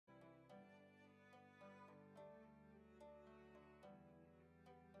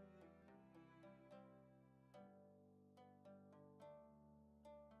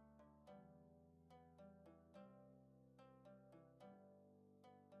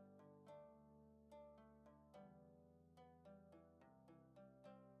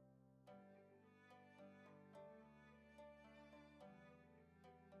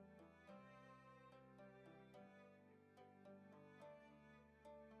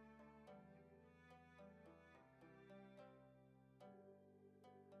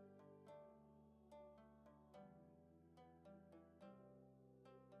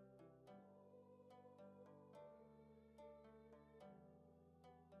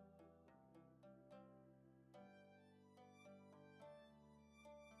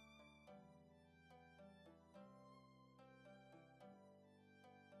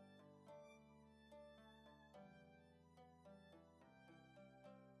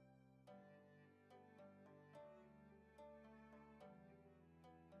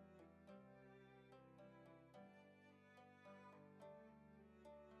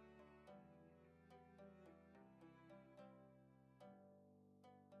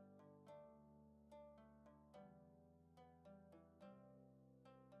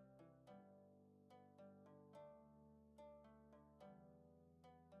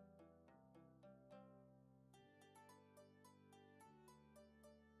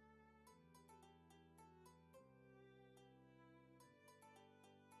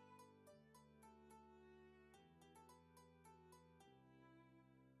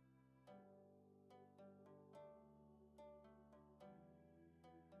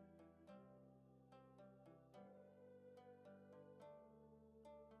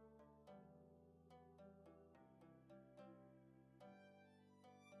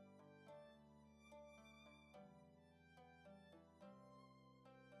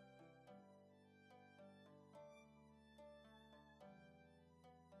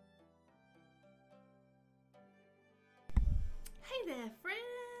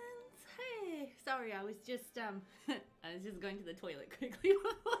sorry, I was just going to the toilet quickly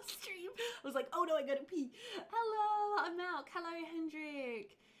before stream. I was like, oh no, I gotta pee. Hello, I'm Malk. Hello,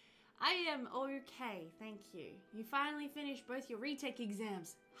 Hendrik. I am okay, thank you. You finally finished both your retake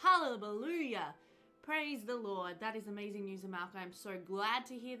exams. Hallelujah. Praise the Lord. That is amazing news, Malk. I'm so glad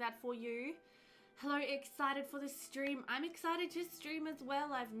to hear that for you. Hello, excited for the stream. I'm excited to stream as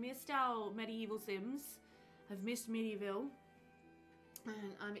well. I've missed our medieval sims. I've missed Midiville.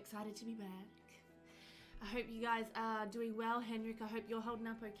 And I'm excited to be back. I hope you guys are doing well. Hendrik, I hope you're holding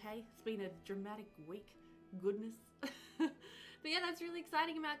up okay. It's been a dramatic week. Goodness. But yeah, that's really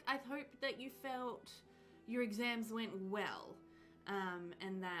exciting, Mac. I hope that you felt your exams went well,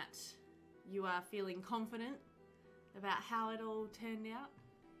 and that you are feeling confident about how it all turned out.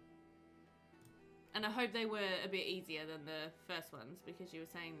 And I hope they were a bit easier than the first ones, because you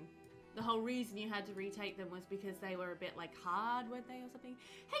were saying the whole reason you had to retake them was because they were a bit like hard, weren't they, or something?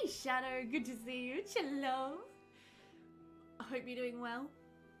 Hey Shadow, good to see you. Hello. I hope you're doing well.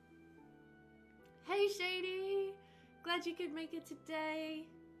 Hey Shady, glad you could make it today.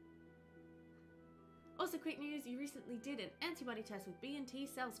 Also, quick news, you recently did an antibody test with B and T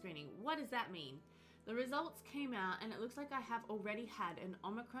cell screening. What does that mean? The results came out and it looks like I have already had an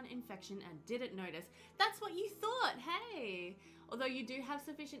Omicron infection and didn't notice. That's what you thought, hey! Although you do have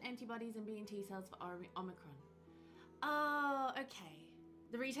sufficient antibodies and B and T cells for Omicron. Oh, okay.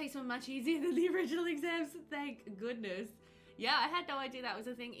 The retakes were much easier than the original exams, thank goodness. Yeah, I had no idea that was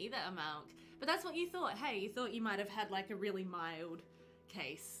a thing either, Amalk. But that's what you thought. Hey, you thought you might have had like a really mild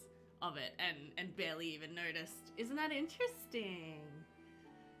case of it and barely even noticed. Isn't that interesting?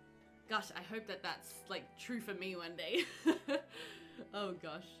 Gosh, I hope that that's like true for me one day. Oh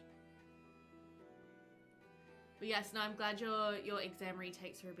gosh. But yes, no, I'm glad your exam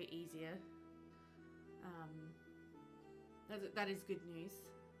retakes are a bit easier. That is good news.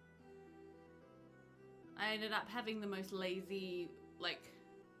 I ended up having the most lazy, like,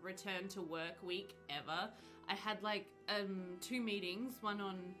 return to work week ever. I had like 2 meetings, one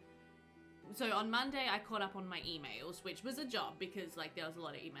on... So on Monday I caught up on my emails, which was a job because like there was a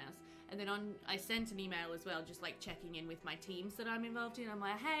lot of emails. And then I sent an email as well, just like checking in with my teams that I'm involved in. I'm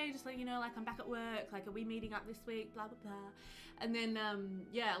like, hey, just let you know, like I'm back at work, like are we meeting up this week, blah, blah, blah. And then,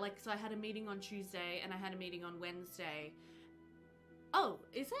 yeah, like, so I had a meeting on Tuesday and I had a meeting on Wednesday. Oh,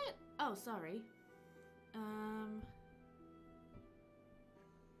 is it? Oh, sorry. That's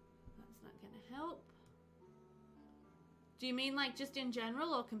not gonna help. Do you mean like just in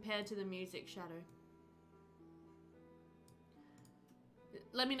general or compared to the music, Shadow?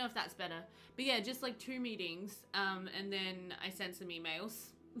 Let me know if that's better. But yeah, just like 2 meetings, and then I sent some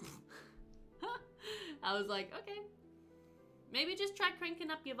emails. I was like, okay. Maybe just try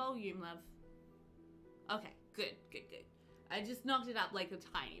cranking up your volume, love. Okay, good, good, good. I just knocked it up like a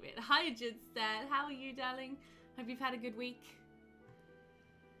tiny bit. Hi, Jidstad. How are you, darling? Hope you've had a good week.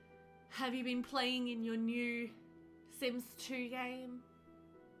 Have you been playing in your new Sims 2 game?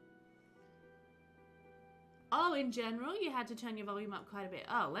 Oh, in general, you had to turn your volume up quite a bit.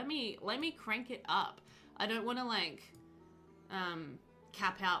 Oh, let me crank it up. I don't want to like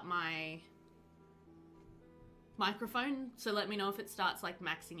cap out my microphone, so let me know if it starts like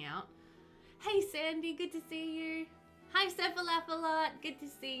maxing out. Hey Sandy, good to see you. Hi Cephalaphalot, good to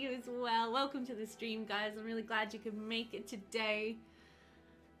see you as well. Welcome to the stream, guys. I'm really glad you could make it today.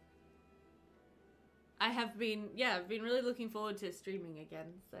 I've been really looking forward to streaming again,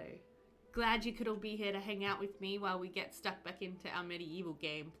 so glad you could all be here to hang out with me while we get stuck back into our medieval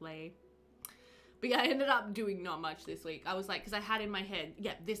gameplay. But yeah, I ended up doing not much this week. I was like, because I had in my head,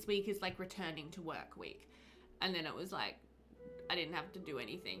 yeah, this week is like returning to work week. And then it was like, I didn't have to do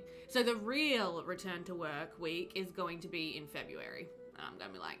anything. So the real return to work week is going to be in February. And I'm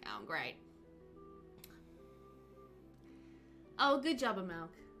going to be like, oh, great. Oh, good job,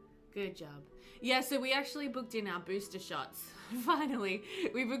 Amalk. Good job. Yeah, so we actually booked in our booster shots. Finally,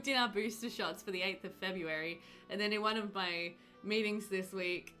 we booked in our booster shots for the 8th of February. And then in one of my meetings this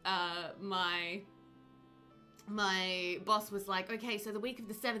week, my boss was like, okay, so the week of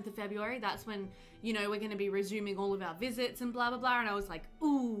the 7th of February, that's when, you know, we're going to be resuming all of our visits and blah, blah, blah. And I was like,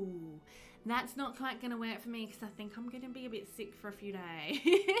 ooh, that's not quite going to work for me because I think I'm going to be a bit sick for a few days.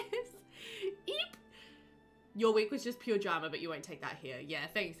 Eep. Your week was just pure drama, but you won't take that here. Yeah,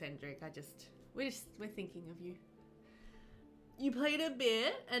 thanks, Hendrik. We're thinking of you. You played a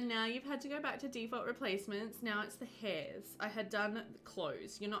bit, and now you've had to go back to default replacements. Now it's the hairs. I had done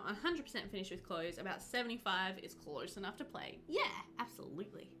clothes. You're not 100% finished with clothes. About 75 is close enough to play. Yeah,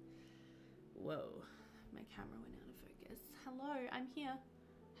 absolutely. Whoa, my camera went out of focus. Hello, I'm here.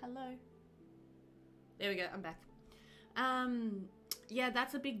 Hello. There we go, I'm back. Yeah,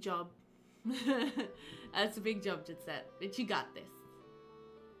 that's a big job. That's a big jump, Jitset, but you got this.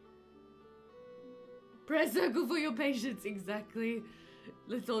 Press circle for your patience, exactly.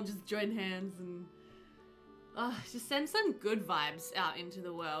 Let's all just join hands and just send some good vibes out into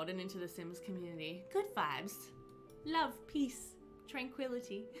the world and into the Sims community. Good vibes. Love, peace,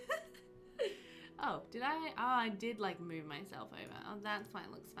 tranquility. Oh, did I? Oh, I did like move myself over. Oh, that's why it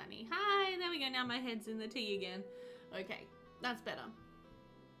looks funny. Hi, there we go. Now my head's in the tea again. Okay, that's better.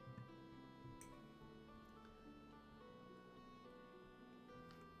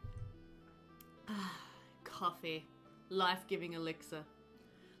 Coffee. Life-giving elixir.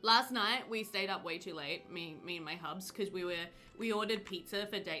 Last night, we stayed up way too late, me and my hubs, because we ordered pizza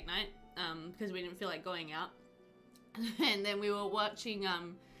for date night, because we didn't feel like going out. And then we were watching,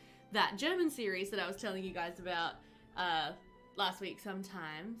 that German series that I was telling you guys about, last week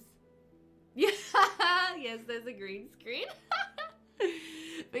sometimes. Yeah, yes, there's a green screen.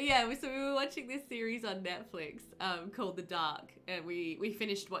 But yeah, so we were watching this series on Netflix called The Dark, and we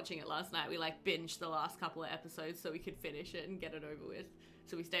finished watching it last night. We like binged the last couple of episodes so we could finish it and get it over with.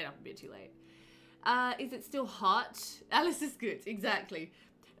 So we stayed up a bit too late. Is it still hot? Alice is good, exactly.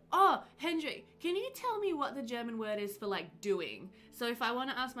 Oh, Hendrik, can you tell me what the German word is for like doing? So if I want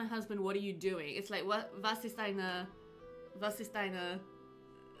to ask my husband, what are you doing? It's like, was ist deine...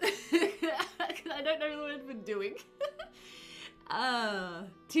 I don't know the word for doing.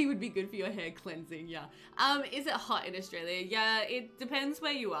 Tea would be good for your hair cleansing, yeah. Is it hot in Australia? Yeah, it depends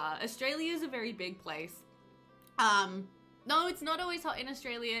where you are. Australia is a very big place. No, it's not always hot in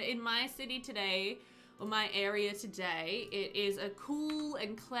Australia. In my city today, or my area today, it is a cool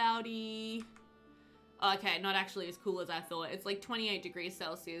and cloudy... Okay, not actually as cool as I thought. It's like 28 degrees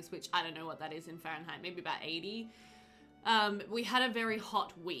Celsius, which I don't know what that is in Fahrenheit, maybe about 80. We had a very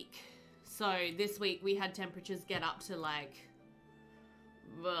hot week. So this week we had temperatures get up to like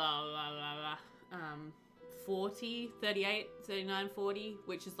 40, 38, 39, 40,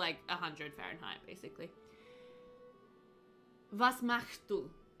 which is like 100 Fahrenheit basically. Was machst du?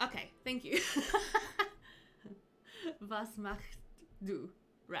 Okay, thank you. Was machst du?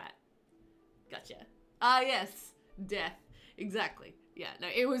 Right. Gotcha. Ah, yes. Death. Exactly. Yeah, no,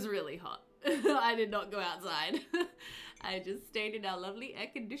 it was really hot. I did not go outside. I just stayed in our lovely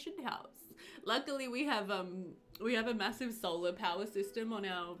air-conditioned house. Luckily, we have a massive solar power system on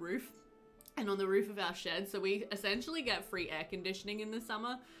our roof and on the roof of our shed, so we essentially get free air conditioning in the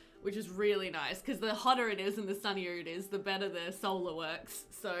summer, which is really nice because the hotter it is and the sunnier it is, the better the solar works.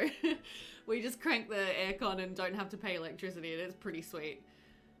 So we just crank the aircon and don't have to pay electricity, and it's pretty sweet.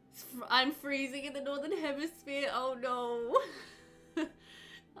 I'm freezing in the northern hemisphere. Oh no.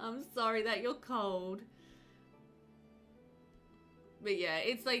 I'm sorry that you're cold. But yeah,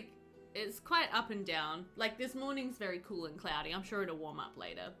 it's like, it's quite up and down. Like this morning's very cool and cloudy. I'm sure it'll warm up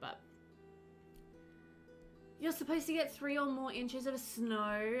later, but you're supposed to get 3 or more inches of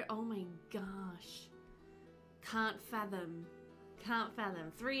snow. Oh my gosh. Can't fathom. Can't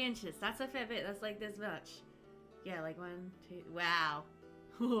fathom. 3 inches. That's a fair bit. That's like this much. Yeah, like 1, 2. Wow.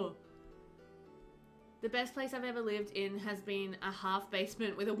 The best place I've ever lived in has been a half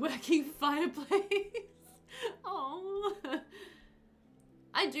basement with a working fireplace. Oh.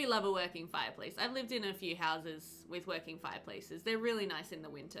 I do love a working fireplace. I've lived in a few houses with working fireplaces. They're really nice in the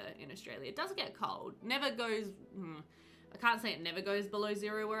winter in Australia. It does get cold. Never goes... I can't say it never goes below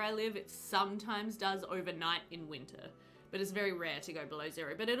 0 where I live. It sometimes does overnight in winter. But it's very rare to go below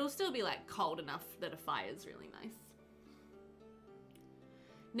 0. But it'll still be like cold enough that a fire's really nice.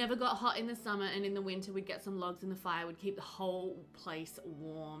 Never got hot in the summer, and in the winter we'd get some logs in the fire. Would keep the whole place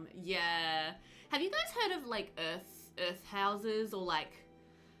warm. Yeah. Have you guys heard of like earth houses, or like...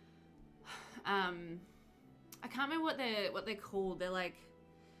 I can't remember what they're called. They're like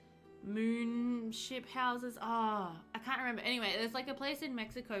moon ship houses. Oh, I can't remember. Anyway, there's like a place in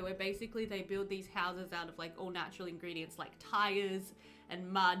Mexico where basically they build these houses out of like all natural ingredients like tires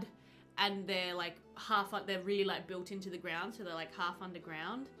and mud, and they're like they're really like built into the ground, so they're like half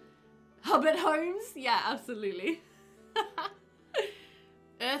underground. Hobbit homes? Yeah, absolutely.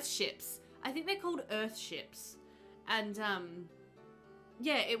 Earth ships. I think they're called earth ships. And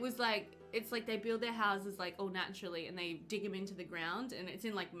yeah, it was like, it's like they build their houses like all naturally and they dig them into the ground, and it's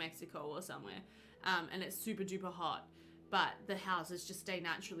in like Mexico or somewhere. And it's super duper hot, but the houses just stay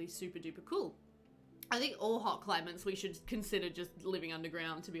naturally super duper cool. I think all hot climates we should consider just living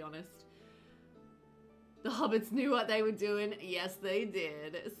underground, to be honest. The hobbits knew what they were doing. Yes, they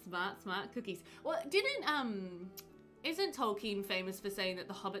did. Smart, smart cookies. Well, isn't Tolkien famous for saying that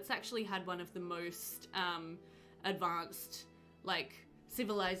the hobbits actually had one of the most advanced, like,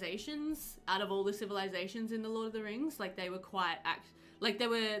 civilizations out of all the civilizations in the Lord of the Rings? Like, they were quite Like they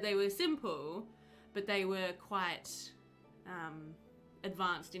were simple, but they were quite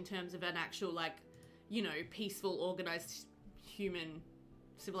advanced in terms of an actual, like, you know, peaceful, organized human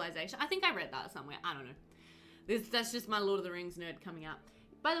civilization. I think I read that somewhere. I don't know. That's just my Lord of the Rings nerd coming out.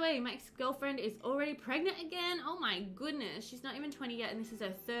 By the way, my ex-girlfriend is already pregnant again. Oh my goodness. She's not even 20 yet, and this is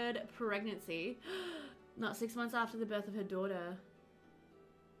her 3rd pregnancy. Not 6 months after the birth of her daughter.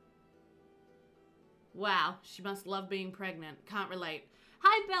 Wow, she must love being pregnant. Can't relate.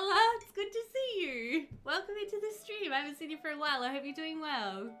 Hi Bella, it's good to see you. Welcome into the stream. I haven't seen you for a while. I hope you're doing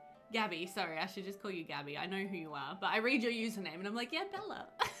well. Gabby, sorry, I should just call you Gabby. I know who you are, but I read your username and I'm like, yeah, Bella.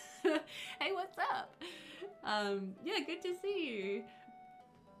 Hey, what's up? Yeah, good to see you.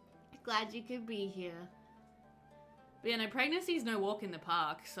 Glad you could be here. But yeah, no, pregnancy's no walk in the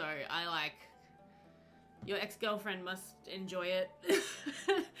park, so I like... Your ex-girlfriend must enjoy it.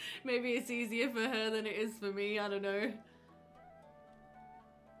 Maybe it's easier for her than it is for me, I don't know.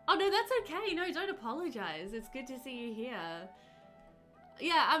 Oh no, that's okay. No, don't apologize. It's good to see you here.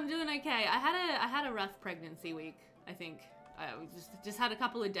 Yeah, I'm doing okay. I had a rough pregnancy week, I think. I just had a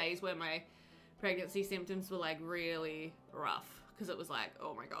couple of days where my pregnancy symptoms were like really rough. Because it was like,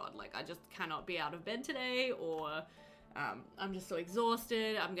 oh my god, like I just cannot be out of bed today, or I'm just so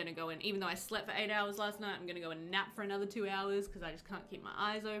exhausted. I'm gonna go in, even though I slept for 8 hours last night, I'm gonna go and nap for another 2 hours because I just can't keep my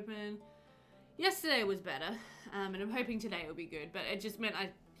eyes open. Yesterday was better, and I'm hoping today will be good, but it just meant I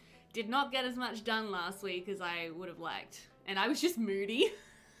did not get as much done last week as I would have liked. And I was just moody.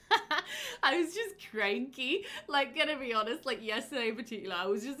 I was just cranky. Like, gonna be honest, like yesterday in particular, I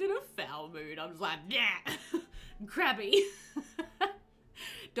was just in a foul mood. I was like, yeah, crabby.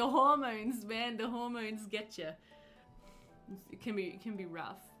 The hormones, man, the hormones get you. It can be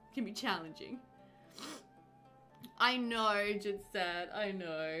rough. It can be challenging. I know, just said, I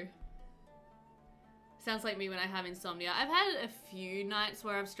know. Sounds like me when I have insomnia. I've had a few nights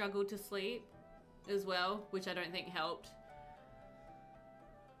where I've struggled to sleep as well, which I don't think helped.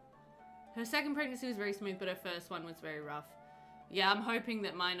 Her second pregnancy was very smooth, but her first one was very rough. Yeah, I'm hoping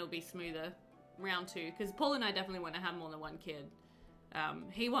that mine will be smoother round 2, because Paul and I definitely want to have more than 1 kid.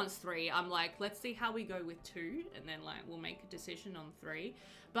 He wants 3. I'm like, let's see how we go with 2, and then like we'll make a decision on 3.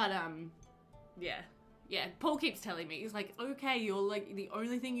 But yeah, Paul keeps telling me, he's like, okay, you're like, the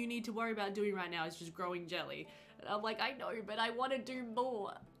only thing you need to worry about doing right now is just growing jelly. And I'm like, I know, but I want to do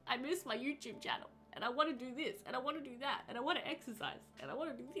more. I miss my YouTube channel, and I want to do this, and I want to do that, and I want to exercise, and I want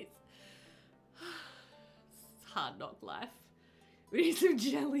to do this. It's hard knock life. We need some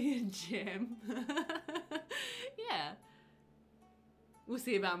jelly and jam. Yeah. We'll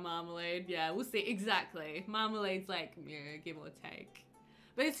see about marmalade. Yeah, we'll see. Exactly. Marmalade's like, yeah, give or take.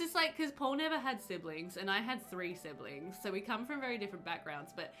 But it's just like, because Paul never had siblings, and I had 3 siblings, so we come from very different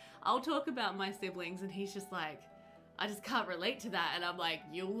backgrounds. But I'll talk about my siblings, and he's just like, I just can't relate to that. And I'm like,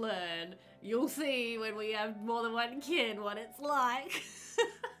 you'll learn. You'll see when we have more than 1 kid what it's like.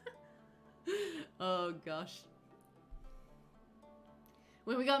 Oh, gosh.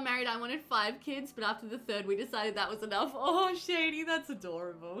 When we got married, I wanted 5 kids, but after the 3rd, we decided that was enough. Oh, Shady, that's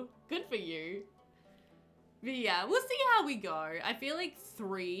adorable. Good for you. But yeah, we'll see how we go. I feel like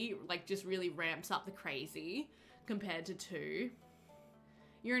 3, like, just really ramps up the crazy compared to 2.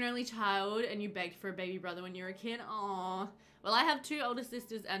 You're an only child, and you begged for a baby brother when you were a kid. Aww. Well, I have 2 older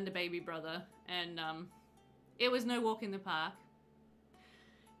sisters and a baby brother, and it was no walk in the park.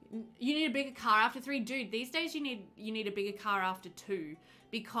 You need a bigger car after 3. Dude, these days you need a bigger car after 2,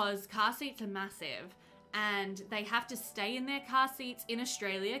 because car seats are massive and they have to stay in their car seats. In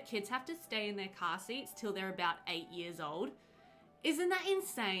Australia, kids have to stay in their car seats till they're about 8 years old. Isn't that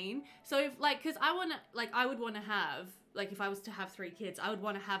insane? So if like, cause I would want to have, like if I was to have 3 kids, I would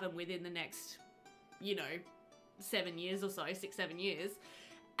want to have them within the next, you know, 7 years or so, 6, 7 years.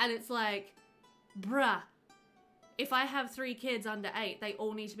 And it's like, bruh, if I have 3 kids under 8, they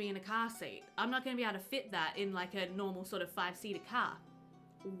all need to be in a car seat. I'm not going to be able to fit that in like a normal sort of 5-seater car.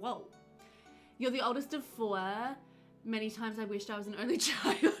 Whoa. You're the oldest of 4. Many times I wished I was an only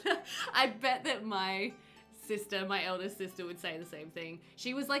child. I bet that my sister, my eldest sister, would say the same thing.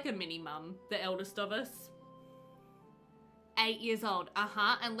 She was like a mini mum, the eldest of us. 8 years old,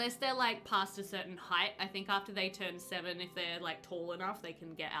 unless they're like past a certain height. I think after they turn 7, if they're like tall enough, they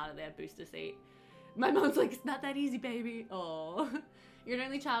can get out of their booster seat. My mom's like, it's not that easy, baby. Oh, you're an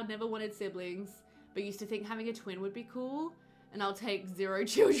only child, never wanted siblings, but used to think having a twin would be cool. And I'll take 0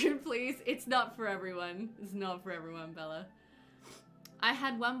 children, please. It's not for everyone. It's not for everyone, Bella. I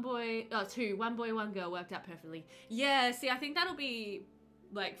had 1 boy, 2, 1 boy, 1 girl, worked out perfectly. Yeah, see, I think that'll be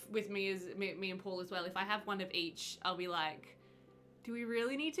like with me and Paul as well. If I have 1 of each, I'll be like, do we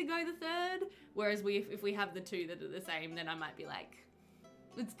really need to go the 3rd? Whereas if we have the 2 that are the same, then I might be like,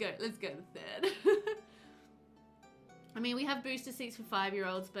 Let's go the third. I mean, we have booster seats for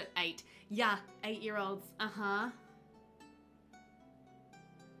 5-year-olds, but 8. Yeah, 8-year-olds. Uh-huh.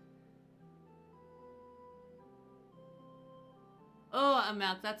 Oh, a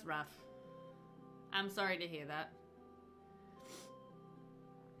mouth. That's rough. I'm sorry to hear that.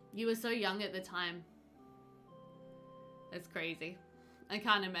 You were so young at the time. That's crazy. I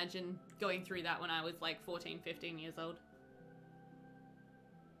can't imagine going through that when I was like 14, 15 years old.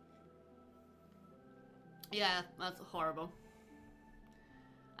 Yeah, that's horrible.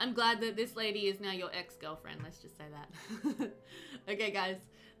 I'm glad that this lady is now your ex-girlfriend. Let's just say that. Okay, guys.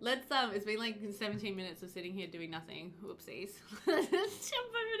 Let's, it's been like 17 minutes of sitting here doing nothing. Whoopsies. Let's jump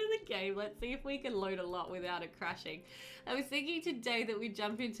over to the game. Let's see if we can load a lot without it crashing. I was thinking today that we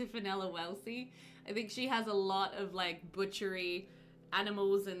jump into Fenella Wellse. I think she has a lot of like butchery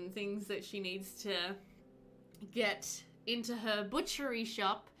animals and things that she needs to get into her butchery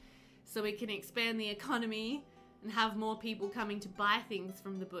shop so we can expand the economy and have more people coming to buy things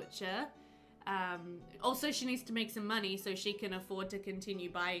from the butcher. Also, she needs to make some money so she can afford to continue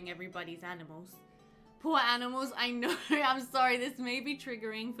buying everybody's animals. Poor animals, I know. I'm sorry, this may be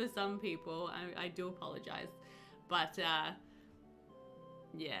triggering for some people. I do apologize. But,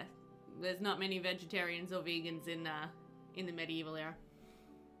 yeah, there's not many vegetarians or vegans in the medieval era.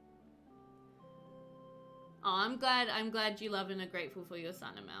 Oh, I'm glad you love and are grateful for your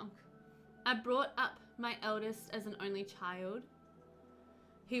son, Amal. I brought up my eldest as an only child.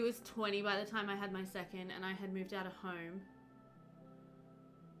 He was 20 by the time I had my second, and I had moved out of home.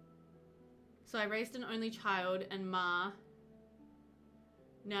 So I raised an only child, and Ma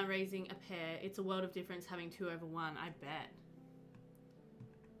now raising a pair. It's a world of difference having 2 over 1, I bet.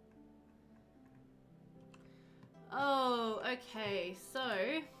 Oh, okay,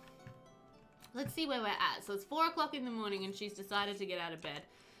 so let's see where we're at. So it's 4 o'clock in the morning and she's decided to get out of bed.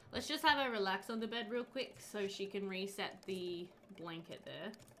 Let's just have her relax on the bed real quick so she can reset the blanket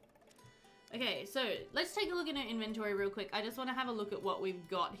there. Okay, so let's take a look at our inventory real quick. I just want to have a look at what we've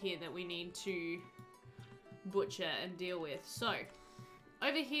got here that we need to butcher and deal with. So,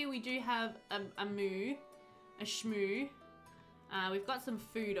 over here we do have a shmoo. We've got some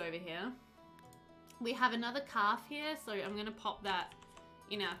food over here. We have another calf here, so I'm going to pop that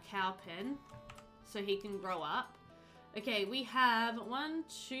in our cow pen so he can grow up. Okay, we have 1,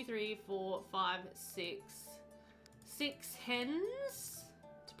 2, 3, 4, 5, 6 hens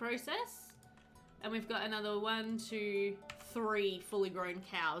to process. And we've got another 1, 2, 3 fully grown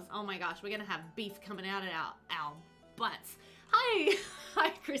cows. Oh my gosh, we're gonna have beef coming out of our butts. Hi!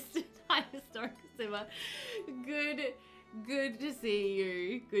 Hi, Kristen. Hi, Historic Simmer. Good to see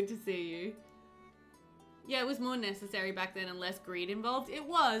you. Good to see you. Yeah, it was more necessary back then and less greed involved. It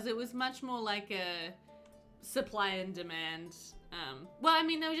was much more like a supply and demand. Well, I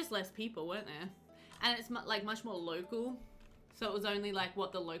mean, there were just less people, weren't there? And it's like much more local. So it was only like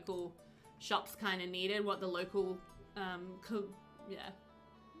what the local shops kind of needed, what the local,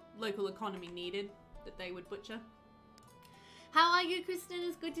 local economy needed that they would butcher. How are you, Kristen?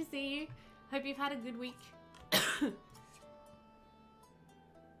 It's good to see you. Hope you've had a good week.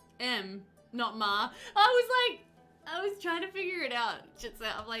 Not Ma. I was trying to figure it out.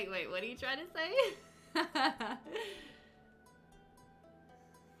 I'm like, wait, what are you trying to say?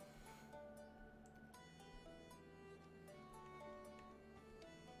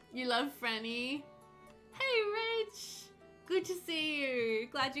 You love Franny? Hey, Rich! Good to see you.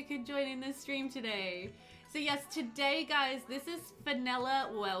 Glad you could join in the stream today. So yes, today, guys, this is Fenella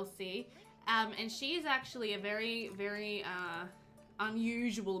Wellse. And she is actually a very, very,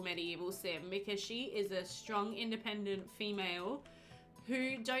 unusual medieval sim because she is a strong, independent female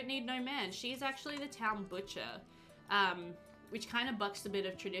who don't need no man. She's actually the town butcher, which kind of bucks a bit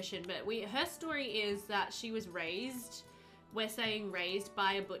of tradition. But her story is that she was raised, we're saying raised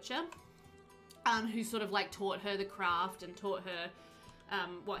by a butcher, who sort of like taught her the craft and taught her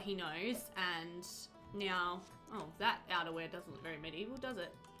what he knows. And now, oh, that outerwear doesn't look very medieval, does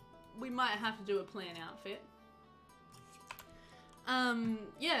it? We might have to do a plain outfit.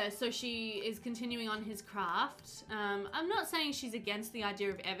 Yeah, so she is continuing on his craft. I'm not saying she's against the idea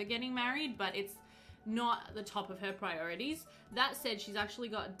of ever getting married, but it's not the top of her priorities. That said, she's actually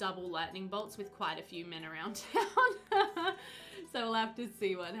got double lightning bolts with quite a few men around town. So we'll have to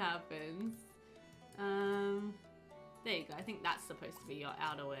see what happens. There you go. I think that's supposed to be your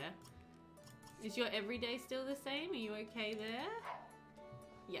outerwear. Is your everyday still the same? Are you okay there?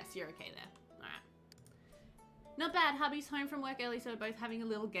 Yes, you're okay there. Alright. Not bad. Hubby's home from work early, so we're both having a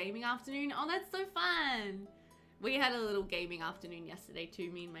little gaming afternoon. Oh, that's so fun. We had a little gaming afternoon yesterday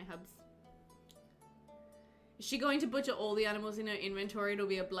too, me and my hubs. Is she going to butcher all the animals in her inventory? It'll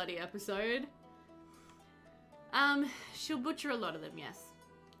be a bloody episode. She'll butcher a lot of them, yes.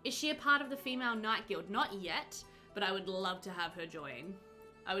 Is she a part of the female Night Guild? Not yet, but I would love to have her join.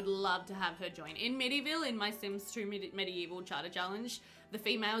 I would love to have her join. In Midiville, in my Sims 2 Medieval Charter Challenge, the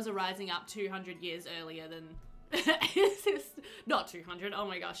females are rising up 200 years earlier than... not 200, oh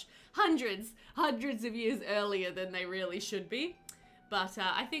my gosh. Hundreds of years earlier than they really should be. But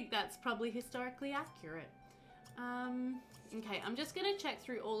I think that's probably historically accurate. Okay, I'm just gonna check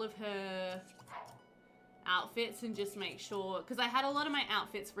through all of her outfits and just make sure, because I had a lot of my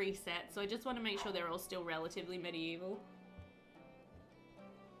outfits reset, so I just want to make sure they're all still relatively medieval.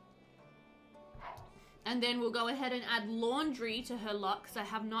 And then we'll go ahead and add laundry to her lot, because I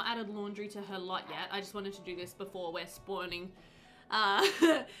have not added laundry to her lot yet. I just wanted to do this before we're spawning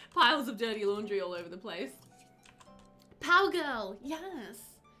piles of dirty laundry all over the place. Power Girl, yes!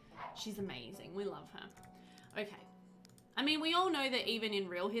 She's amazing, we love her. Okay. I mean, we all know that even in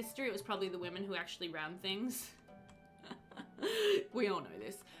real history, it was probably the women who actually ran things. We all know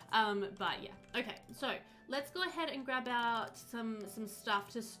this. But yeah. Okay, so let's go ahead and grab out some stuff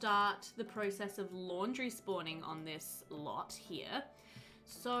to start the process of laundry spawning on this lot here.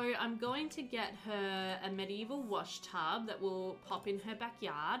 So I'm going to get her a medieval wash tub that will pop in her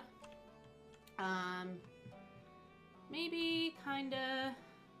backyard. Maybe kinda...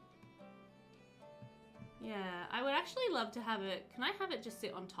 Yeah, I would actually love to have it. Can I have it just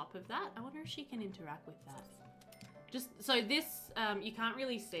sit on top of that? I wonder if she can interact with that. Just, so this, you can't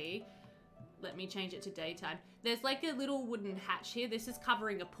really see. Let me change it to daytime. There's like a little wooden hatch here. This is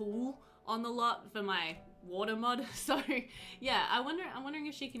covering a pool on the lot for my water mod. So yeah, I'm wondering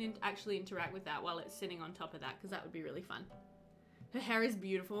if she can actually interact with that while it's sitting on top of that, because that would be really fun. Her hair is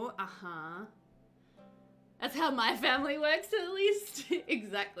beautiful. Uh-huh. That's how my family works, at least.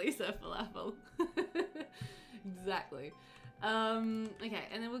 Exactly, Sir Falafel. Exactly. Okay,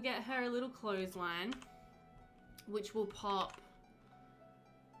 and then we'll get her a little clothesline, which will pop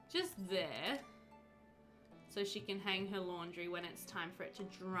just there, so she can hang her laundry when it's time for it to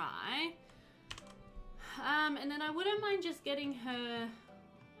dry. And then I wouldn't mind just getting her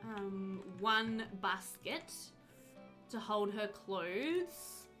one basket to hold her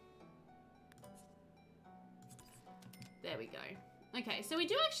clothes. There we go. Okay, so we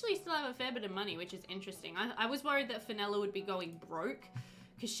do actually still have a fair bit of money, which is interesting. I was worried that Fenella would be going broke,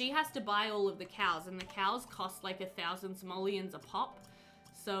 because she has to buy all of the cows, and the cows cost like 1,000 simoleons a pop.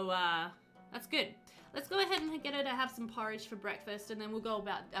 So, that's good. Let's go ahead and get her to have some porridge for breakfast, and then we'll go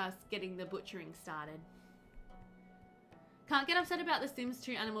about getting the butchering started. Can't get upset about the Sims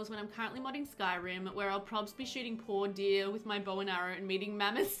 2 animals when I'm currently modding Skyrim, where I'll probs be shooting poor deer with my bow and arrow and meeting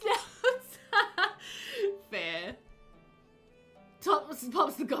mammoth snouts. Fair.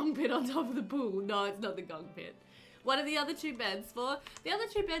 Pops the gong pit on top of the pool. No, it's not the gong pit. What are the other two beds for? The other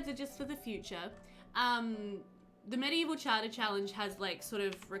two beds are just for the future. The Medieval Charter Challenge has like sort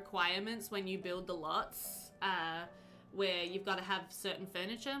of requirements when you build the lots, where you've got to have certain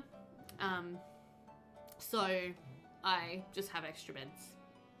furniture. So I just have extra beds.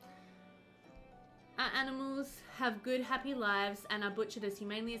 Our animals have good, happy lives and are butchered as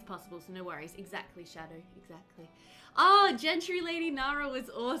humanely as possible, so no worries. Exactly, Shadow. Exactly. Oh, Gentry Lady Nara was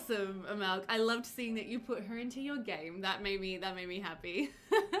awesome, Amalk. I loved seeing that you put her into your game. That made me happy.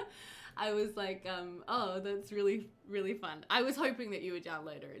 I was like, oh, that's really, really fun. I was hoping that you would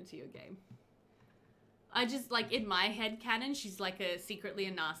download her into your game. I just, like, in my head canon, she's like secretly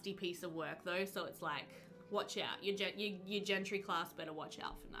a nasty piece of work though, so it's like, watch out. Your Gentry class better watch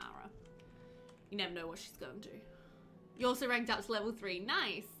out for Nara. You never know what she's going to do. You also ranked up to level 3.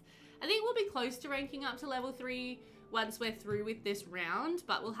 Nice. I think we'll be close to ranking up to level 3 once we're through with this round,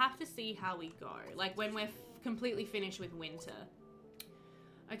 but we'll have to see how we go. Like when we're completely finished with winter.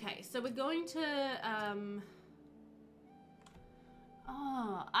 Okay, so we're going to,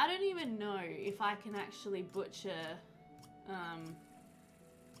 oh, I don't even know if I can actually butcher,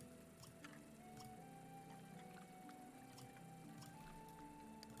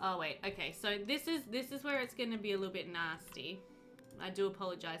 oh wait, okay, so this is where it's gonna be a little bit nasty. I do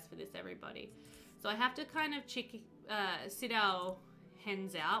apologize for this, everybody. So I have to kind of sit our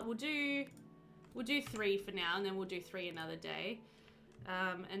hens out. We'll do 3 for now, and then we'll do 3 another day.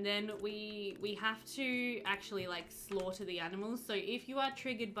 And then we have to actually like slaughter the animals. So if you are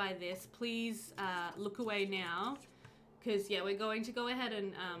triggered by this, please look away now, because yeah, we're going to go ahead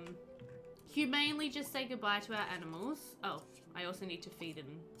and humanely just say goodbye to our animals. Oh, I also need to feed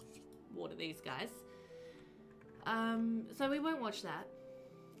and water these guys. So we won't watch that.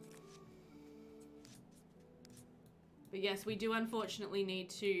 But yes, we do unfortunately need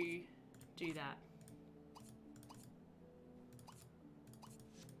to do that.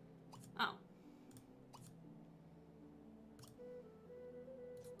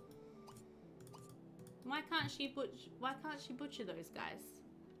 Why can't she butcher those guys?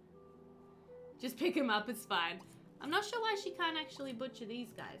 Just pick them up, it's fine. I'm not sure why she can't actually butcher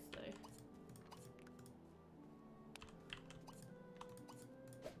these guys though.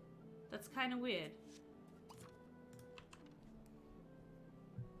 That's kind of weird.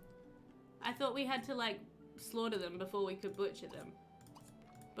 I thought we had to like slaughter them before we could butcher them.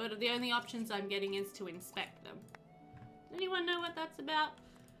 But the only options I'm getting is to inspect them. Does anyone know what that's about?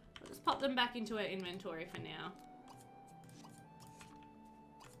 I'll just pop them back into our inventory for now.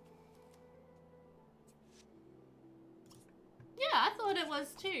 Yeah, I thought it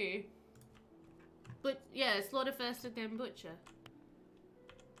was too. But yeah, slaughter first and then butcher.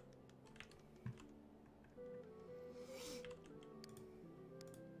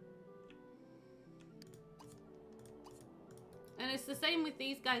 And it's the same with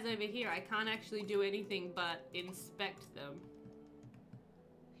these guys over here. I can't actually do anything but inspect them.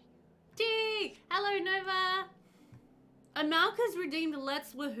 T! Hello, Nova! Amalk has redeemed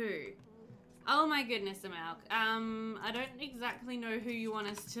Let's Woohoo. Oh my goodness, Amalk. I don't exactly know who you want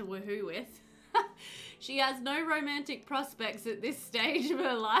us to woohoo with. She has no romantic prospects at this stage of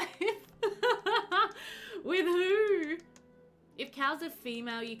her life. With who? If cows are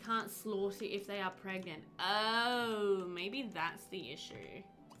female, you can't slaughter if they are pregnant. Oh, maybe that's the issue.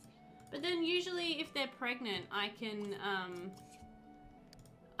 But then usually if they're pregnant, I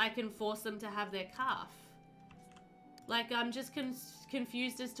can force them to have their calf. Like, I'm just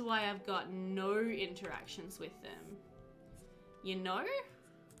confused as to why I've got no interactions with them. You know?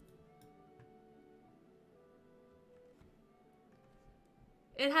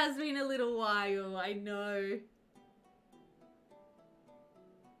 It has been a little while, I know.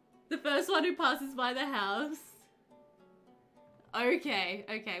 The first one who passes by the house. Okay,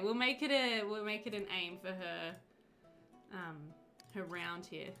 okay. We'll make it an aim for her her round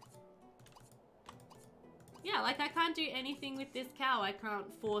here. Yeah, like I can't do anything with this cow. I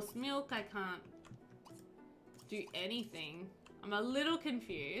can't force milk. I can't do anything. I'm a little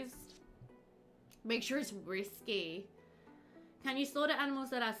confused. Make sure it's risky. Can you slaughter animals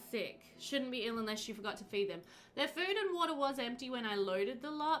that are sick? Shouldn't be ill unless you forgot to feed them. Their food and water was empty when I loaded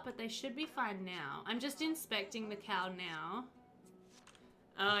the lot, but they should be fine now. I'm just inspecting the cow now.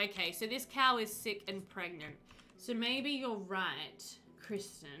 Oh, okay, so this cow is sick and pregnant. So maybe you're right,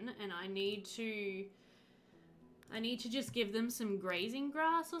 Kristen, and I need to just give them some grazing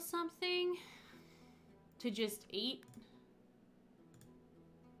grass or something to just eat.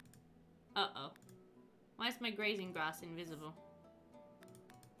 Uh-oh. Why is my grazing grass invisible?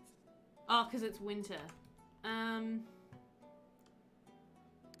 Oh, because it's winter.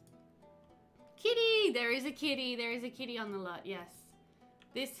 Kitty! There is a kitty. There is a kitty on the lot, yes.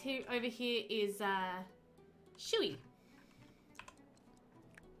 This here over here is Shuey.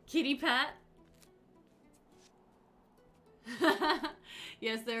 Kitty pat.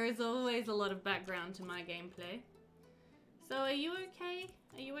 Yes, there is always a lot of background to my gameplay. So are you okay?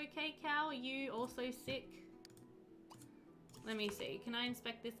 Are you okay, cow? Are you also sick? Let me see. Can I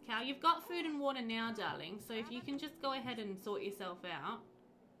inspect this cow? You've got food and water now, darling. So if you can just go ahead and sort yourself out.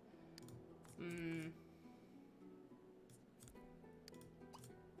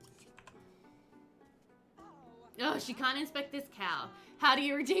 Oh, she can't inspect this cow. How do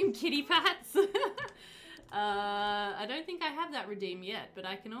you redeem kitty pats? I don't think I have that redeemed yet, but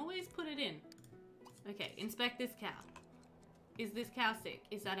I can always put it in. Okay, inspect this cow. Is this cow sick?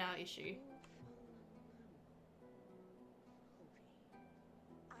 Is that our issue?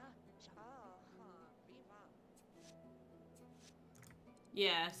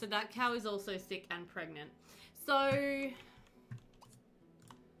 Yeah, so that cow is also sick and pregnant. So,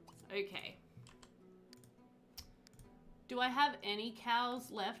 okay. Do I have any cows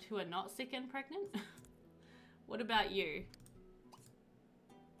left who are not sick and pregnant? What about you?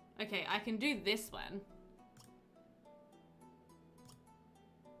 Okay, I can do this one.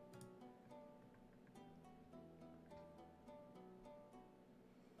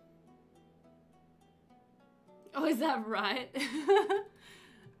 Oh, is that right?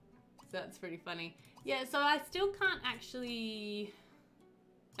 That's pretty funny. Yeah, so I still can't actually...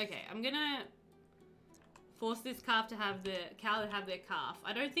 Okay, I'm gonna force this calf to have the cow to have their calf.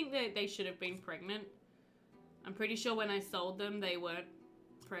 I don't think that they should have been pregnant. I'm pretty sure when I sold them, they weren't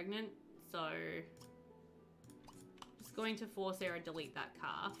pregnant. So, just going to force error delete that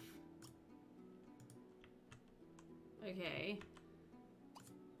calf. Okay.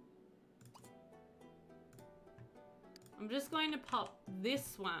 I'm just going to pop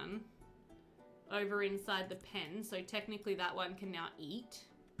this one over inside the pen. So technically that one can now eat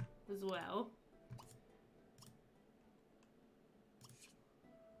as well.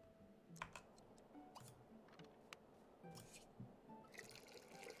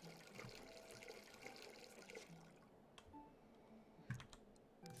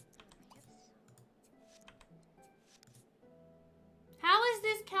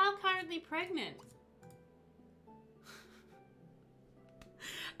 definitely pregnant.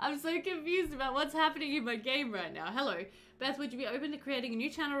 I'm so confused about what's happening in my game right now. Hello. Beth, would you be open to creating a new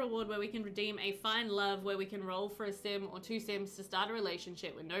channel reward where we can redeem a fine love, where we can roll for a sim or 2 sims to start a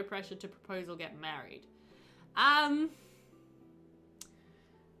relationship with no pressure to propose or get married?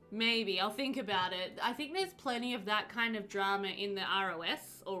 Maybe. I'll think about it. I think there's plenty of that kind of drama in the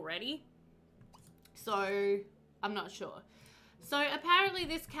ROS already. So, I'm not sure. So, apparently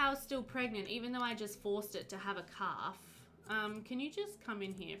this cow's still pregnant, even though I just forced it to have a calf. Can you just come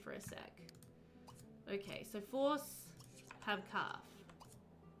in here for a sec? Okay, so force, have calf.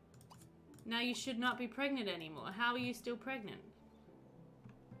 Now you should not be pregnant anymore. How are you still pregnant?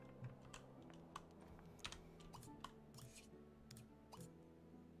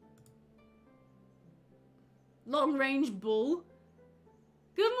 Long range bull.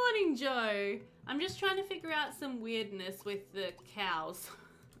 Good morning, Joe. I'm just trying to figure out some weirdness with the cows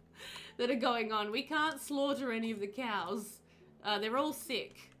that are going on. We can't slaughter any of the cows. They're all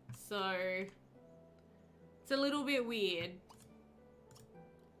sick, so it's a little bit weird.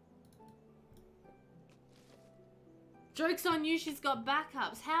 Joke's on you, she's got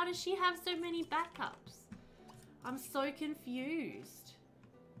backups. How does she have so many backups? I'm so confused.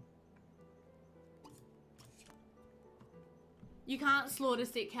 You can't slaughter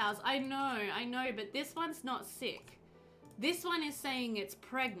sick cows. I know, but this one's not sick. This one is saying it's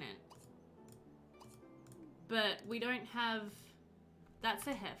pregnant. But we don't have... That's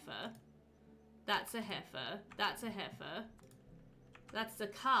a heifer. That's a heifer. That's a heifer. That's a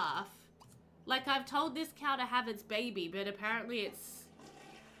calf. Like, I've told this cow to have its baby, but apparently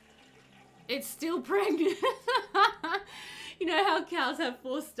it's still pregnant. You know how cows have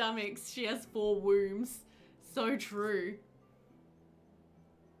 4 stomachs? She has 4 wombs. So true.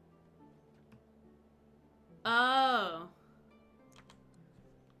 Oh.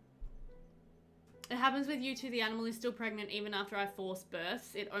 It happens with you too. The animal is still pregnant even after I force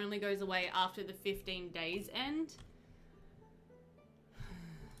births. It only goes away after the 15 days end.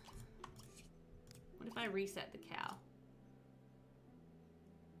 What if I reset the cow?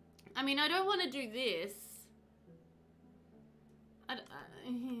 I mean, I don't want to do this.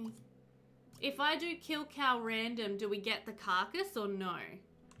 If I do kill cow random, do we get the carcass or no?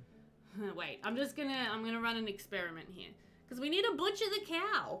 Wait, I'm gonna run an experiment here. Because we need to butcher the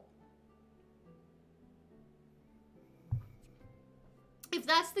cow. If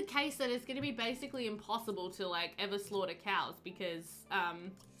that's the case, then it's gonna be basically impossible to, like, ever slaughter cows because,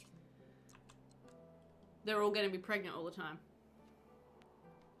 they're all gonna be pregnant all the time.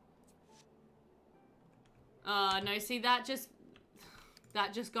 No, see, that just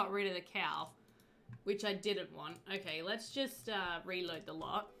got rid of the cow, which I didn't want. Okay, let's just, reload the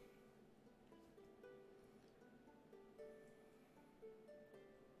lot.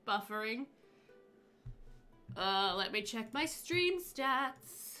 Buffering. Let me check my stream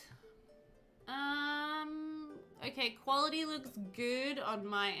stats. Okay, quality looks good on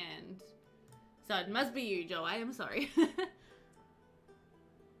my end. So it must be you, Joe. I am sorry.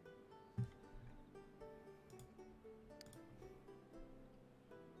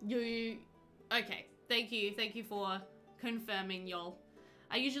 Okay. Thank you for confirming, y'all.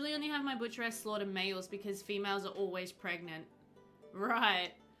 I usually only have my butcheress slaughter males because females are always pregnant.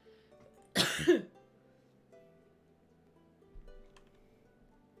 Right.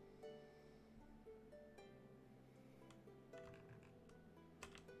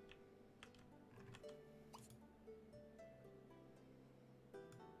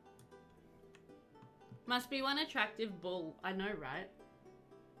 Must be one attractive bull. I know, right?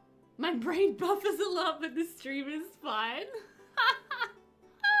 My brain buffers a lot, but the stream is fine.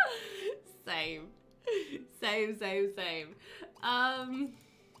 Same. Same.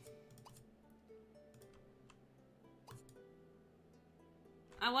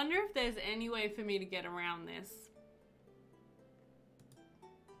 I wonder if there's any way for me to get around this.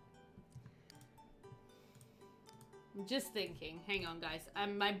 I'm just thinking. Hang on, guys.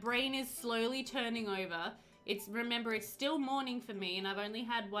 My brain is slowly turning over. Remember, it's still morning for me and I've only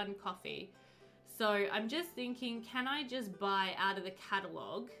had 1 coffee. So I'm just thinking, can I just buy out of the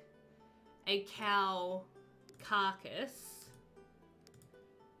catalog a cow carcass?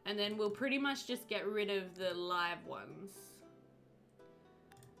 And then we'll pretty much just get rid of the live ones.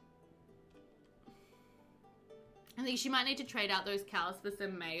 I think she might need to trade out those cows for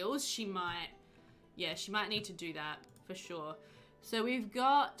some males. She might need to do that for sure. So we've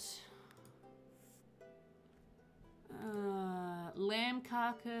got lamb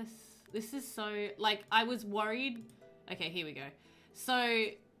carcass. This is so, like, I was worried. Okay, here we go. So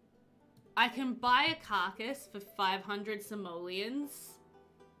I can buy a carcass for 500 simoleons.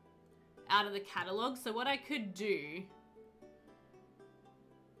 out of the catalog. So what I could do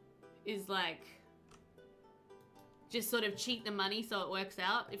is like just sort of cheat the money so it works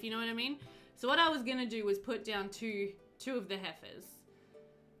out, if you know what I mean. So what I was gonna do was put down two of the heifers.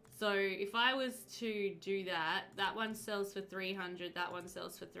 So if I was to do that, that one sells for 300, that one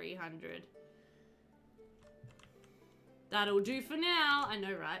sells for 300. That'll do for now. I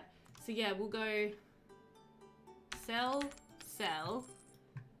know, right? So yeah, we'll go sell, sell,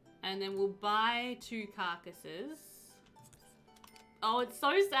 and then we'll buy 2 carcasses. Oh, it's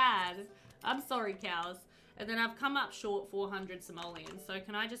so sad. I'm sorry, cows. And then I've come up short 400 simoleons. So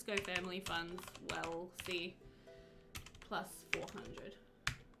can I just go family funds? Well, see, plus 400.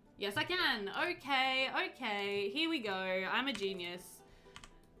 Yes, I can. Okay, okay. Here we go. I'm a genius.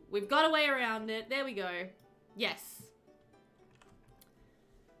 We've got a way around it. There we go. Yes.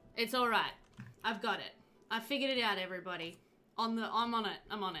 It's all right. I've got it. I figured it out, everybody. I'm on it.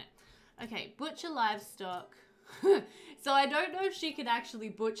 I'm on it. Okay, butcher livestock. So I don't know if she could actually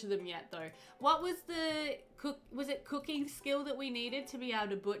butcher them yet, though. What was the was it cooking skill that we needed to be able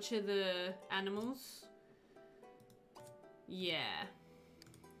to butcher the animals? Yeah.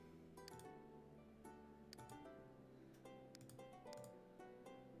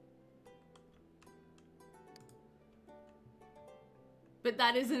 But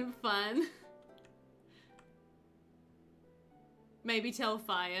that isn't fun. Maybe tell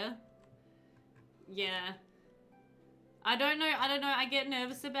fire. Yeah. I don't know. I get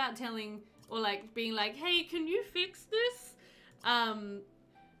nervous about telling or like being like, hey, can you fix this?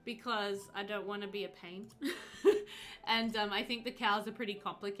 Because I don't want to be a pain. And I think the cows are pretty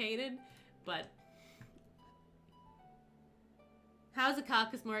complicated, but how's a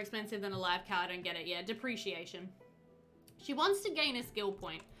carcass more expensive than a live cow? I don't get it. Yeah, depreciation. She wants to gain a skill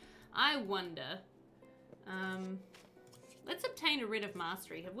point. I wonder. Let's obtain a writ of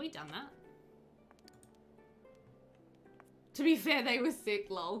mastery. Have we done that? To be fair, they were sick,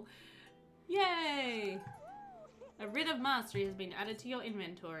 lol. Yay! A writ of mastery has been added to your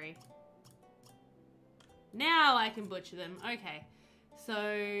inventory. Now I can butcher them. Okay.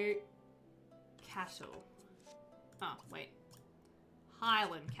 So, cattle. Oh, wait.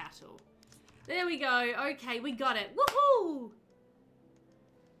 Highland cattle. There we go. Okay, we got it. Woohoo!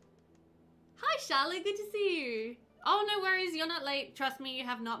 Hi, Charlotte. Good to see you. Oh, no worries. You're not late. Trust me, you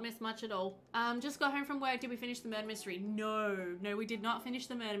have not missed much at all. Just got home from work. Did we finish the murder mystery? No. No, we did not finish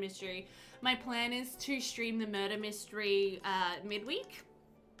the murder mystery. My plan is to stream the murder mystery midweek.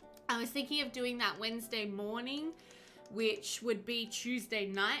 I was thinking of doing that Wednesday morning, which would be Tuesday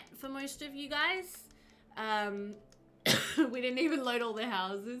night for most of you guys. We didn't even load all the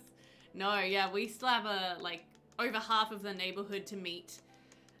houses. No, yeah, we still have like over half of the neighborhood to meet.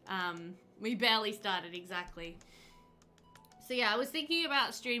 We barely started exactly. So yeah, I was thinking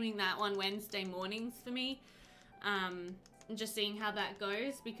about streaming that on Wednesday mornings for me. And just seeing how that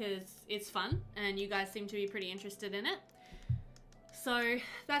goes because it's fun and you guys seem to be pretty interested in it. So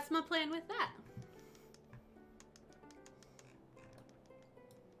that's my plan with that.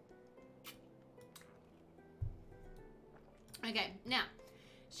 Okay, now,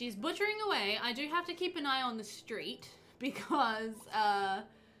 she's butchering away. I do have to keep an eye on the street because,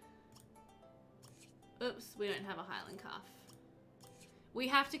 oops, we don't have a Highland calf. We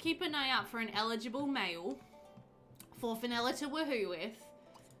have to keep an eye out for an eligible male for Fenella to woohoo with.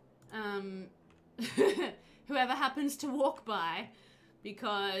 Whoever happens to walk by,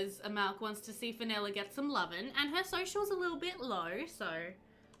 because Amalk wants to see Fenella get some lovin', and her social's a little bit low, so,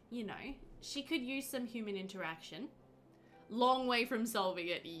 you know, she could use some human interaction. Long way from solving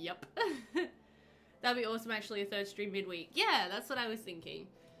it, yep. That'd be awesome, actually, a third stream midweek. Yeah, that's what I was thinking.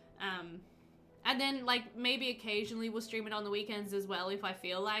 And then, like, maybe occasionally we'll stream it on the weekends as well if I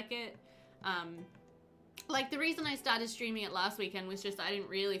feel like it. Like, the reason I started streaming it last weekend was just I didn't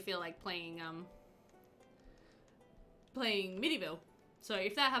really feel like playing Midiville. So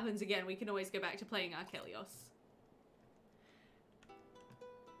if that happens again, we can always go back to playing Archelios.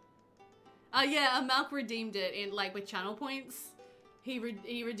 Yeah, Malk redeemed it in, like, with channel points. He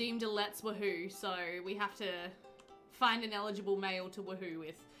redeemed a Let's Woohoo, so we have to find an eligible male to woohoo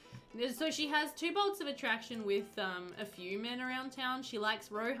with. So she has 2 bolts of attraction with a few men around town. She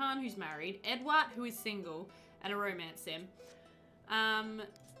likes Rohan, who's married, Edward, who is single, and a romance sim.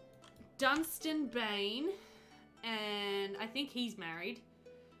 Dunstan Bane, and I think he's married.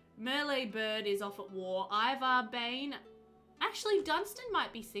 Merle Bird is off at war. Ivar Bane. Actually, Dunstan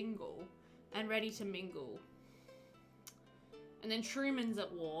might be single and ready to mingle. And then Truman's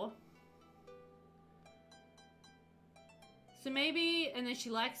at war. So maybe, and then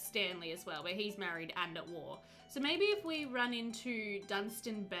she likes Stanley as well, but he's married and at war. So maybe if we run into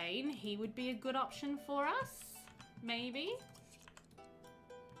Dunstan Bane, he would be a good option for us. Maybe.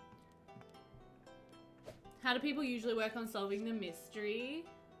 How do people usually work on solving the mystery?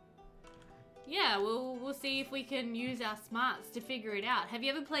 Yeah, we'll see if we can use our smarts to figure it out. Have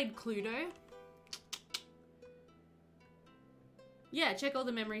you ever played Cluedo? Yeah, check all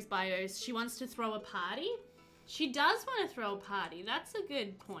the memories bios. She wants to throw a party? She does want to throw a party. That's a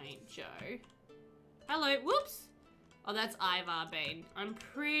good point, Joe. Hello. Whoops. Oh, that's Ivar Bane. I'm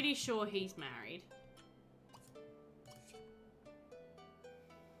pretty sure he's married.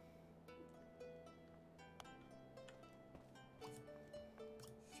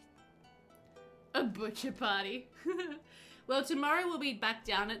 A butcher party. Well, tomorrow we'll be back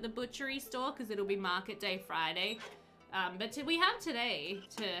down at the butchery store because it'll be market day Friday. But we have today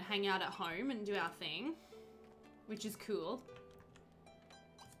to hang out at home and do our thing, which is cool.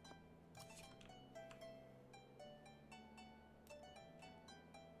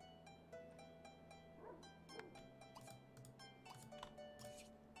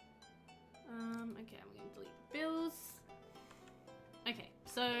 Okay, I'm gonna delete the bills. Okay,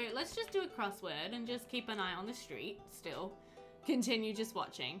 so let's just do a crossword and just keep an eye on the street still. Continue just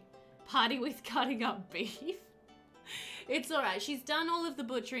watching. Party with cutting up beef. It's alright, she's done all of the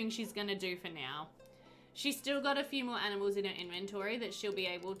butchering she's gonna do for now. She's still got a few more animals in her inventory that she'll be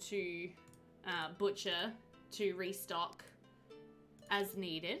able to butcher to restock as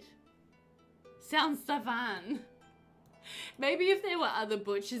needed. Sounds so fun. Maybe if there were other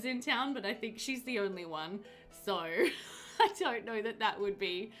butchers in town, but I think she's the only one. So, I don't know that that would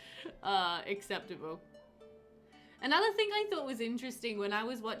be acceptable. Another thing I thought was interesting when I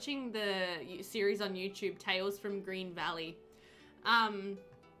was watching the series on YouTube, Tales from Green Valley,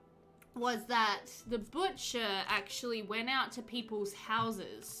 was that the butcher actually went out to people's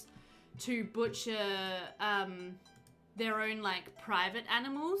houses to butcher their own, like, private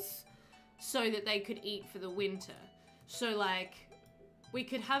animals so that they could eat for the winter. So, like, we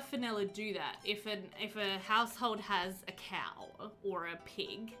could have Fenella do that. If a household has a cow or a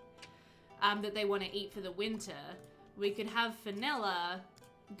pig that they want to eat for the winter, we could have Fenella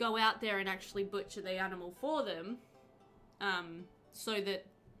go out there and actually butcher the animal for them, so that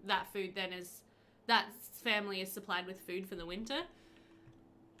that food then is, that family is supplied with food for the winter.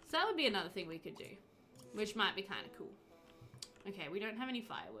 So that would be another thing we could do, which might be kind of cool. Okay, we don't have any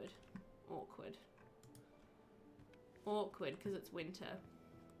firewood. Awkward. Awkward, because it's winter.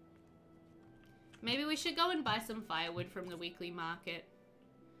 Maybe we should go and buy some firewood from the weekly market.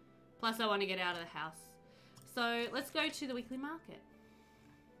 Plus, I want to get out of the house. So, let's go to the weekly market.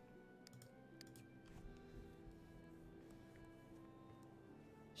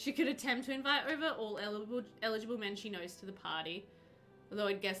 She could attempt to invite over all eligible men she knows to the party. Although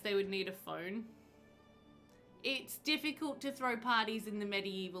I'd guess they would need a phone. It's difficult to throw parties in the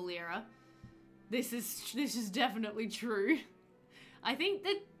medieval era. This is definitely true. I think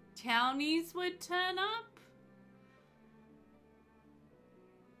the townies would turn up.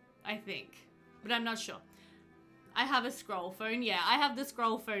 I think. But I'm not sure. I have a scroll phone. Yeah, I have the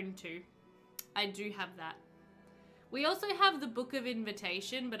scroll phone too. I do have that. We also have the Book of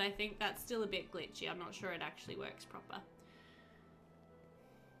Invitation, but I think that's still a bit glitchy. I'm not sure it actually works proper.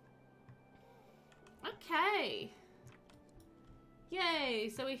 Okay. Yay,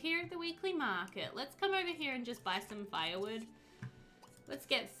 so we're here at the weekly market. Let's come over here and just buy some firewood. Let's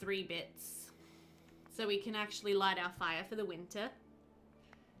get 3 bits so we can actually light our fire for the winter.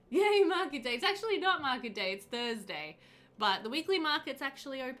 Yay, market day. It's actually not market day, it's Thursday. But the weekly market's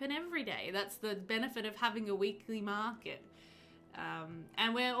actually open every day. That's the benefit of having a weekly market.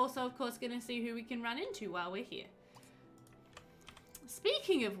 And we're also, of course, going to see who we can run into while we're here.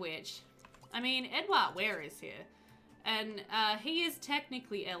 Speaking of which, I mean, Edward Ware is here. And he is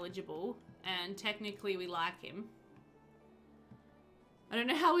technically eligible, and technically we like him. I don't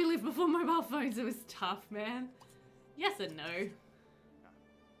know how we lived before mobile phones. It was tough, man. Yes and no.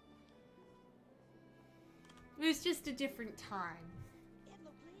 It was just a different time.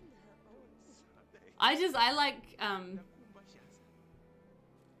 I like,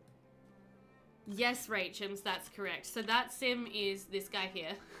 yes, Rachams, that's correct. So that sim is this guy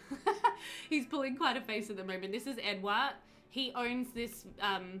here. He's pulling quite a face at the moment. This is Edward. He owns this,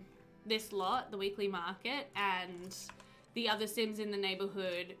 this lot, the weekly market, and the other sims in the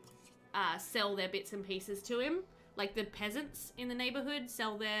neighborhood sell their bits and pieces to him. Like the peasants in the neighborhood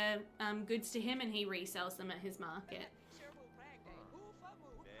sell their goods to him and he resells them at his market.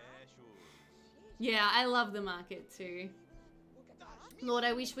 Yeah, I love the market too. Lord,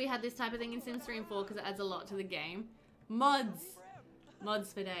 I wish we had this type of thing in Sims 3 and 4 because it adds a lot to the game. Mods.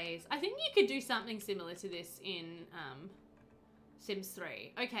 Mods for days. I think you could do something similar to this in Sims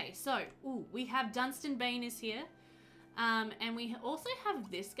 3. Okay, so, ooh, we have Dunstan Bane is here. And we also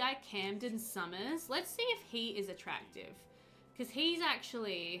have this guy, Camden Summers. Let's see if he is attractive. Because he's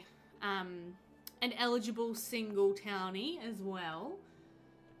actually an eligible single townie as well.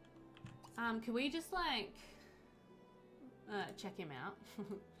 Can we just, like, check him out?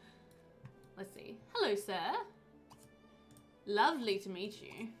 Let's see. Hello, sir. Lovely to meet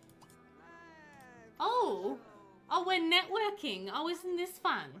you. Oh, we're networking. Oh, isn't this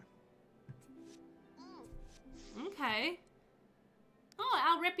fun? Okay. Oh,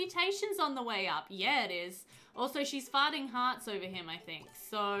 our reputation's on the way up. Yeah, it is. Also, she's farting hearts over him, I think.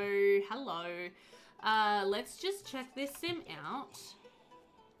 So, hello. Let's just check this sim out.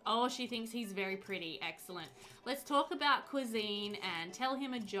 Oh, she thinks he's very pretty. Excellent. Let's talk about cuisine and tell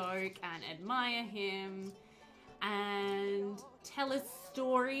him a joke and admire him. And tell a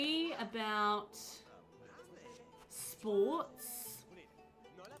story about sports.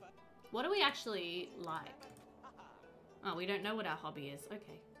 What do we actually like? Oh, we don't know what our hobby is.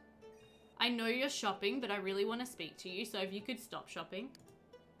 Okay. I know you're shopping, but I really want to speak to you, so if you could stop shopping.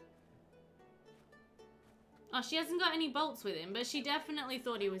 Oh, she hasn't got any bolts with him, but she definitely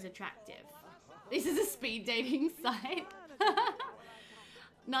thought he was attractive. This is a speed dating site.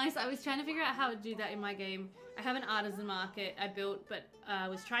 Nice. I was trying to figure out how to do that in my game. I have an artisan market I built, but I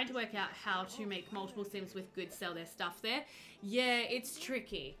was trying to work out how to make multiple sims with goods sell their stuff there. Yeah, it's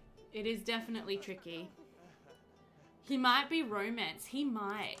tricky. It is definitely tricky. He might be romance. He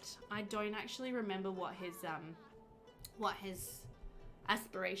might. I don't actually remember what his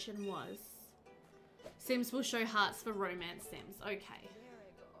aspiration was. Sims will show hearts for romance sims. Okay.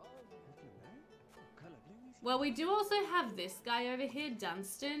 Well, we do also have this guy over here,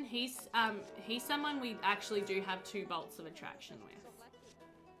 Dunstan. He's someone we actually do have 2 bolts of attraction with.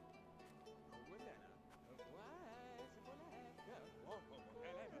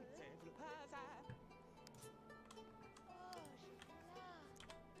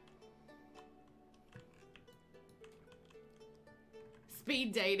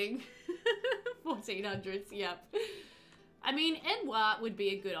 Speed dating. 1400s, yep. I mean, Edouard would be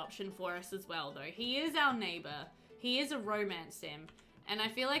a good option for us as well, though. He is our neighbor. He is a romance sim. And I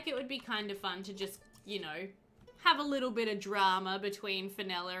feel like it would be kind of fun to just, you know, have a little bit of drama between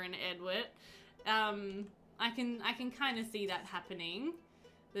Fenella and Edward. I can kind of see that happening.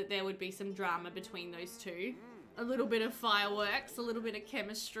 That there would be some drama between those two. A little bit of fireworks, a little bit of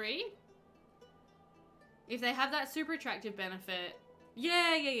chemistry. If they have that super attractive benefit...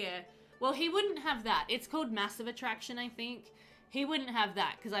 Yeah. Well, he wouldn't have that. It's called massive attraction, I think. He wouldn't have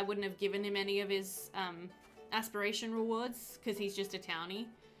that because I wouldn't have given him any of his aspiration rewards because he's just a townie.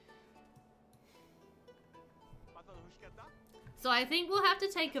 So I think we'll have to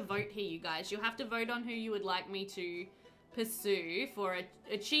take a vote here, you guys. You'll have to vote on who you would like me to pursue for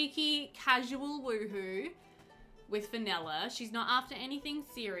a cheeky, casual woohoo with Fenella. She's not after anything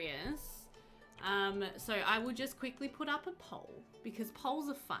serious. So I will just quickly put up a poll because polls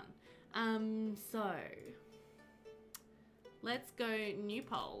are fun. So let's go new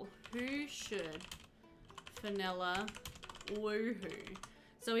poll. Who should Fenella woohoo?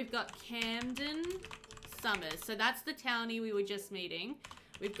 So we've got Camden Summers. So that's the townie we were just meeting.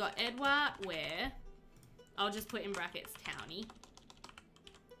 We've got Edouard Ware. I'll just put in brackets townie.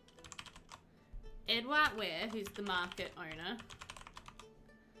 Edouard Ware, who's the market owner.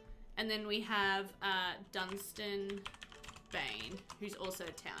 And then we have Dunstan Bane, who's also a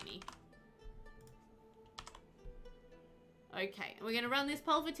townie. Okay, we're going to run this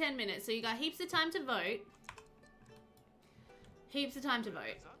poll for 10 minutes. So you got heaps of time to vote. Heaps of time to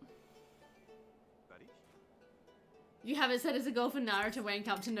vote. You have it set as a goal for Nara to rank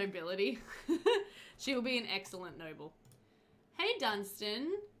up to nobility. She will be an excellent noble. Hey, Dunstan.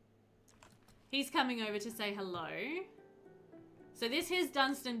 He's coming over to say hello. So this here's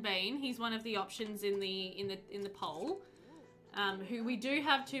Dunstan Bane. He's one of the options in the poll. Who we do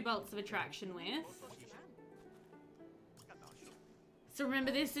have 2 bolts of attraction with. So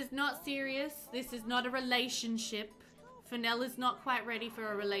remember, this is not serious. This is not a relationship. Fenella's not quite ready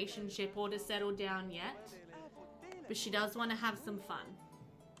for a relationship or to settle down yet. But she does want to have some fun.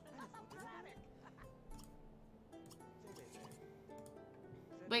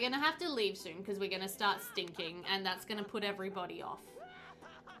 We're going to have to leave soon because we're going to start stinking and that's going to put everybody off.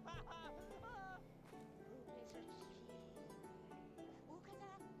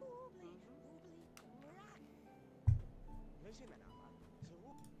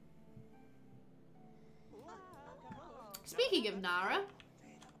 Speaking of Nara,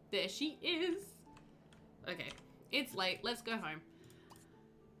 there she is. Okay, It's late. Let's go home.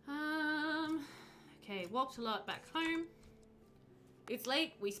 Okay, walked a lot back home. It's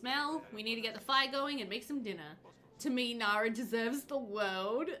late. We smell. We need to get the fire going and make some dinner. To me, Nara deserves the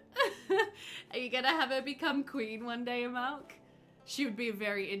world. Are you gonna have her become queen one day, Amalk? She would be a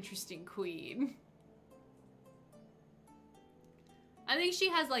very interesting queen. I think she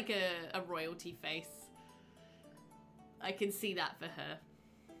has like a royalty face. I can see that for her.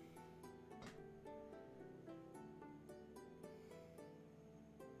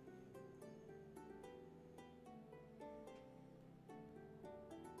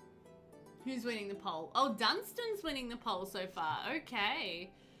 Who's winning the poll? Oh, Dunstan's winning the poll so far.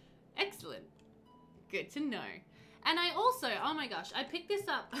 Okay. Excellent. Good to know. And I also, oh my gosh, I picked this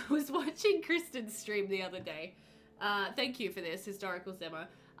up. I was watching Kristen's stream the other day. Thank you for this, Historical Demo.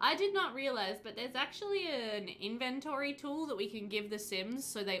 I did not realize, but there's actually an inventory tool that we can give the Sims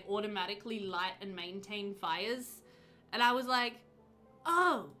so they automatically light and maintain fires. And I was like,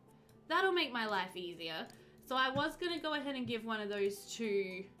 oh, that'll make my life easier. So I was going to go ahead and give one of those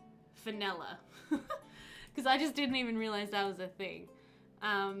to Fenella. Because I just didn't even realize that was a thing.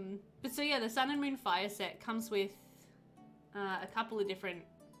 But so yeah, the Sun and Moon Fire set comes with a couple of different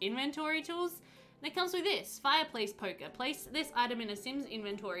inventory tools. And it comes with this, Fireplace Poker. Place this item in a Sim's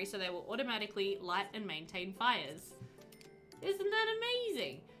inventory so they will automatically light and maintain fires. Isn't that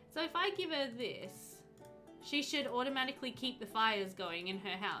amazing? So if I give her this, she should automatically keep the fires going in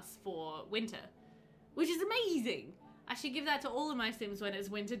her house for winter. Which is amazing! I should give that to all of my Sims when it's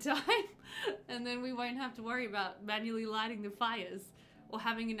winter time. And then we won't have to worry about manually lighting the fires or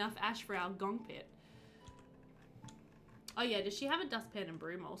having enough ash for our gong pit. Oh yeah, does she have a dustpan and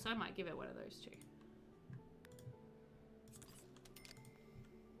broom also? I might give her one of those too.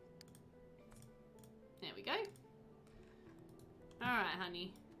 There we go. Alright,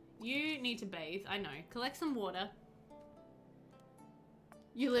 honey. You need to bathe. I know. Collect some water.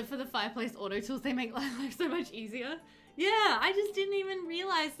 You live for the fireplace auto tools. They make life so much easier. Yeah, I just didn't even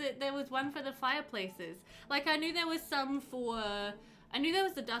realize that there was one for the fireplaces. Like, I knew there was some for... I knew there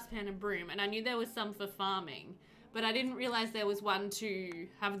was the dustpan and broom, and I knew there was some for farming. But I didn't realize there was one to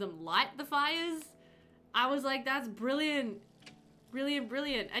have them light the fires. I was like, that's brilliant. Brilliant,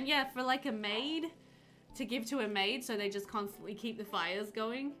 brilliant. And yeah, for like a maid, to give to a maid so they just constantly keep the fires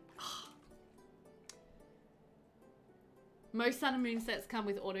going. Most Sun and Moon sets come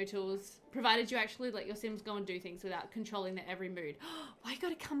with auto tools, provided you actually let your Sims go and do things without controlling their every mood. Why you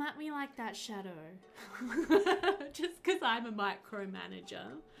gotta come at me like that, Shadow? Just because I'm a micromanager.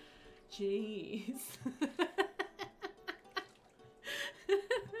 Jeez.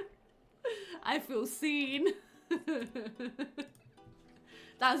 I feel seen.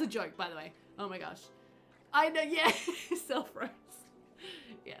 That was a joke, by the way. Oh my gosh. I know, yeah. Self-roast.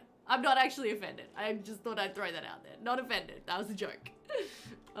 Yeah. I'm not actually offended. I just thought I'd throw that out there. Not offended. That was a joke.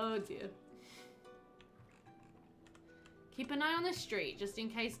 Oh dear. Keep an eye on the street just in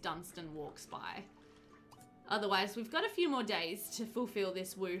case Dunstan walks by. Otherwise, we've got a few more days to fulfill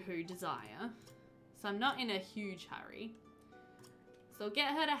this woohoo desire. So I'm not in a huge hurry. So I'll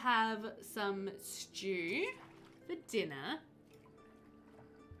get her to have some stew for dinner.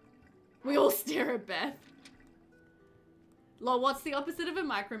 We all stare at Beth. Lol, what's the opposite of a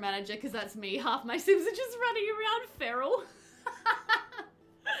micromanager? Because that's me. Half my Sims are just running around feral.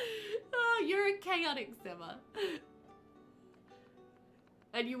 Oh, you're a chaotic Simmer.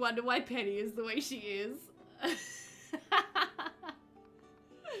 And you wonder why Penny is the way she is.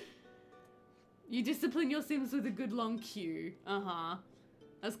 You discipline your Sims with a good long cue. Uh-huh.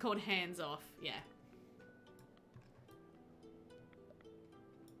 That's called hands off. Yeah.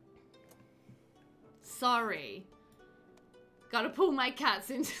 Sorry. Gotta pull my cats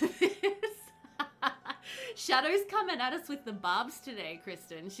into this. Shadow's coming at us with the barbs today,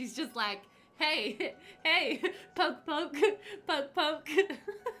 Kristen. She's just like, hey, hey, poke, poke, poke, poke.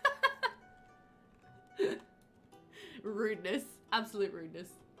 Rudeness. Absolute rudeness.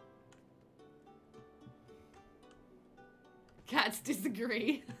 Cats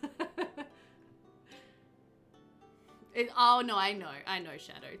disagree. Oh, no, I know,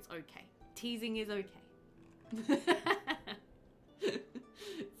 Shadow. It's okay. Teasing is okay.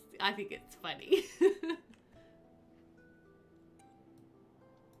 I think it's funny.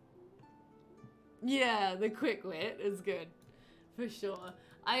 Yeah, the quick wit is good. For sure.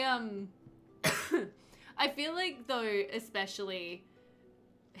 I feel like, though, especially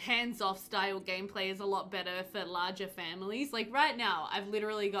hands-off style gameplay is a lot better for larger families. Like, right now, I've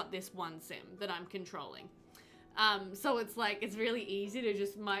literally got this one Sim that I'm controlling. So it's like, it's really easy to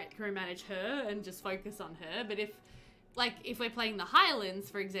just micromanage her and just focus on her. But if we're playing the Highlands,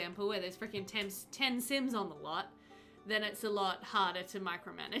 for example, where there's freaking 10 Sims on the lot, then it's a lot harder to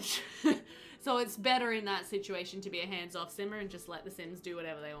micromanage. So it's better in that situation to be a hands-off simmer and just let the Sims do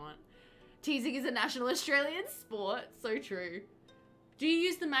whatever they want. Teasing is a national Australian sport. So true. Do you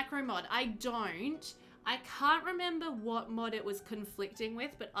use the macro mod? I don't. I can't remember what mod it was conflicting with,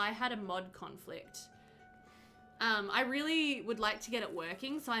 but I had a mod conflict. I really would like to get it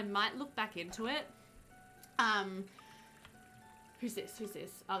working, so I might look back into it. Who's this? Who's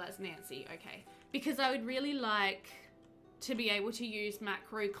this? Oh, that's Nancy. Okay. Because I would really like to be able to use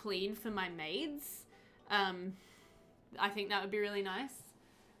macro clean for my maids. I think that would be really nice.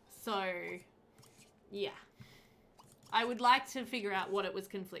 So, yeah. I would like to figure out what it was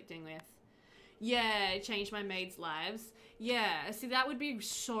conflicting with. Yeah, change my maids' lives. Yeah, see, that would be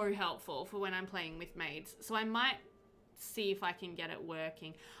so helpful for when I'm playing with maids. So I might see if I can get it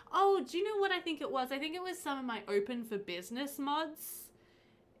working. Oh, do you know what I think it was? I think it was some of my open for business mods.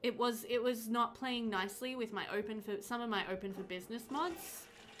 It was not playing nicely with my some of my open for business mods.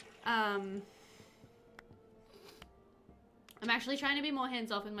 I'm actually trying to be more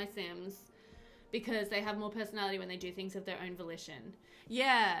hands-off with my Sims because they have more personality when they do things of their own volition.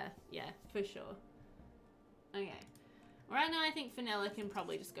 Yeah, for sure. Okay. Right now I think Fenella can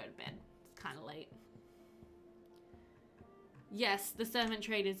probably just go to bed. It's kind of late. Yes, the servant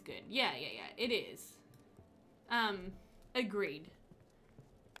trade is good. Yeah, it is. Agreed.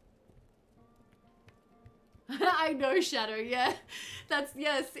 I know, Shadow, yeah. That's,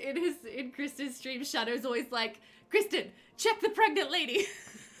 yes, in Kristen's stream, Shadow's always like, Kristen, check the pregnant lady.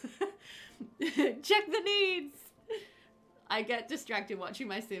 Check the needs. I get distracted watching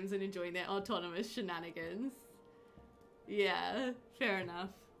my Sims and enjoying their autonomous shenanigans. Yeah, fair enough.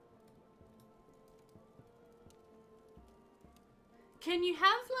 Can you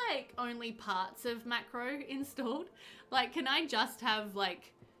have, like, only parts of macro installed? Like, can I just have,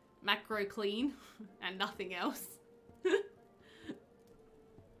 like, macro clean and nothing else?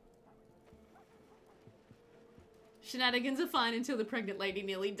 Shenanigans are fine until the pregnant lady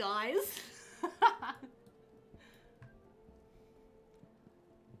nearly dies.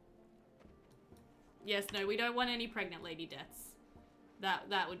 Yes, no, we don't want any pregnant lady deaths.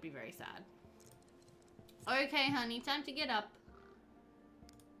 That would be very sad. Okay, honey, time to get up.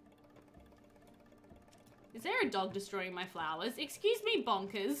 Is there a dog destroying my flowers? Excuse me,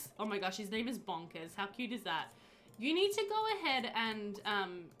 Bonkers. Oh my gosh, his name is Bonkers. How cute is that? You need to go ahead and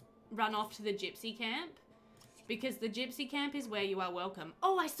run off to the gypsy camp. Because the gypsy camp is where you are welcome.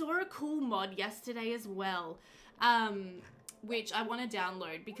 Oh, I saw a cool mod yesterday as well. Which I want to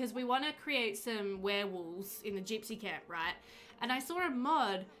download. Because we want to create some werewolves in the gypsy camp, right? And I saw a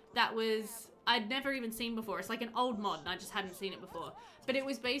mod that was... I'd never even seen before. It's like an old mod and I just hadn't seen it before. But it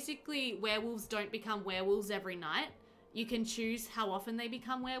was basically werewolves don't become werewolves every night. You can choose how often they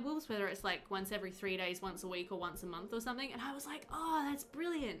become werewolves, whether it's like once every 3 days, once a week, or once a month or something. And I was like, oh, that's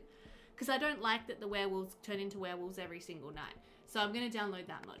brilliant. Because I don't like that the werewolves turn into werewolves every single night. So I'm going to download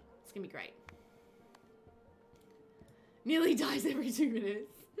that mod. It's going to be great. Nearly dies every 2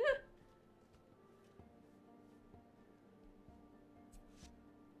 minutes.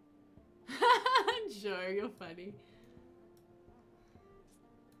 Joe, you're funny.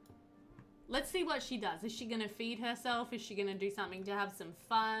 Let's see what she does. Is she gonna feed herself? Is she gonna do something to have some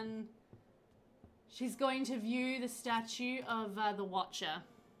fun? She's going to view the statue of the Watcher.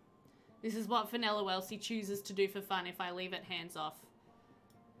 This is what Fenella Wellse chooses to do for fun if I leave it hands off.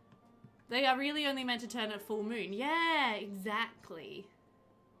 They are really only meant to turn at full moon. Yeah, exactly.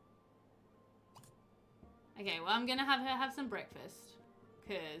 Okay, well, I'm gonna have her have some breakfast.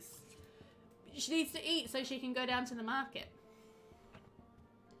 Because she needs to eat so she can go down to the market.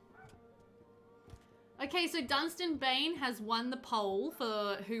 Okay, so Dunstan Bane has won the poll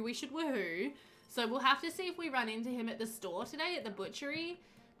for who we should woohoo. So we'll have to see if we run into him at the store today, at the butchery.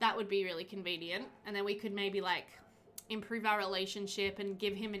 That would be really convenient. And then we could maybe, like, improve our relationship and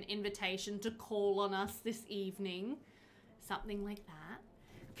give him an invitation to call on us this evening. Something like that.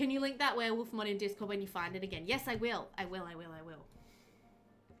 Can you link that werewolf mod in Discord when you find it again? Yes, I will. I will.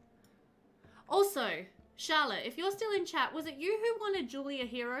 Also, Charlotte, if you're still in chat, was it you who wanted Julia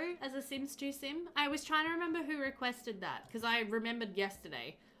Hero as a Sims 2 sim? I was trying to remember who requested that, because I remembered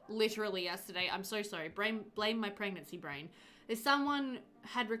yesterday. Literally yesterday. I'm so sorry. Blame my pregnancy brain. If someone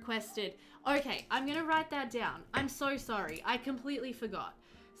had requested... Okay, I'm going to write that down. I'm so sorry. I completely forgot.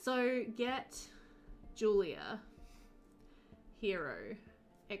 So, get Julia Hero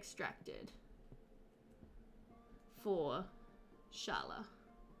extracted for Charlotte.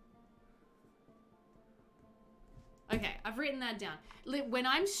 Okay, I've written that down. When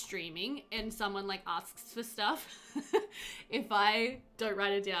I'm streaming and someone like asks for stuff, if I don't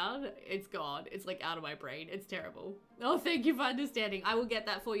write it down, it's gone. It's like out of my brain. It's terrible. Oh, thank you for understanding. I will get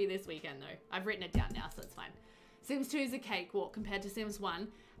that for you this weekend though. I've written it down now, so it's fine. Sims 2 is a cakewalk compared to Sims 1.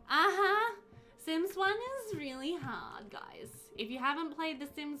 Uh-huh. Sims 1 is really hard, guys. If you haven't played The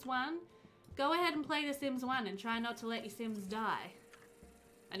Sims 1, go ahead and play The Sims 1 and try not to let your Sims die.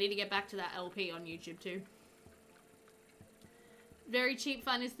 I need to get back to that LP on YouTube too. Very cheap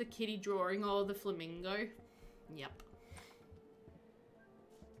fun is the kitty drawing or the flamingo. Yep.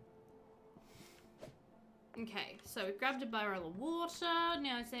 Okay, so we grabbed a barrel of water.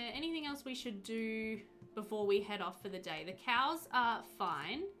 Now, is there anything else we should do before we head off for the day? The cows are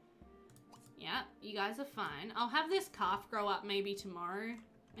fine. Yeah, you guys are fine. I'll have this calf grow up maybe tomorrow,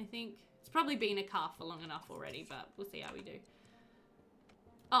 I think. It's probably been a calf for long enough already, but we'll see how we do.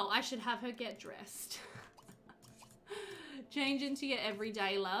 Oh, I should have her get dressed. Change into your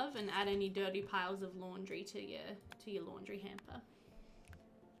everyday love and add any dirty piles of laundry to your laundry hamper.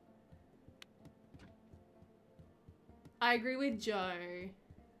 I agree with Joe.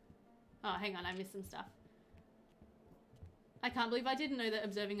 Oh, hang on, I missed some stuff. I can't believe I didn't know that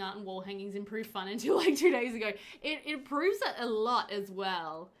observing art and wall hangings improved fun until like 2 days ago. It improves it a lot as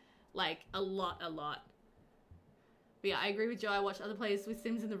well. Like, a lot. But yeah, I agree with Joe. I watched other players with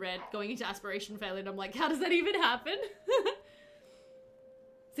Sims in the red going into aspiration failure and I'm like, how does that even happen?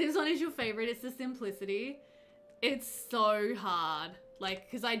 Sims 1 is your favorite. It's the simplicity. It's so hard. Like,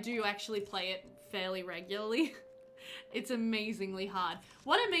 because I do actually play it fairly regularly. It's amazingly hard.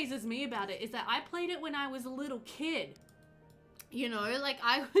 What amazes me about it is that I played it when I was a little kid. You know, like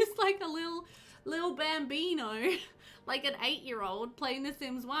I was like a little bambino, like an 8-year-old playing The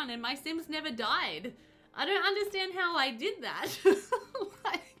Sims 1 and my Sims never died. I don't understand how I did that.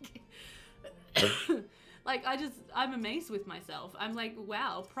 Like, I'm amazed with myself. I'm like,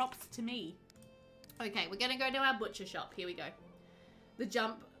 wow, props to me. Okay, we're gonna go to our butcher shop. Here we go. The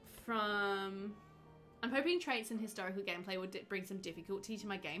jump from... I'm hoping traits and historical gameplay will bring some difficulty to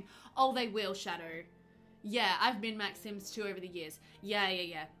my game. Oh, they will, Shadow. Yeah, I've been Max Sims 2 over the years.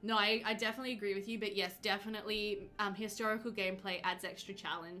 Yeah. No, I definitely agree with you, but yes, definitely historical gameplay adds extra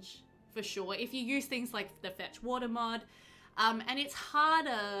challenge, for sure. If you use things like the Fetch Water mod, and it's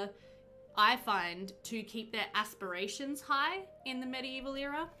harder, I find, to keep their aspirations high in the medieval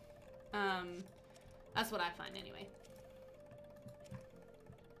era. That's what I find anyway.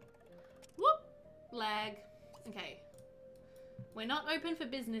 Whoop! Lag. Okay. We're not open for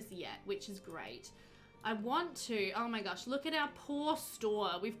business yet, which is great. I want to... Oh my gosh, look at our poor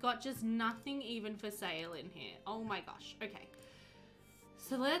store. We've got just nothing even for sale in here. Oh my gosh. Okay.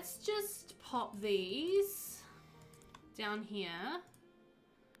 So let's just pop these down here.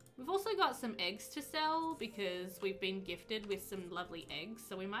 We've also got some eggs to sell because we've been gifted with some lovely eggs.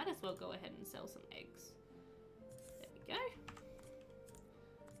 So we might as well go ahead and sell some eggs. There we go.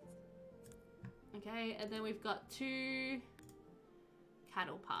 Okay, and then we've got 2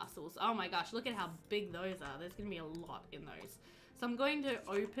 cattle parcels. Oh my gosh, look at how big those are. There's going to be a lot in those. So I'm going to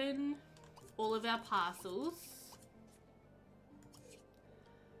open all of our parcels.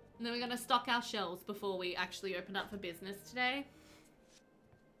 And then we're going to stock our shelves before we actually open up for business today.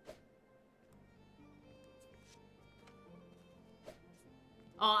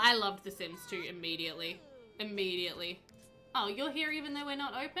 Oh, I loved The Sims 2 immediately. Immediately. Oh, you're here even though we're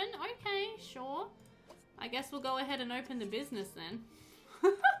not open? Okay, sure. I guess we'll go ahead and open the business then.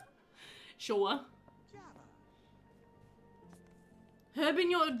 Sure. Herb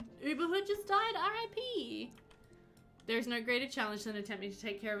in your Uberhood just died? R.I.P. There's no greater challenge than attempting to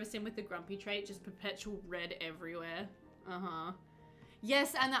take care of a Sim with the grumpy trait. Just perpetual red everywhere. Uh-huh.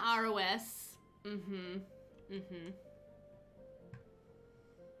 Yes, and the ROS.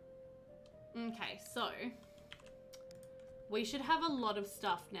 Okay, so we should have a lot of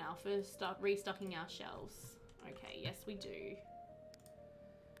stuff now for restocking our shelves. Okay, yes we do.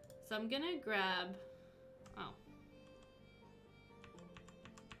 So I'm gonna grab... Oh.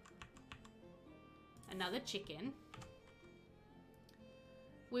 Another chicken.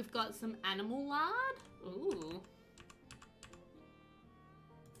 We've got some animal lard. Ooh.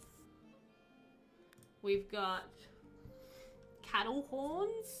 We've got cattle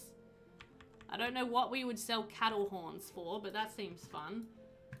horns. I don't know what we would sell cattle horns for, but that seems fun.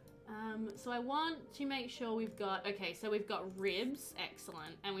 So I want to make sure we've got... Okay, so we've got ribs.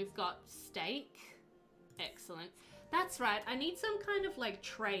 Excellent. And we've got steak. Excellent. That's right. I need some kind of, like,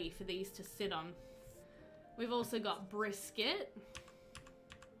 tray for these to sit on. We've also got brisket.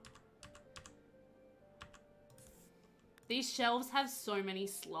 These shelves have so many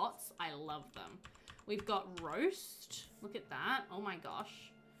slots. I love them. We've got roast. Look at that. Oh my gosh.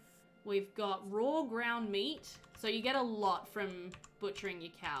 We've got raw ground meat. So you get a lot from butchering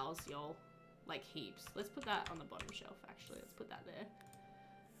your cows, y'all. Like heaps. Let's put that on the bottom shelf, actually. Let's put that there.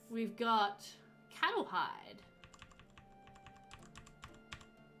 We've got cattle hide.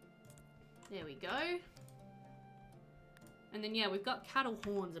 There we go. And then, yeah, we've got cattle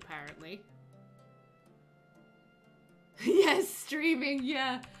horns, apparently. Yes, streaming,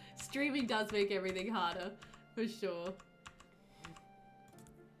 yeah. Streaming does make everything harder, for sure.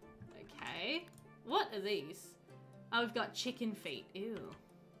 Okay. What are these? Oh, we've got chicken feet. Ew.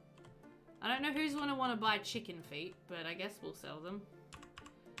 I don't know who's gonna want to buy chicken feet, but I guess we'll sell them.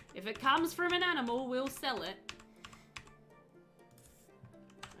 If it comes from an animal, we'll sell it.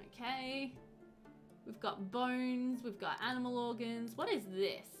 Okay. We've got bones. We've got animal organs. What is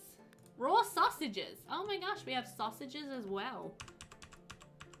this? Raw sausages. Oh my gosh, we have sausages as well.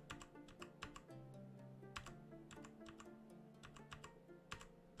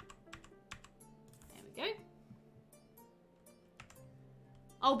 There we go.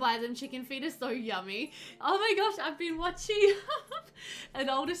 I'll buy them. Chicken feet are so yummy. Oh my gosh, I've been watching an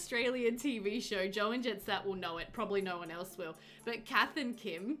old Australian TV show. Joe and Jetsat will know it. Probably no one else will. But Kath and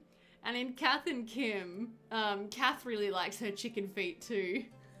Kim. And in Kath and Kim, Kath really likes her chicken feet too.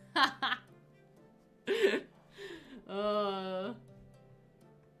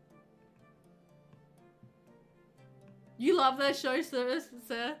 You love that show, sir?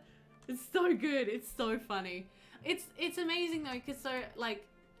 It's so good. It's so funny. It's amazing though, because so like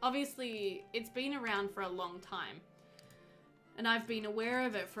obviously it's been around for a long time, and I've been aware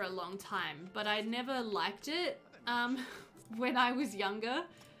of it for a long time, but I never liked it. When I was younger,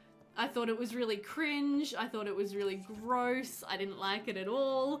 I thought it was really cringe. I thought it was really gross. I didn't like it at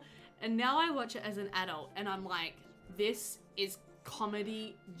all. And now I watch it as an adult and I'm like, this is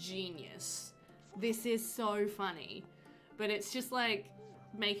comedy genius. This is so funny. But it's just like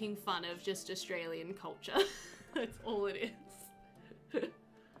making fun of just Australian culture. That's all it is.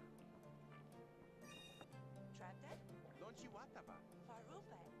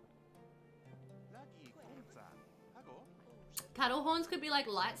 Cattle horns could be like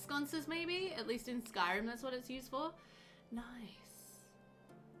light sconces maybe? At least in Skyrim that's what it's used for. Nice.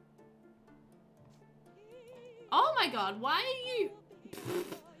 Oh my god, why are you...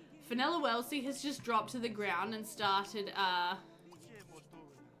 Fenella Wellse has just dropped to the ground and started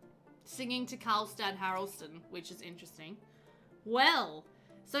singing to Karlstad Harrelson, which is interesting. Well,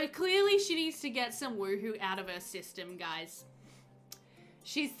 so clearly she needs to get some woohoo out of her system, guys.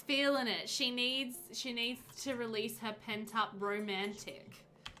 She's feeling it. She needs to release her pent-up romantic.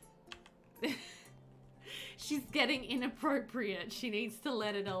 She's getting inappropriate. She needs to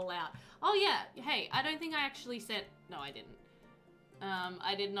let it all out. Oh yeah, hey, I don't think I actually set... No, I didn't.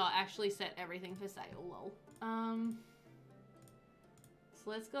 I did not actually set everything for sale, lol. So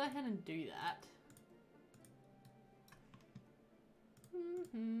let's go ahead and do that.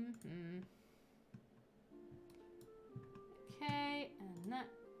 Okay, and that,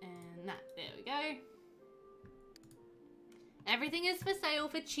 and that. There we go. Everything is for sale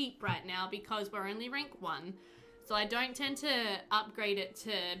for cheap right now because we're only rank 1. So I don't tend to upgrade it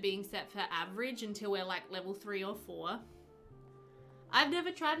to being set for average until we're like level 3 or 4. I've never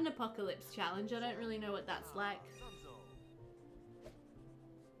tried an apocalypse challenge. I don't really know what that's like.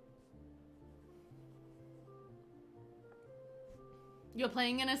 You're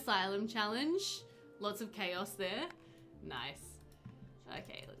playing an asylum challenge. Lots of chaos there. Nice.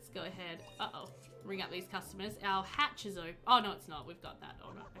 Okay, let's go ahead. Uh-oh. Ring up these customers. Our hatch is open. Oh, no, it's not. We've got that.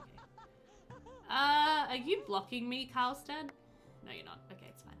 Oh, no. Okay. Are you blocking me, Karlstad? No, you're not. Okay,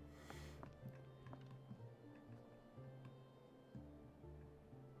 it's fine.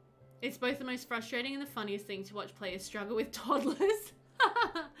 It's both the most frustrating and the funniest thing to watch players struggle with toddlers.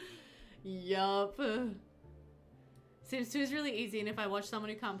 Yup. Sims 2 is really easy, and if I watch someone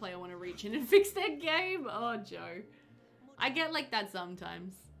who can't play, I want to reach in and fix their game. Oh, Joe. I get like that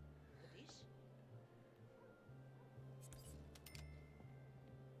sometimes.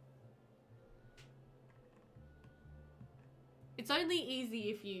 It's only easy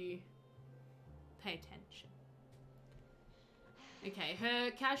if you pay attention. Okay,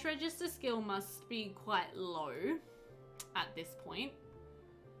 her cash register skill must be quite low at this point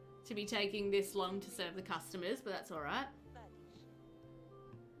to be taking this long to serve the customers, but that's alright.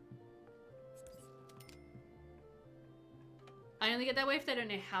 I only get that way if they don't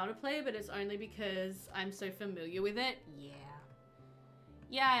know how to play, but it's only because I'm so familiar with it. Yeah.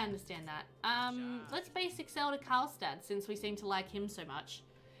 Yeah, I understand that. Let's basic sell to Karlstad since we seem to like him so much.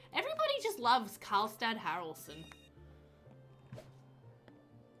 Everybody just loves Karlstad Harrelson.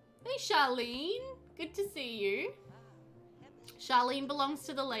 Hey, Charlene. Good to see you. Charlene belongs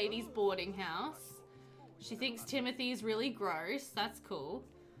to the ladies' boarding house. She thinks Timothy's really gross. That's cool.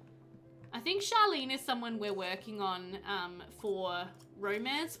 I think Charlene is someone we're working on for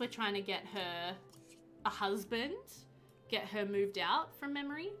romance. We're trying to get her a husband. Get her moved out from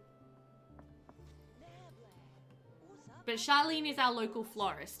memory. But Charlene is our local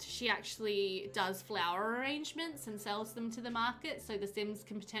florist. She actually does flower arrangements and sells them to the market, so the Sims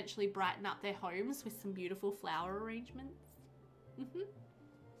can potentially brighten up their homes with some beautiful flower arrangements.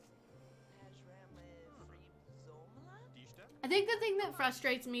 I think the thing that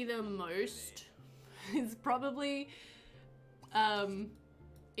frustrates me the most is probably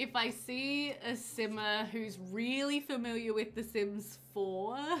if I see a Simmer who's really familiar with The Sims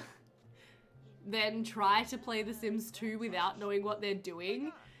 4 then try to play The Sims 2 without knowing what they're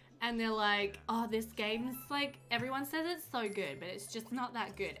doing. And they're like, oh, this game's like, everyone says it's so good, but it's just not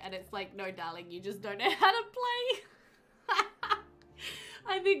that good. And it's like, no, darling, you just don't know how to play.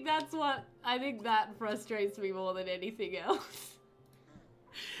 I think that frustrates me more than anything else.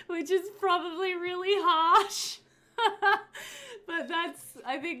 Which is probably really harsh. But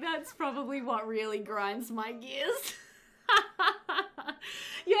I think that's probably what really grinds my gears.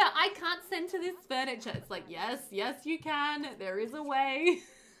 Yeah, I can't center this furniture. It's like, yes, you can. There is a way.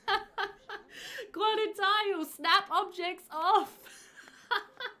 Quad tile, snap objects off.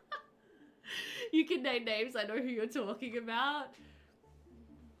 You can name names. I know who you're talking about.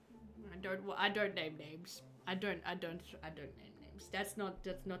 I don't name names. I don't name names. That's not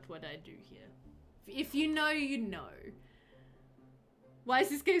what I do here. If you know, you know. Why is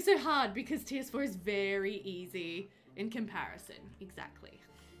this game so hard? Because TS4 is very easy in comparison. Exactly.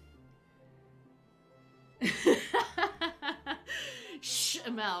 Shh,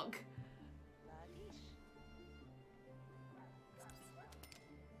 Milk.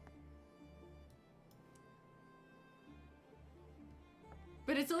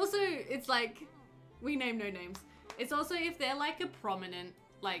 But it's also, it's like, we name no names. It's also if they're like a prominent,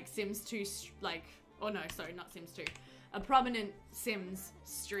 like Sims 2, like, oh no, sorry, not Sims 2. A prominent Sims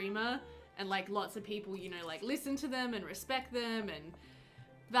streamer and like lots of people, you know, like listen to them and respect them and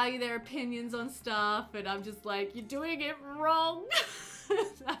value their opinions on stuff, and I'm just like, you're doing it wrong.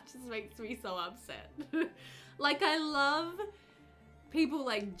 That just makes me so upset. Like, I love people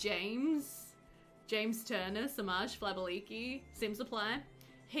like James Turner, Samaj Flabaliki, Sim Supply.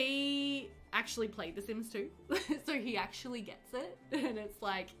 He actually played The Sims 2, so he actually gets it, and it's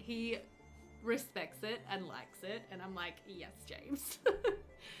like, he respects it and likes it, and I'm like, yes, James.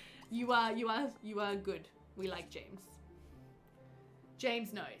 You are good. We like James.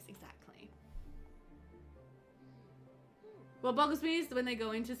 James knows, exactly. What boggles me is when they go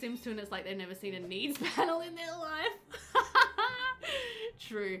into Sims 2 and it's like they've never seen a needs panel in their life.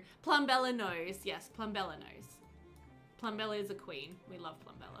 True. Plumbella knows. Yes, Plumbella knows. Plumbella is a queen. We love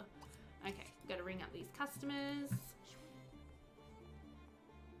Plumbella. Okay, gotta ring up these customers.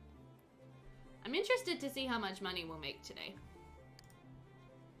 I'm interested to see how much money we'll make today.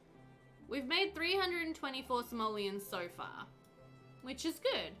 We've made 324 simoleons so far, which is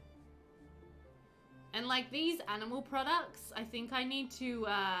good. And like these animal products, I think I need to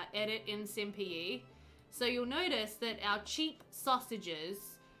edit in SimPE. So you'll notice that our cheap sausages,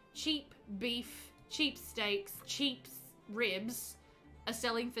 cheap beef, cheap steaks, cheap ribs are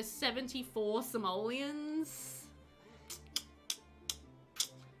selling for 74 simoleons.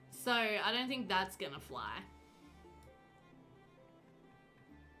 So I don't think that's gonna fly.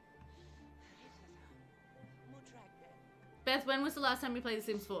 Beth, when was the last time we played The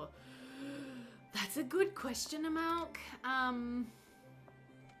Sims 4? That's a good question, Amalk.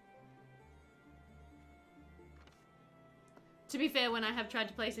 To be fair, when I have tried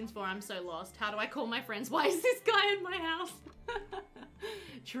to play Sims 4, I'm so lost. How do I call my friends? Why is this guy in my house?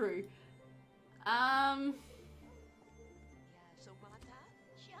 True.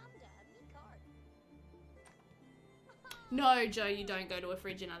 No, Joe, you don't go to a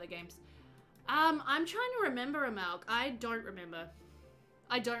fridge in other games. I'm trying to remember, Amalk. I don't remember.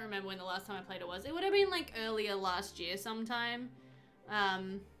 I don't remember when the last time I played it was. It would have been like earlier last year sometime.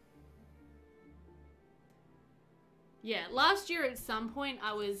 Yeah, last year at some point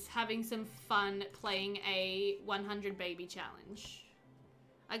I was having some fun playing a 100 baby challenge.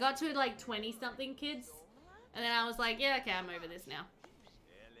 I got to like 20 something kids and then I was like, yeah, okay, I'm over this now.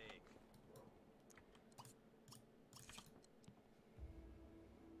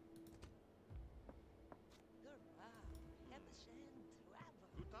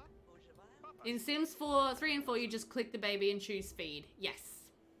 In Sims 3 and 4, you just click the baby and choose feed. Yes.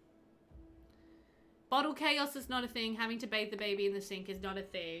 Bottle chaos is not a thing. Having to bathe the baby in the sink is not a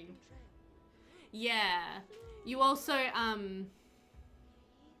thing. Yeah. You also,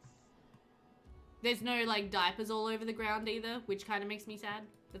 there's no, like, diapers all over the ground either, which kind of makes me sad.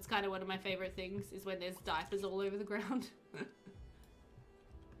 That's kind of one of my favorite things, is when there's diapers all over the ground.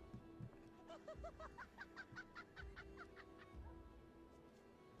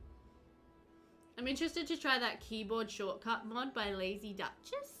 I'm interested to try that keyboard shortcut mod by Lazy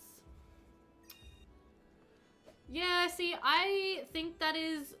Duchess. Yeah, see, I think that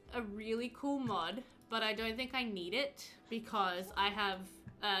is a really cool mod, but I don't think I need it because I have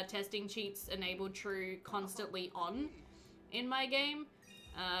testing cheats enabled true constantly on in my game,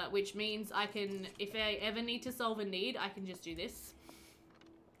 which means I can, if I ever need to solve a need, I can just do this.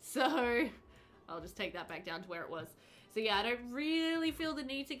 So I'll just take that back down to where it was. So yeah, I don't really feel the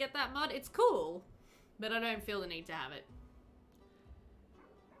need to get that mod. It's cool, but I don't feel the need to have it.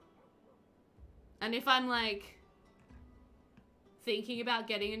 And if I'm like thinking about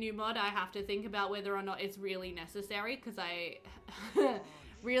getting a new mod, I have to think about whether or not it's really necessary, because I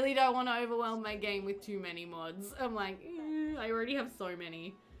really don't want to overwhelm my game with too many mods. I'm like, I already have so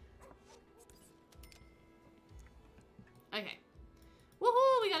many. Okay.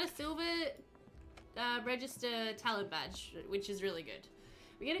 Woohoo! We got a silver register talent badge, which is really good.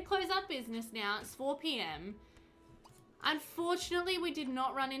 We're gonna close up business now. It's 4 p.m. Unfortunately, we did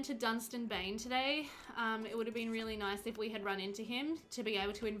not run into Dunstan Bane today. It would have been really nice if we had run into him to be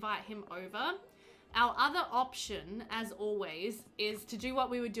able to invite him over. Our other option, as always, is to do what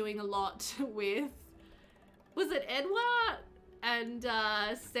we were doing a lot with, was it Edward? And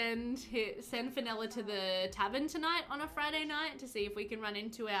send Fenella to the tavern tonight on a Friday night to see if we can run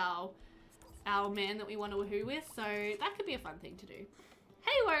into our man that we want to woohoo with. So that could be a fun thing to do.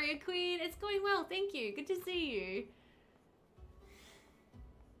 Hey, Warrior Queen, it's going well. Thank you. Good to see you.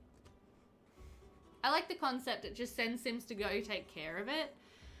 I like the concept. It just sends Sims to go take care of it.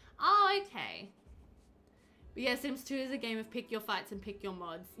 Oh, okay. But yeah, Sims 2 is a game of pick your fights and pick your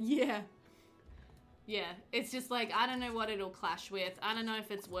mods. Yeah. Yeah, it's just like, I don't know what it'll clash with. I don't know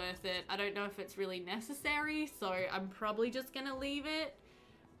if it's worth it. I don't know if it's really necessary, so I'm probably just gonna leave it.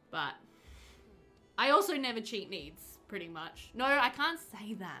 But I also never cheat needs, pretty much. No, I can't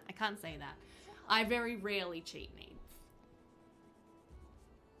say that. I can't say that. I very rarely cheat needs.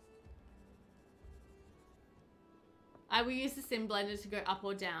 I will use the sim blender to go up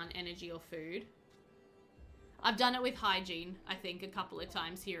or down energy or food. I've done it with hygiene, I think, a couple of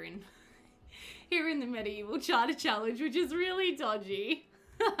times here in the Medieval Charter Challenge, which is really dodgy.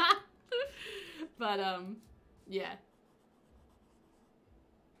 But, yeah.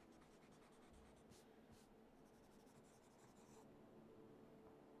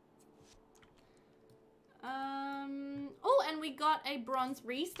 Oh, and we got a bronze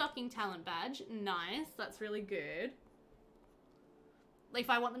restocking talent badge. Nice, that's really good. If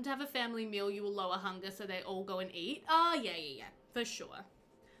I want them to have a family meal, you will lower hunger so they all go and eat. Oh, yeah, for sure.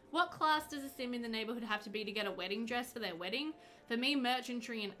 What class does a sim in the neighborhood have to be to get a wedding dress for their wedding? For me,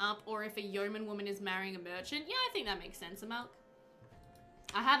 merchantry and up, or if a yeoman woman is marrying a merchant. Yeah, I think that makes sense, Amalk.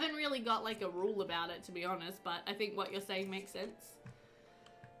 I haven't really got like a rule about it, to be honest, but I think what you're saying makes sense.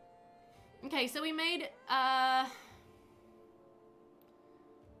 Okay, so we made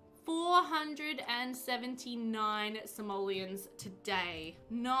 479 simoleons today.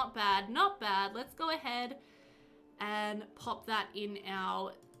 Not bad, not bad. Let's go ahead and pop that in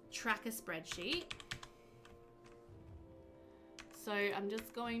our tracker spreadsheet. So I'm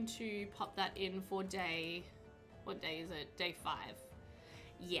just going to pop that in for day, what day is it? Day 5.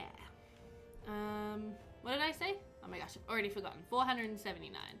 Yeah. What did I say? Oh my gosh, I've already forgotten.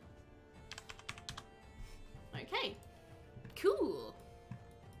 479. Okay, cool.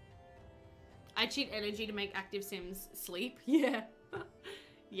 I cheat energy to make active Sims sleep. Yeah.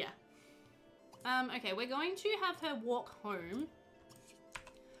 Yeah. Okay, we're going to have her walk home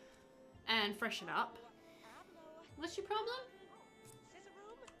and freshen up. What's your problem?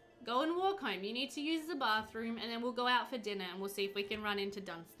 Go and walk home. You need to use the bathroom and then we'll go out for dinner and we'll see if we can run into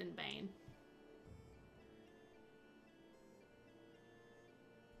Dunstan Bane.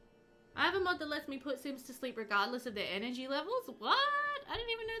 I have a mod that lets me put Sims to sleep regardless of their energy levels. What? I didn't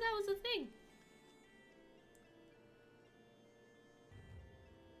even know that was a thing.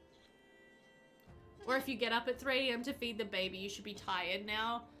 Or if you get up at 3 AM to feed the baby, you should be tired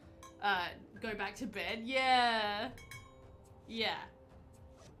now. Go back to bed. Yeah. Yeah.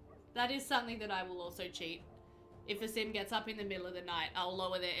 That is something that I will also cheat. If a sim gets up in the middle of the night, I'll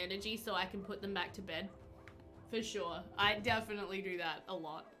lower their energy so I can put them back to bed. For sure. I definitely do that a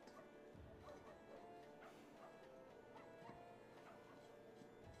lot.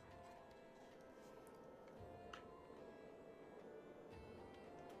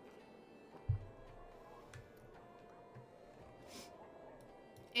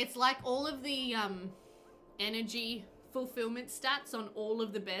 It's like all of the energy fulfillment stats on all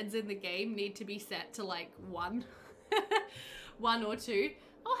of the beds in the game need to be set to like 1. 1 or 2.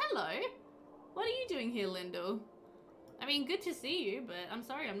 Oh, hello. What are you doing here, Lyndall? I mean, good to see you, but I'm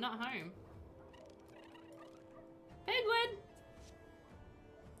sorry I'm not home. Penguin!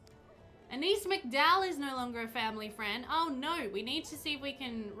 Anise McDowell is no longer a family friend. Oh no, we need to see if we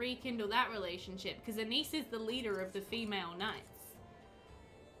can rekindle that relationship, because Anise is the leader of the female knights.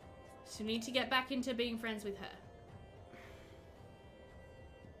 So we need to get back into being friends with her.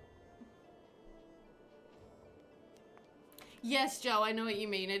 Yes, Joe, I know what you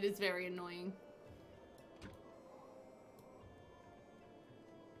mean. It is very annoying.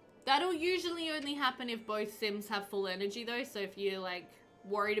 That'll usually only happen if both Sims have full energy though, so if you're like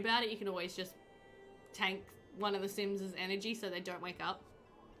worried about it, you can always just tank one of the Sims' energy so they don't wake up.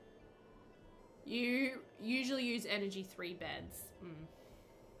 You usually use energy 3 beds.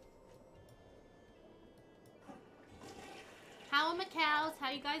 How are my cows? How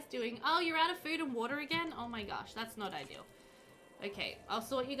you guys doing? Oh, you're out of food and water again? Oh my gosh, that's not ideal. Okay, I'll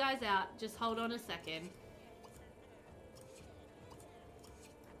sort you guys out. Just hold on a second.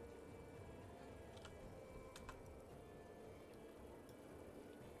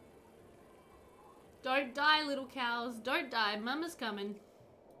 Don't die, little cows. Don't die. Mama's coming.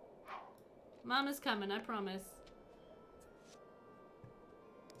 Mama's coming, I promise.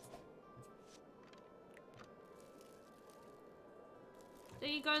 There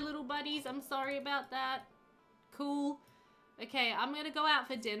you go, little buddies. I'm sorry about that. Cool. Okay, I'm gonna go out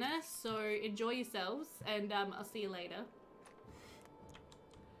for dinner, so enjoy yourselves, and I'll see you later.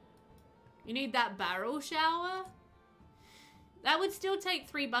 You need that barrel shower? That would still take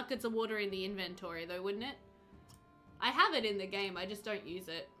 3 buckets of water in the inventory though, wouldn't it? I have it in the game, I just don't use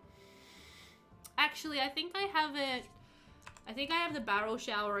it. Actually, I think I have it... I think I have the barrel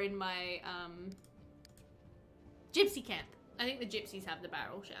shower in my, gypsy camp. I think the gypsies have the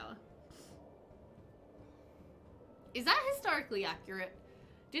barrel shower. Is that historically accurate?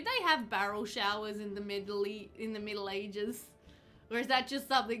 Did they have barrel showers in the Middle Ages? Or is that just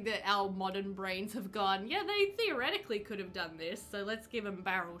something that our modern brains have gone, yeah, they theoretically could have done this, so let's give them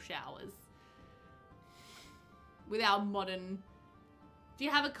barrel showers. With our modern... Do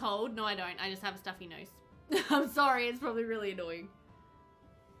you have a cold? No, I don't. I just have a stuffy nose. I'm sorry, it's probably really annoying.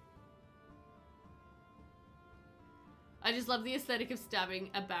 I just love the aesthetic of stabbing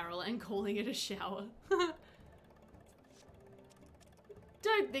a barrel and calling it a shower.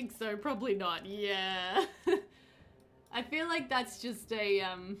 Don't think so, probably not. Yeah. I feel like that's just a,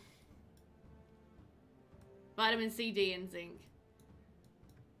 vitamin C, D, and zinc.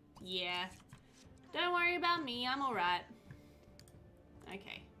 Yeah. Don't worry about me, I'm alright.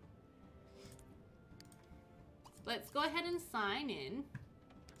 Okay. Let's go ahead and sign in.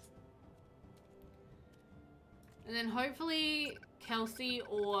 And then hopefully Kelsey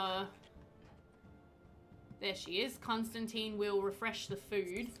or... There she is. Constantine will refresh the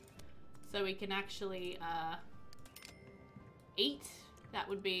food so we can actually eat. That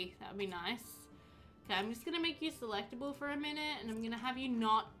would be nice. Okay, I'm just gonna make you selectable for a minute, and I'm gonna have you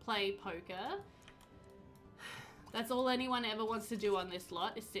not play poker. That's all anyone ever wants to do on this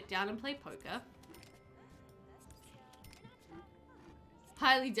lot, is sit down and play poker.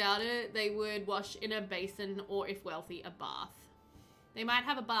 Highly doubt it. They would wash in a basin, or if wealthy, a bath. They might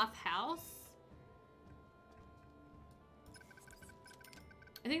have a bath house.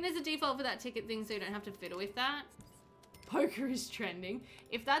 I think there's a default for that ticket thing, so you don't have to fiddle with that. Poker is trending.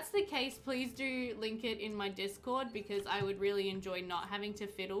 If that's the case, please do link it in my Discord, because I would really enjoy not having to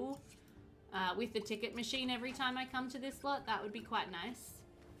fiddle with the ticket machine every time I come to this lot. That would be quite nice.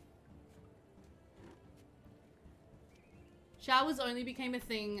 Showers only became a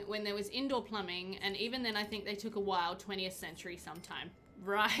thing when there was indoor plumbing, and even then I think they took a while, 20th century sometime.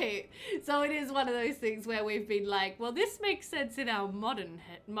 Right. So it is one of those things where we've been like, well, this makes sense in our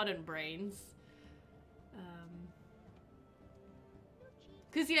modern brains.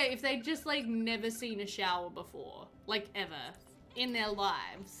 Because, yeah, if they'd just, like, never seen a shower before, like, ever, in their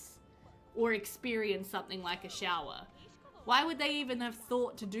lives, or experienced something like a shower, why would they even have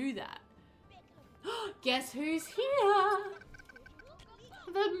thought to do that? Guess who's here?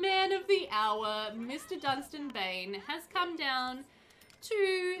 The man of the hour, Mr. Dunstan Bane, has come down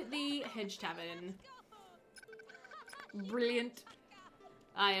to the Hedge Tavern. Brilliant.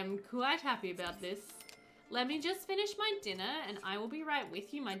 I am quite happy about this. Let me just finish my dinner and I will be right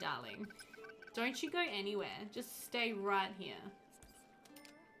with you, my darling. Don't you go anywhere. Just stay right here.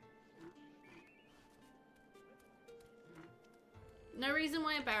 No reason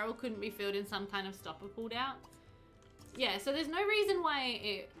why a barrel couldn't be filled in some kind of stopper pulled out. Yeah, so there's no reason why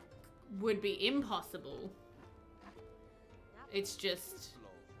it would be impossible. It's just,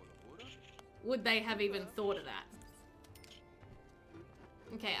 would they have even thought of that?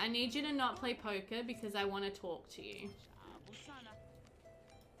 Okay, I need you to not play poker because I want to talk to you.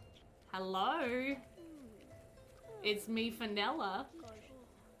 Hello? It's me, Fenella.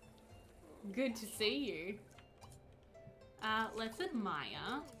 Good to see you. Let's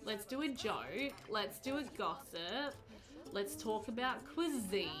admire. Let's do a joke. Let's do a gossip. Let's talk about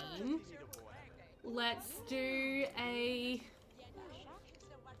cuisine. Let's do a...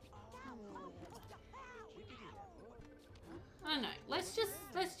 I don't know. Let's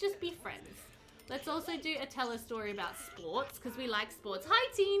just be friends. Let's also do a tell a story about sports because we like sports.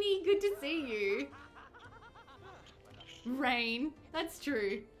 Hi, Teeny. Good to see you. Rain. That's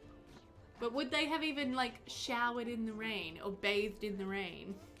true. But would they have even, like, showered in the rain or bathed in the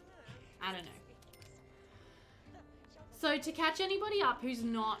rain? I don't know. So, to catch anybody up who's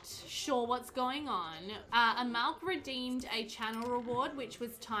not sure what's going on, Amalk redeemed a channel reward, which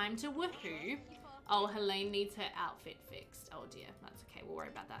was time to woohoo. Oh, Helene needs her outfit fixed. Oh, dear. That's okay. We'll worry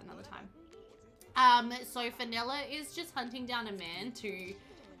about that another time. So, Fenella is just hunting down a man to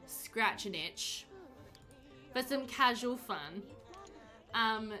scratch an itch for some casual fun.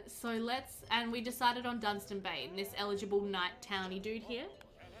 So let's, and we decided on Dunstan Bay, this eligible night towny dude here.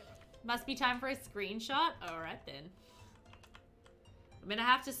 Must be time for a screenshot. Alright then. I'm gonna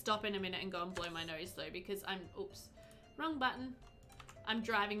have to stop in a minute and go and blow my nose though, because I'm, oops, wrong button. I'm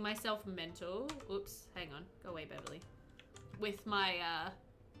driving myself mental. Oops, hang on, go away Beverly. With my,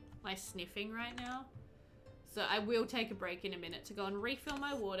 my sniffing right now. So I will take a break in a minute to go and refill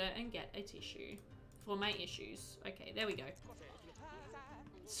my water and get a tissue for my issues. Okay, there we go.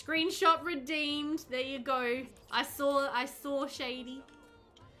 Screenshot redeemed. There you go. I saw Shady.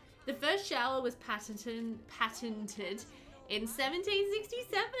 The first shower was patented in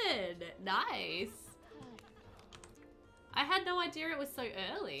 1767. Nice. I had no idea it was so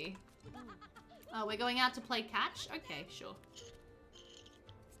early. Oh, we're going out to play catch? Okay, sure.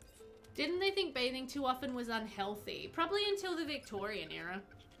 Didn't they think bathing too often was unhealthy? Probably until the Victorian era.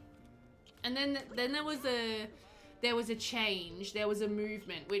 And then there was a change, there was a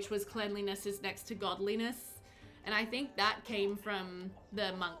movement, which was cleanliness is next to godliness. And I think that came from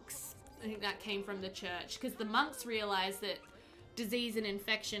the monks. I think that came from the church, because the monks realized that disease and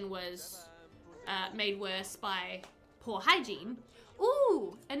infection was made worse by poor hygiene.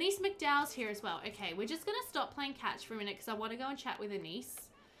 Ooh, Anise McDowell's here as well. Okay, we're just gonna stop playing catch for a minute because I want to go and chat with Anise.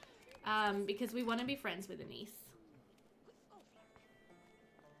 Because we want to be friends with Anise.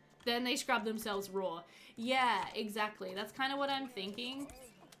 Then they scrub themselves raw. Yeah, exactly. That's kind of what I'm thinking.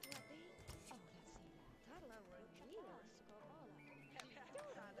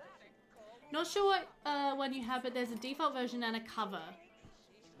 Not sure what one you have, but there's a default version and a cover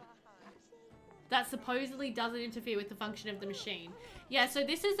that supposedly doesn't interfere with the function of the machine. Yeah, so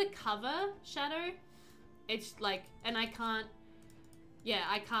this is a cover, Shadow. It's like, and I can't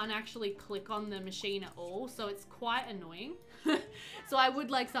actually click on the machine at all, so it's quite annoying. So I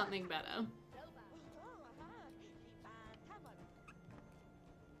would like something better.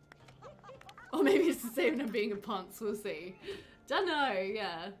 Or maybe it's the same as being a ponce, we'll see. Dunno,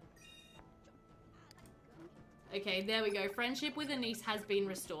 yeah. Okay, there we go. Friendship with Anise has been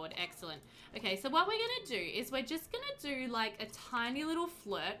restored. Excellent. Okay, so what we're gonna do is we're just gonna do like a tiny little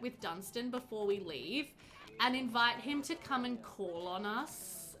flirt with Dunstan before we leave and invite him to come and call on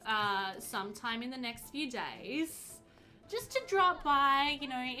us sometime in the next few days. Just to drop by, you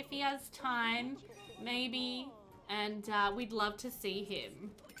know, if he has time, maybe. And we'd love to see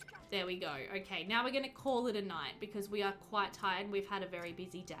him. There we go. Okay, now we're gonna call it a night because we are quite tired and we've had a very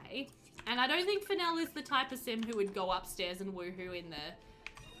busy day. And I don't think Fennell is the type of sim who would go upstairs and woohoo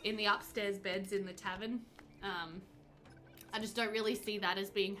in the upstairs beds in the tavern. I just don't really see that as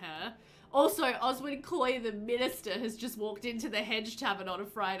being her. Also, Oswin Coy, the minister, has just walked into the Hedge Tavern on a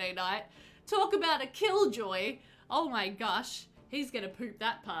Friday night. Talk about a killjoy. Oh my gosh, he's gonna poop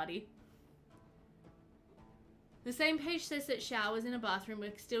that party. The same page says that showers in a bathroom were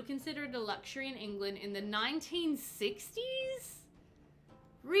still considered a luxury in England in the 1960s?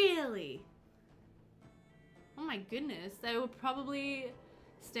 Really? Oh my goodness. They were probably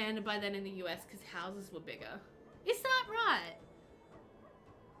standard by then in the US because houses were bigger. Is that right?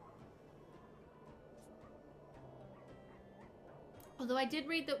 Although I did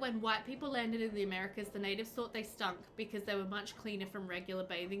read that when white people landed in the Americas, the natives thought they stunk because they were much cleaner from regular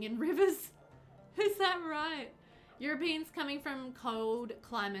bathing in rivers. Is that right? Europeans coming from cold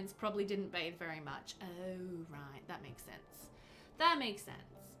climates probably didn't bathe very much. Oh, right. That makes sense. That makes sense.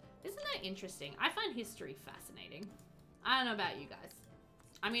 Isn't that interesting? I find history fascinating. I don't know about you guys.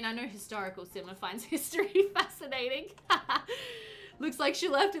 I mean, I know historical cinema finds history fascinating. Looks like she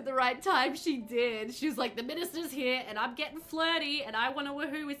left at the right time. She did. She was like, the minister's here and I'm getting flirty and I want to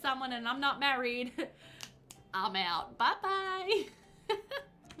woohoo with someone and I'm not married. I'm out. Bye-bye.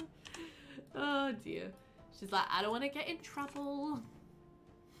 Oh, dear. She's like, I don't want to get in trouble.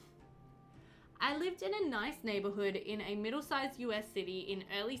 I lived in a nice neighborhood in a middle-sized US city in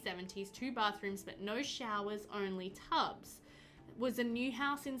early 70s, 2 bathrooms, but no showers, only tubs. It was a new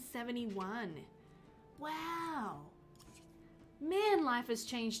house in 71. Wow. Man, life has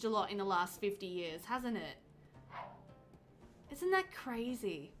changed a lot in the last 50 years, hasn't it? Isn't that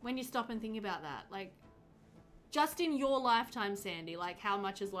crazy when you stop and think about that? Like, just in your lifetime, Sandy, like how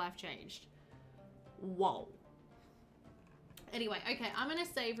much has life changed? Whoa. Anyway, okay, I'm gonna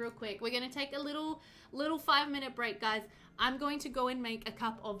save real quick. We're gonna take a little 5-minute break, guys. I'm going to go and make a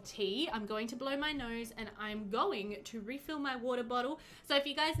cup of tea. I'm going to blow my nose and I'm going to refill my water bottle. So if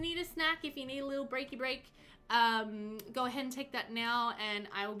you guys need a snack, if you need a little breaky break, go ahead and take that now and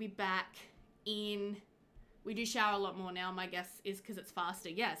I will be back in... We do shower a lot more now. My guess is because it's faster.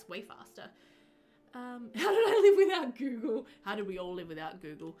 Yeah, it's way faster. How did I live without Google? How did we all live without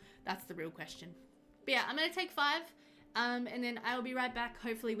Google? That's the real question. But yeah, I'm going to take 5. And then I'll be right back,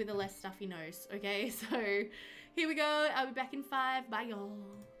 hopefully with a less stuffy nose, okay? So, here we go. I'll be back in 5. Bye, y'all.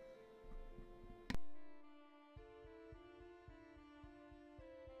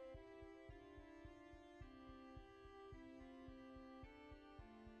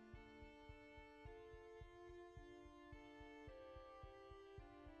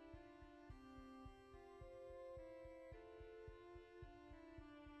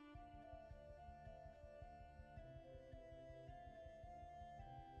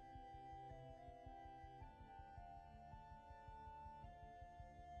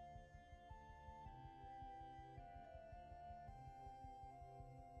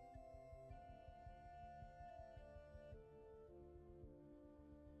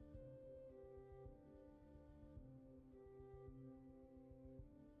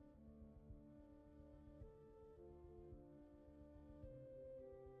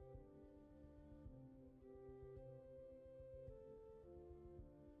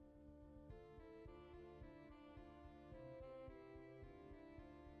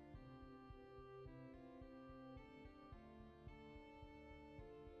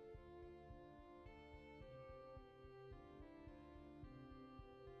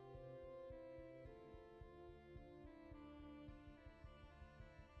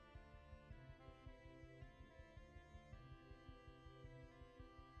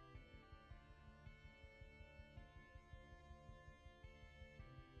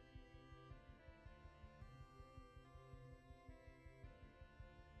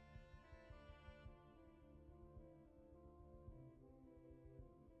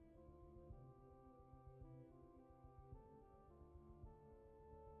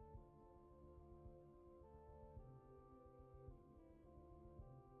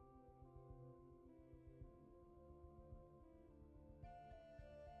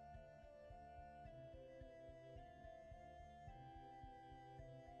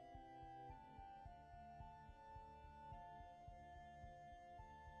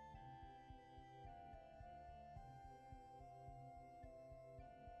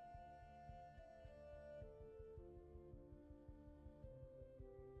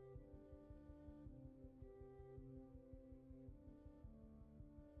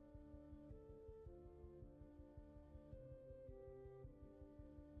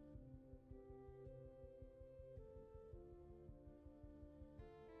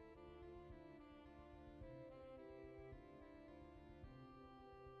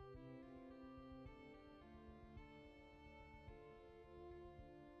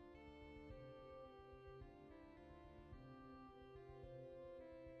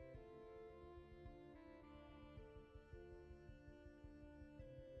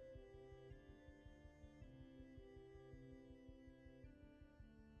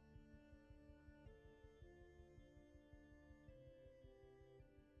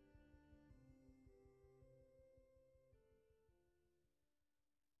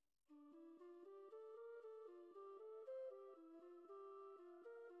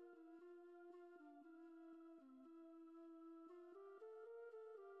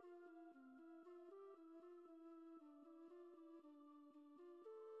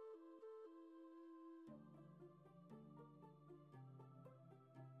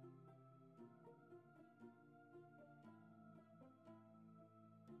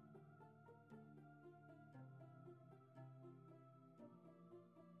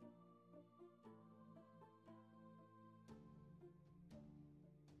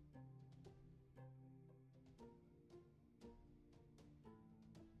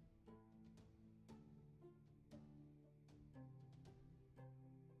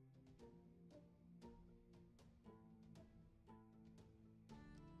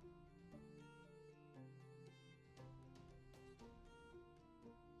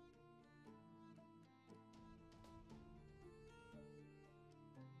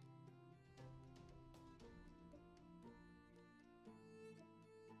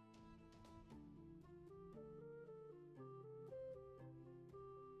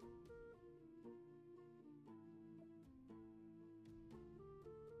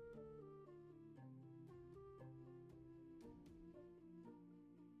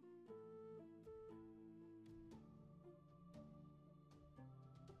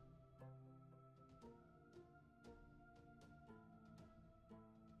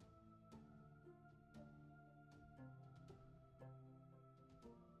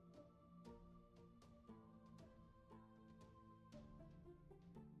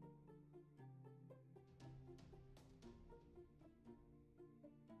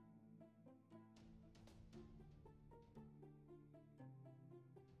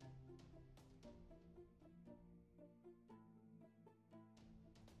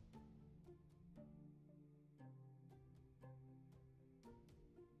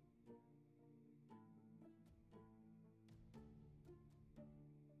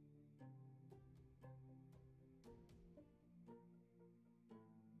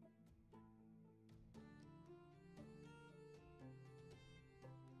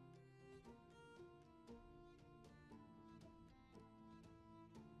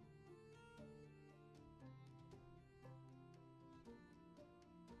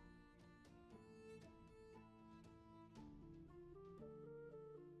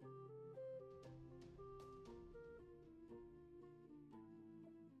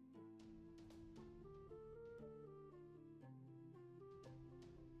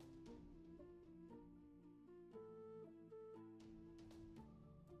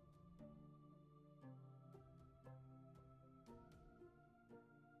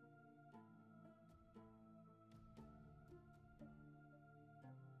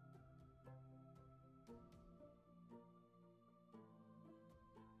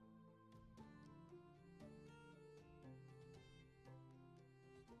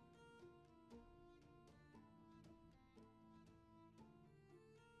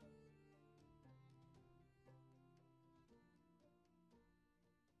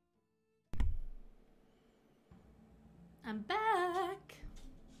 I'm back.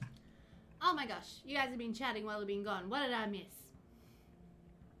 Oh my gosh, you guys have been chatting while I've been gone. What did I miss?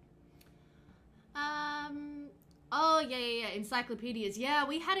 Oh yeah, encyclopedias. Yeah,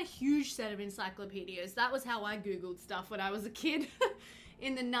 we had a huge set of encyclopedias. That was how I Googled stuff when I was a kid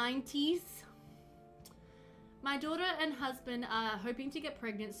in the 90s. My daughter and husband are hoping to get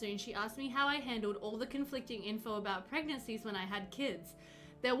pregnant soon. She asked me how I handled all the conflicting info about pregnancies when I had kids.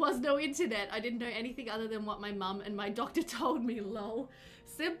 There was no internet. I didn't know anything other than what my mum and my doctor told me, lol.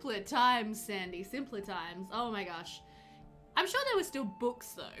 Simpler times, Sandy, simpler times. Oh my gosh. I'm sure there were still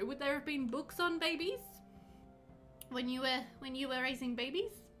books though. Would there have been books on babies? When you were raising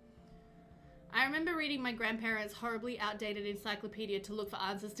babies? I remember reading my grandparents' horribly outdated encyclopedia to look for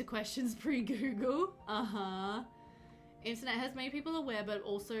answers to questions pre-Google. Internet has made people aware, but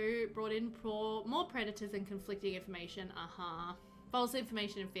also brought in more predators and conflicting information. False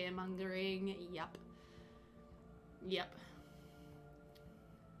information and fear-mongering. Yep.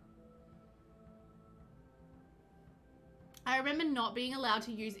 I remember not being allowed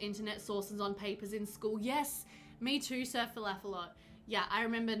to use internet sources on papers in school. Yes, me too, Sir Falafalot. Yeah, I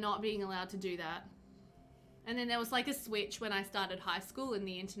remember not being allowed to do that. And then there was like a switch when I started high school and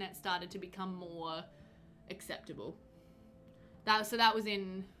the internet started to become more acceptable. So that was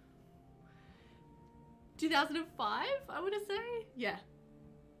in 2005, I want to say. Yeah.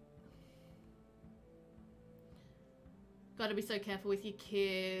 Gotta be so careful with your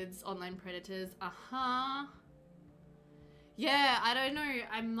kids, online predators. Yeah, I don't know.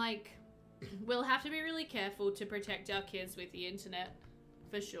 I'm like, we'll have to be really careful to protect our kids with the internet,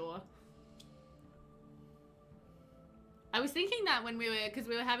 for sure. I was thinking that when because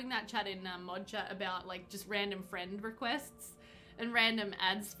we were having that chat in mod chat about like just random friend requests and random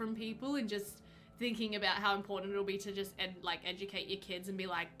ads from people, and just thinking about how important it'll be to just educate your kids and be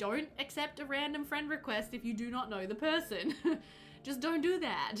like, don't accept a random friend request if you do not know the person. Just don't do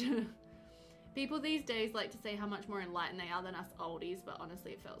that. People these days like to say how much more enlightened they are than us oldies, but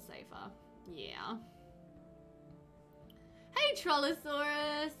honestly it felt safer. Yeah. Hey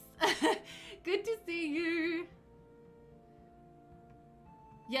Trollosaurus! Good to see you!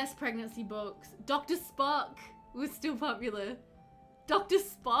 Yes, pregnancy books. Dr. Spock was still popular. Dr.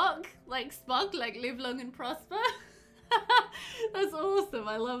 Spock? Like Spock, like live long and prosper? That's awesome,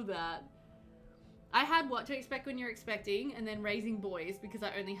 I love that. I had What to Expect When You're Expecting, and then Raising Boys, because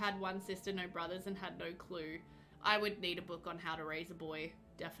I only had one sister, no brothers, and had no clue. I would need a book on how to raise a boy,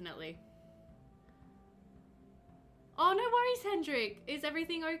 definitely. Oh, no worries, Hendrik. Is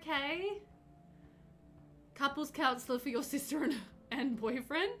everything okay? Couples counselor for your sister and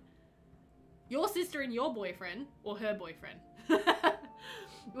boyfriend? Your sister and your boyfriend, or her boyfriend?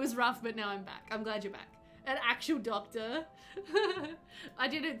 It was rough, but now I'm back. I'm glad you're back. An actual doctor. I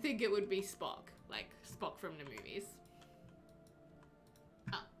didn't think it would be Spock. Like Spock from the movies.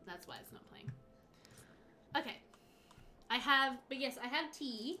 Oh, that's why it's not playing. Okay. But yes, I have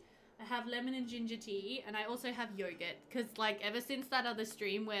tea. I have lemon and ginger tea, and I also have yogurt. Because, like, ever since that other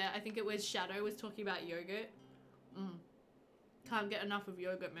stream where I think it was Shadow was talking about yogurt. Can't get enough of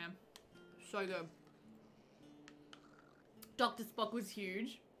yogurt, man. So good. Dr. Spock was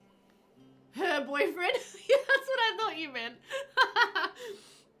huge. Her boyfriend? Yeah, that's what I thought you meant.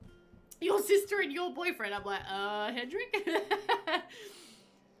 Your sister and your boyfriend. I'm like, Hendrik?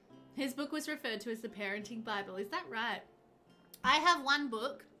 His book was referred to as the Parenting Bible. Is that right? I have one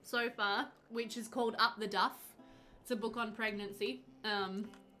book so far, which is called Up the Duff. It's a book on pregnancy.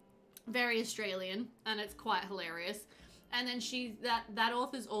 Very Australian, and it's quite hilarious. And then that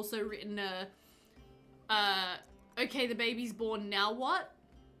author's also written Okay, the baby's born, now what?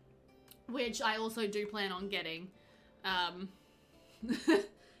 Which I also do plan on getting.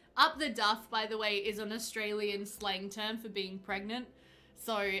 Up the duff, by the way, is an Australian slang term for being pregnant.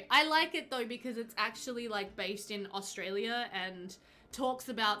 So I like it though because it's actually like based in Australia and talks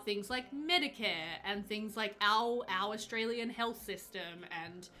about things like Medicare and things like our Australian health system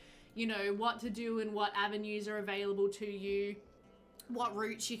and, you know, what to do and what avenues are available to you, what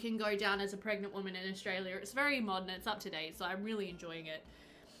routes you can go down as a pregnant woman in Australia. It's very modern, it's up to date, so I'm really enjoying it.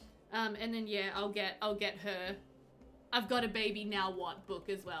 And then yeah, I'll get her I've Got a Baby Now What book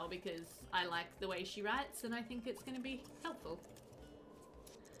as well because I like the way she writes and I think it's going to be helpful.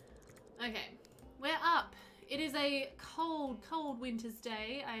 Okay, we're up. It is a cold winter's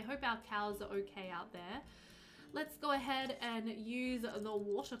day. I hope our cows are okay out there. Let's go ahead and use the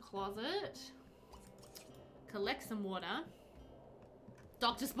water closet. Collect some water.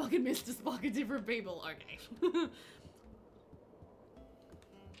 Dr. Spock and Mr. Spock are different people. Okay.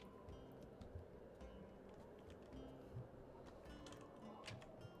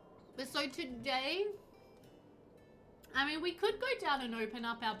 So today, I mean, we could go down and open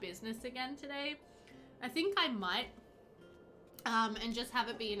up our business again today. I think I might. And just have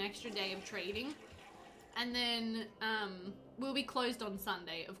it be an extra day of trading. And then we'll be closed on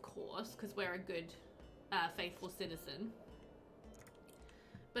Sunday, of course, because we're a good, faithful citizen.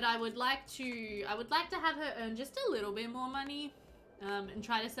 But I would like to have her earn just a little bit more money, and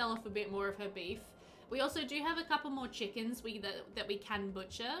try to sell off a bit more of her beef. We also do have a couple more chickens that we can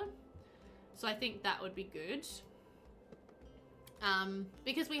butcher, so I think that would be good.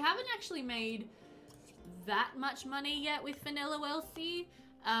 Because we haven't actually made that much money yet with Fenella Wellse.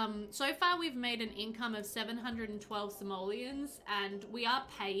 So far we've made an income of 712 simoleons, and we are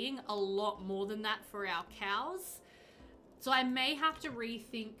paying a lot more than that for our cows. So I may have to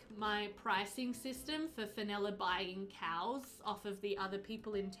rethink my pricing system for Fenella buying cows off of the other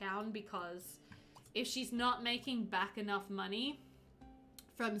people in town, because if she's not making back enough money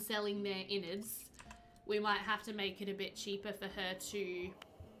from selling their innards, we might have to make it a bit cheaper for her to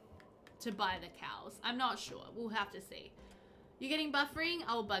buy the cows. I'm not sure. We'll have to see. You getting buffering?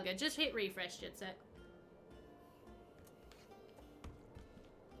 Oh, bugger. Just hit refresh, Jetset.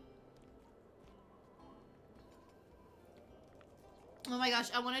 Oh my gosh,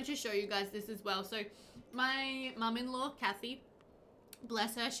 I wanted to show you guys this as well. So my mum-in-law, Kathy,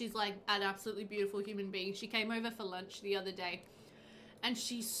 bless her, she's like an absolutely beautiful human being. She came over for lunch the other day, and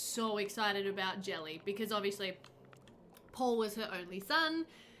she's so excited about Jelly because obviously Paul was her only son.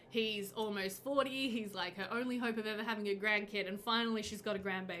 He's almost 40. He's like her only hope of ever having a grandkid, and finally she's got a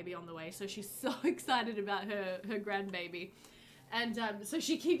grandbaby on the way. So she's so excited about her grandbaby. And so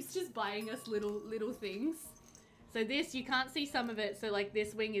she keeps just buying us little things. So this, you can't see some of it, so like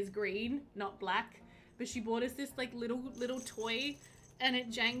this wing is green, not black. But she bought us this like little toy, and it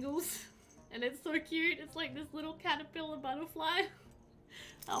jangles, and it's so cute. It's like this little caterpillar butterfly.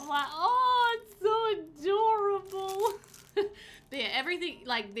 I'm like, oh, it's so adorable. But yeah, everything,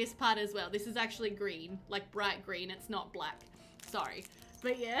 like this part as well. This is actually green, like bright green. It's not black. Sorry.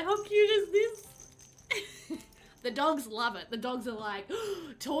 But yeah, how cute is this? The dogs love it. The dogs are like,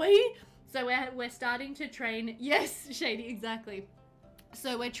 toy? So we're starting to train. Yes, Shady, exactly.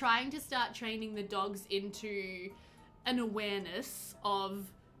 So we're trying to start training the dogs into an awareness of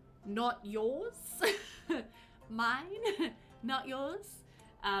not yours, mine, not yours,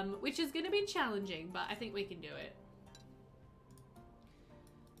 which is going to be challenging, but I think we can do it.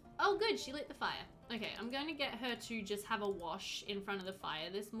 Oh, good. She lit the fire. Okay, I'm going to get her to just have a wash in front of the fire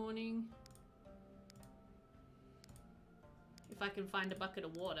this morning. If I can find a bucket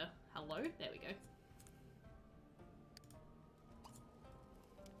of water. Hello? There we go.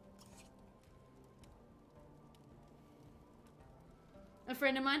 A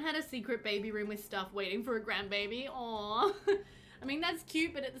friend of mine had a secret baby room with stuff waiting for a grandbaby. Aww. I mean, that's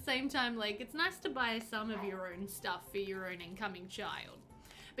cute, but at the same time, like, it's nice to buy some of your own stuff for your own incoming child.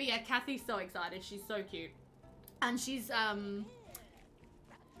 But yeah, Kathy's so excited. She's so cute. And she's, no,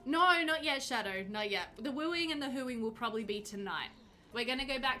 not yet, Shadow. Not yet. The wooing and the hooing will probably be tonight. We're going to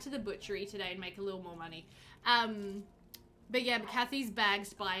go back to the butchery today and make a little more money. But yeah, Kathy's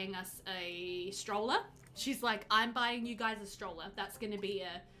bagged buying us a stroller. She's like, I'm buying you guys a stroller. That's going to be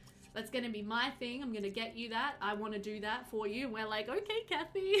my thing. I'm going to get you that. I want to do that for you. And we're like, okay,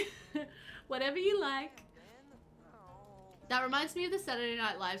 Kathy, whatever you like. That reminds me of the Saturday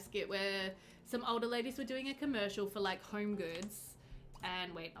Night Live skit where some older ladies were doing a commercial for like home goods.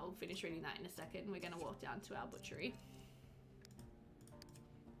 And wait, I'll finish reading that in a second. We're going to walk down to our butchery.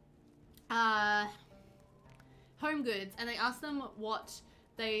 Home goods, and they asked them what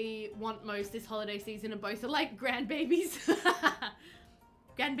they want most this holiday season, and both are like grandbabies.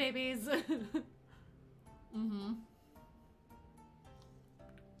 Grandbabies.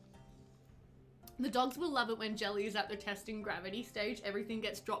 The dogs will love it when Jelly is at the testing gravity stage. Everything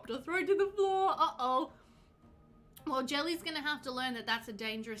gets dropped or thrown to the floor. Uh-oh. Well, Jelly's gonna have to learn that that's a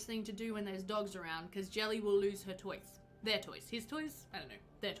dangerous thing to do when there's dogs around, because Jelly will lose her toys. Their toys. His toys? I don't know.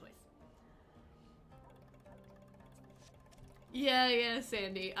 Their toys. Yeah,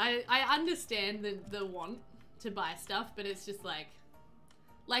 Sandy. I understand the want to buy stuff, but it's just like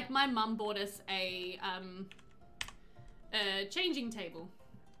my mum bought us a changing table.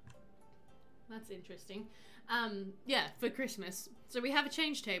 That's interesting. Yeah, for Christmas. So we have a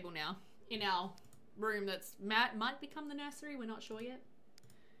change table now in our room that's might become the nursery. We're not sure yet.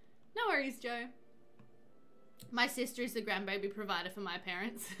 No worries, Joe. My sister is the grandbaby provider for my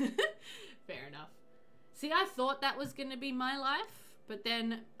parents. Fair enough. See, I thought that was going to be my life, but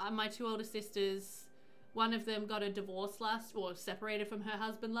then my two older sisters, one of them got a divorce separated from her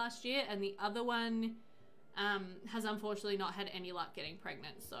husband last year, and the other one has unfortunately not had any luck getting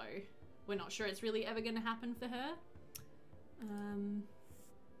pregnant, so we're not sure it's really ever going to happen for her.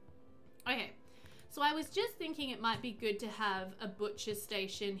 Okay, so I was just thinking it might be good to have a butcher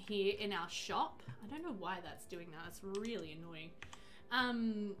station here in our shop. I don't know why that's doing that. It's really annoying.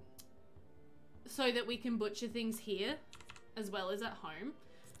 So that we can butcher things here as well as at home.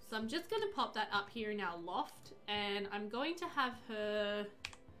 So I'm just going to pop that up here in our loft, and I'm going to have her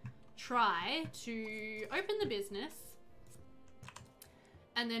try to open the business,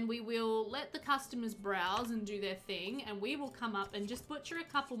 and then we will let the customers browse and do their thing, and we will come up and just butcher a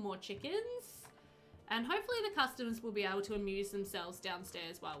couple more chickens, and hopefully the customers will be able to amuse themselves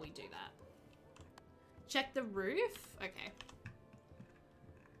downstairs while we do that. Check the roof. Okay.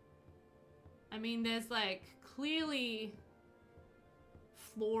 I mean, there's like clearly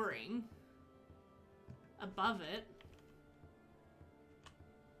flooring above it.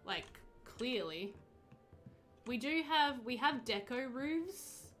 Like, clearly. We have deco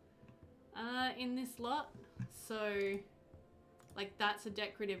roofs in this lot. So, like, that's a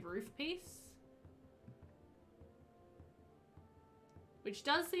decorative roof piece. Which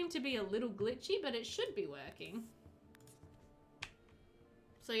does seem to be a little glitchy, but it should be working.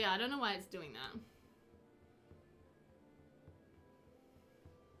 So yeah, I don't know why it's doing that.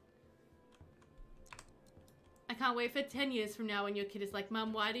 I can't wait for 10 years from now when your kid is like,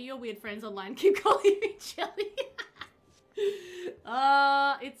 Mum, why do your weird friends online keep calling me Jelly?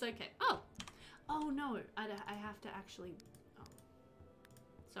 It's okay. Oh no, I have to actually, oh.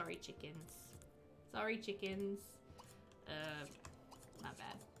 Sorry, chickens. Sorry, chickens. My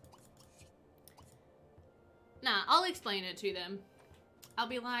bad. Nah, I'll explain it to them. I'll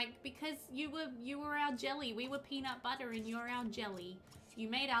be like, because you were our jelly. We were peanut butter and you're our jelly. You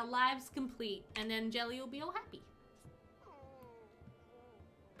made our lives complete, and then Jelly will be all happy.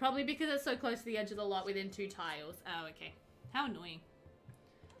 Probably because it's so close to the edge of the lot within 2 tiles. Oh, okay. How annoying.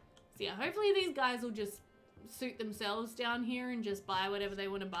 So yeah, hopefully these guys will just suit themselves down here and just buy whatever they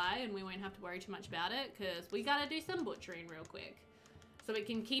want to buy, and we won't have to worry too much about it, because we gotta do some butchering real quick. So we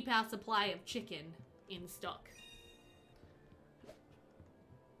can keep our supply of chicken in stock.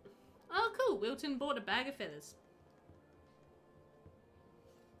 Oh, cool. Wilton bought a bag of feathers.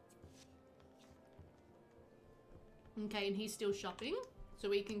 Okay, and he's still shopping, so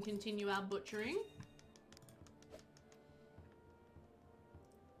we can continue our butchering.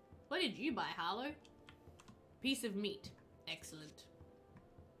 What did you buy, Harlow? Piece of meat. Excellent.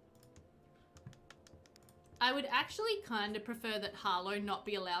 I would actually kind of prefer that Harlow not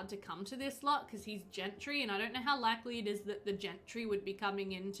be allowed to come to this lot because he's gentry, and I don't know how likely it is that the gentry would be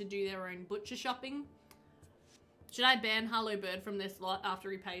coming in to do their own butcher shopping. Should I ban Harlow Bird from this lot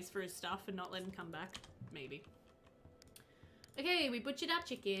after he pays for his stuff and not let him come back? Maybe. Okay, we butchered our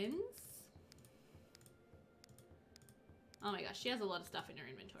chickens. Oh my gosh, she has a lot of stuff in her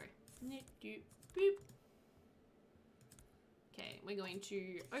inventory. Okay, we're going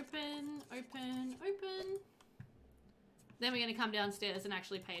to open. Then we're going to come downstairs and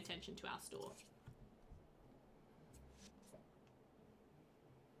actually pay attention to our store.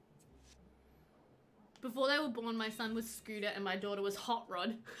 Before they were born, my son was Scooter and my daughter was Hot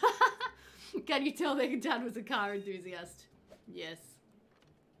Rod. Can you tell their dad was a car enthusiast? Yes.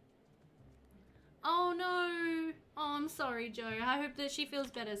 Oh no. Oh, I'm sorry, Joe. I hope that she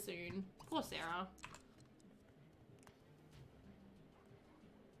feels better soon. Poor Sarah.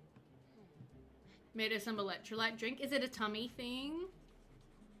 Made her some electrolyte drink. Is it a tummy thing?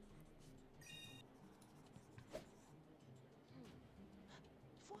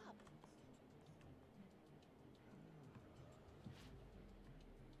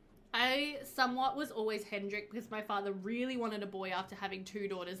 I somewhat was always Hendrik because my father really wanted a boy after having 2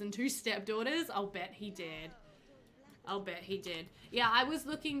 daughters and 2 stepdaughters. I'll bet he did. I'll bet he did. Yeah, I was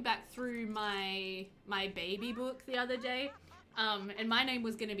looking back through my baby book the other day. And my name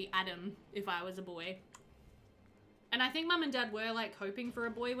was going to be Adam if I was a boy. And I think Mum and Dad were like hoping for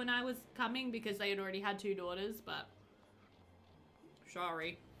a boy when I was coming because they had already had 2 daughters, but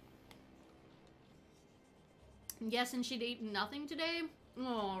sorry. Yes, and she'd eaten nothing today?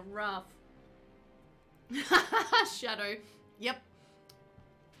 Oh, rough. Shadow. Yep.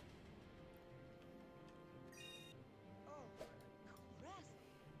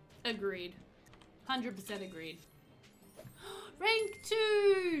 Agreed. 100% agreed. Rank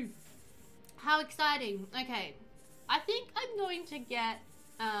 2! How exciting. Okay. I think I'm going to get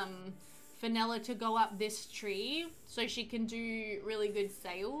Fenella to go up this tree so she can do really good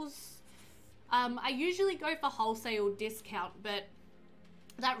sales. I usually go for wholesale discount, but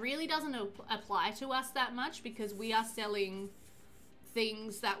that really doesn't apply to us that much because we are selling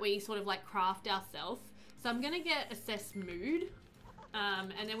things that we sort of like craft ourselves. So I'm going to get Assess Mood,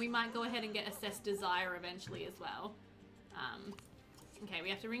 and then we might go ahead and get Assess Desire eventually as well. Okay, we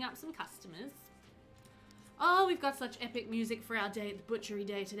have to ring up some customers. Oh, we've got such epic music for our day, the butchery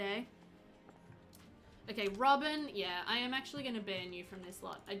day today. Okay, Robin, yeah, I am actually going to ban you from this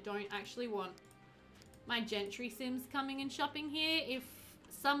lot. I don't actually want my gentry sims coming and shopping here. If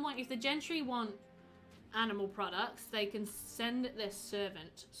the gentry want animal products, they can send their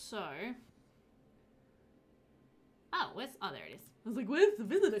servant. So, oh, oh, there it is. I was like, where's the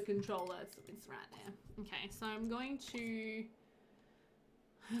visitor controller? It's right there. Okay, so I'm going to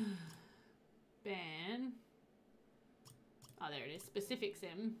ban. Oh, there it is. Specific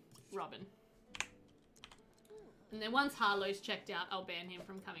sim, Robin. And then once Harlow's checked out, I'll ban him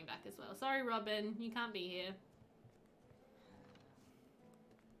from coming back as well. Sorry, Robin, you can't be here.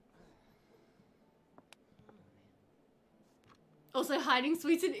 Also, hiding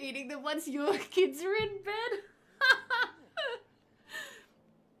sweets and eating them once your kids are in bed.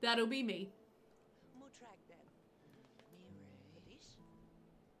 That'll be me.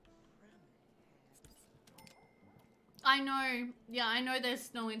 I know. Yeah, I know there's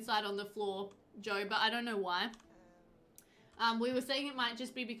snow inside on the floor, Joe, but I don't know why. We were saying it might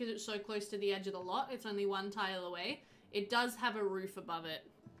just be because it's so close to the edge of the lot. It's only one tile away. It does have a roof above it.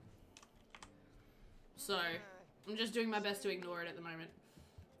 So, I'm just doing my best to ignore it at the moment.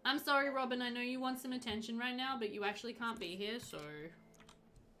 I'm sorry, Robin. I know you want some attention right now, but you actually can't be here, so...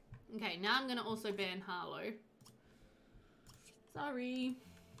 Okay, now I'm going to also ban Harlow. Sorry.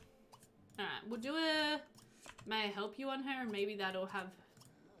 Alright, we'll do a... May I help you on her? And maybe that'll have...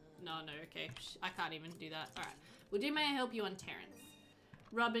 No, okay. I can't even do that. Alright. We'll do May I help you on Terrence.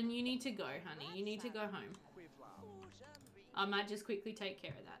 Robin, you need to go, honey. You need to go home. I might just quickly take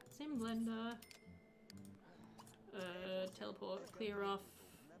care of that. Sim blender. Teleport. Clear off.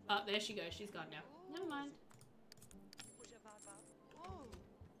 Oh, there she goes. She's gone now. Never mind.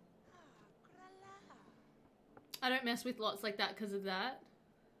 I don't mess with lots like that because of that.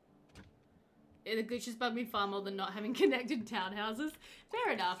 The glitches bug me far more than not having connected townhouses.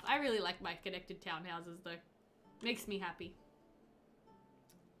 Fair enough. I really like my connected townhouses though. Makes me happy.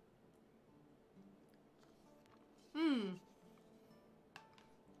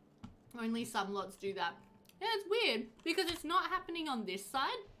 Only some lots do that. Yeah, it's weird because it's not happening on this side.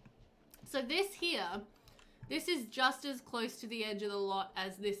 So this here, this is just as close to the edge of the lot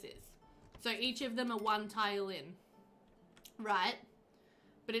as this is. So each of them are one tile in, right?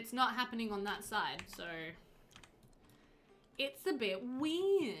 But it's not happening on that side, so it's a bit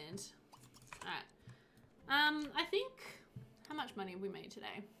weird. Alright. I think, how much money have we made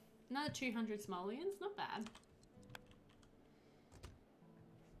today? Another 200 simoleons, not bad.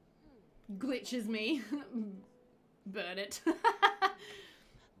 Glitches me. Burn it.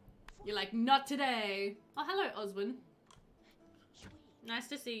 You're like, not today. Oh, hello, Oswin. Nice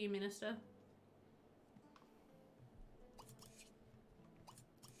to see you, Minister.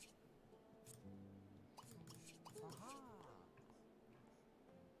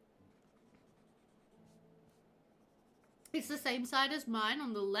 It's the same side as mine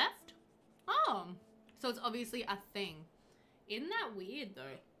on the left. Oh, so it's obviously a thing. Isn't that weird though?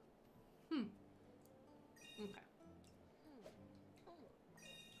 Okay.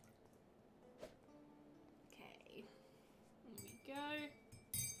 Okay. Here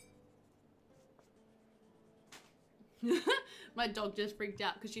we go. My dog just freaked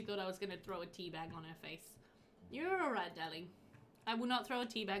out because she thought I was going to throw a tea bag on her face. You're alright, darling. I will not throw a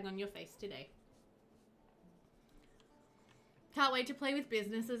tea bag on your face today. Can't wait to play with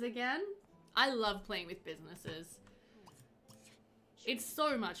businesses again. I love playing with businesses. It's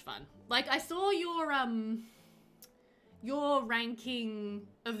so much fun. Like, I saw your ranking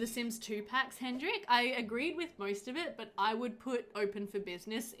of the Sims 2 packs, Hendrik. I agreed with most of it, but I would put Open for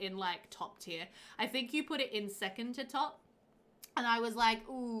Business in, like, top tier. I think you put it in second to top. And I was like,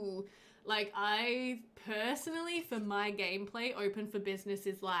 ooh. Like, I personally, for my gameplay, Open for Business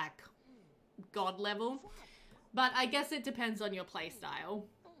is, like, god level. But I guess it depends on your playstyle.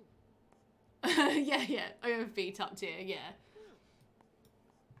 yeah. OFB top tier, yeah.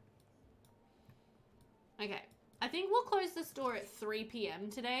 Okay. I think we'll close the store at 3 PM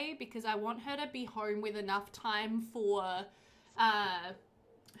today because I want her to be home with enough time for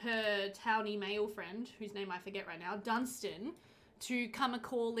her townie male friend, whose name I forget right now, Dunstan, to come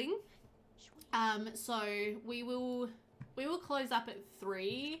a-calling. So we will close up at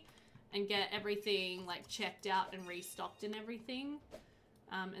 3 and get everything like checked out and restocked and everything.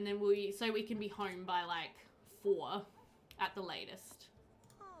 And then so we can be home by like 4 at the latest.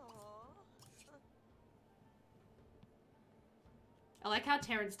 I like how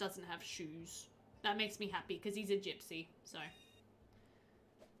Terrence doesn't have shoes. That makes me happy because he's a gypsy, so.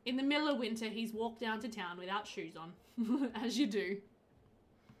 In the middle of winter, he's walked down to town without shoes on, as you do.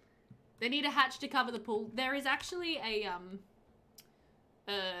 They need a hatch to cover the pool. There is actually a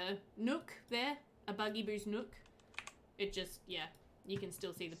nook there, a Buggy Boo's nook. It just, yeah, you can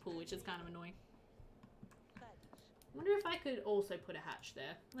still see the pool, which is kind of annoying. I wonder if I could also put a hatch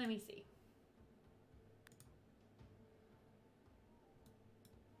there. Let me see.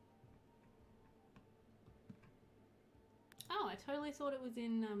 Oh, I totally thought it was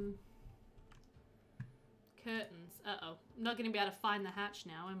in, curtains. Uh-oh. I'm not going to be able to find the hatch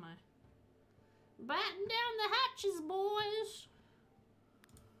now, am I? Batten down the hatches, boys!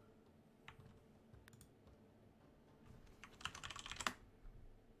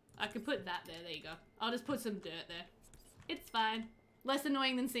 I could put that there. There you go. I'll just put some dirt there. It's fine. Less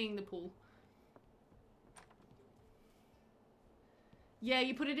annoying than seeing the pool. Yeah,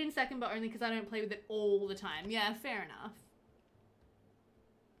 you put it in second, but only because I don't play with it all the time. Yeah, fair enough.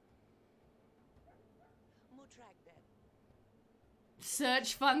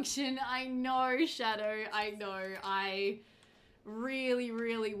 Search function. I know, Shadow. I know. I really,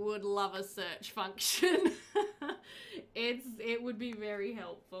 really would love a search function. It would be very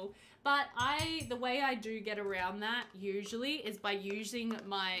helpful. But the way I do get around that usually is by using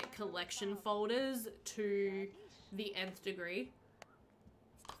my collection folders to the nth degree.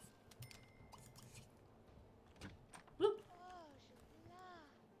 Whoop.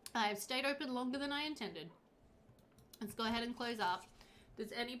 I've stayed open longer than I intended. Let's go ahead and close up.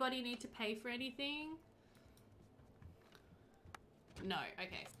 Does anybody need to pay for anything? No,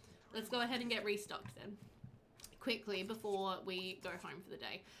 okay. Let's go ahead and get restocked then. Quickly before we go home for the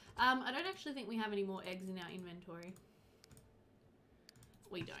day. I don't actually think we have any more eggs in our inventory.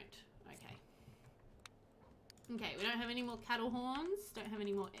 We don't. Okay. Okay, we don't have any more cattle horns. Don't have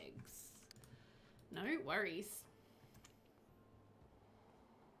any more eggs. No worries.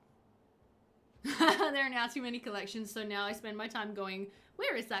 There are now too many collections, so now I spend my time going,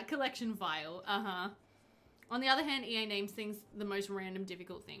 where is that collection file? Uh-huh. On the other hand, EA names things the most random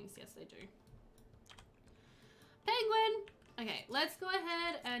difficult things. Yes, they do. Penguin! Okay, let's go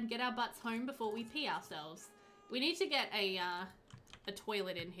ahead and get our butts home before we pee ourselves. We need to get a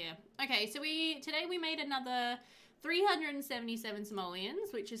toilet in here. Okay, so today we made another 377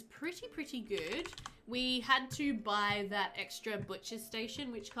 simoleons, which is pretty good. We had to buy that extra butcher's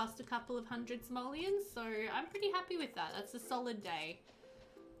station, which cost a couple of hundred simoleons, so I'm pretty happy with that. That's a solid day.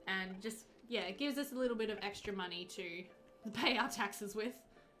 And just, yeah, it gives us a little bit of extra money to pay our taxes with.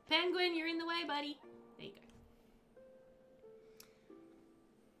 Penguin, you're in the way, buddy. There you go.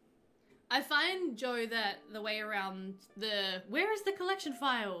 I find, Joe, that the way around where is the collection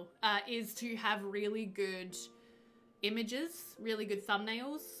file, is to have really good images, really good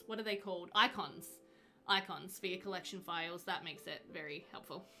thumbnails. What are they called? Icons. Icons for your collection files. That makes it very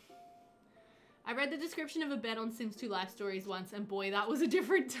helpful. I read the description of a bed on Sims 2 Life Stories once, and boy, that was a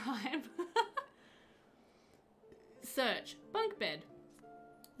different time. Search. Bunk bed.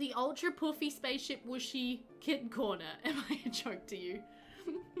 The ultra puffy spaceship whooshy kitten corner. Am I a joke to you?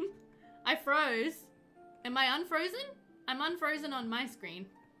 I froze. Am I unfrozen? I'm unfrozen on my screen.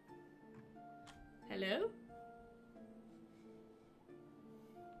 Hello?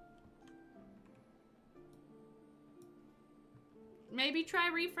 Maybe try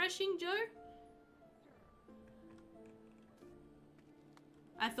refreshing, Joe?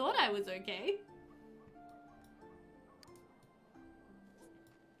 I thought I was okay.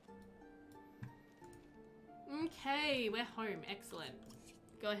 Okay, we're home. Excellent.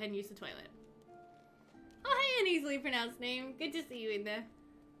 Go ahead and use the toilet. Oh, hey, an easily pronounced name. Good to see you in there.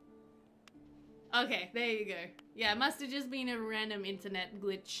 Okay, there you go. Yeah, it must have just been a random internet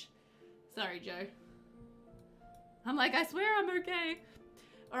glitch. Sorry, Joe. I'm like, I swear I'm okay.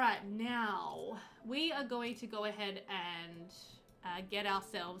 All right, now we are going to go ahead and get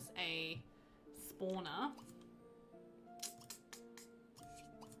ourselves a spawner.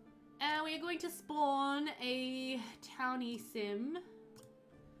 And we are going to spawn a townie sim.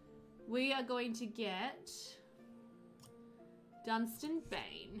 We are going to get Dunstan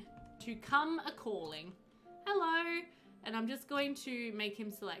Bane to come a-calling. Hello. And I'm just going to make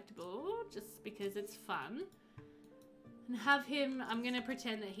him selectable just because it's fun. And have him, I'm going to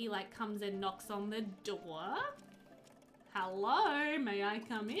pretend that he like comes and knocks on the door. Hello, may I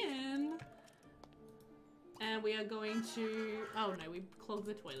come in? And we are going to, oh no, we clogged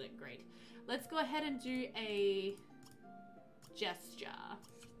the toilet, great. Let's go ahead and do a gesture.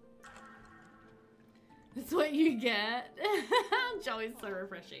 That's what you get. Jo is so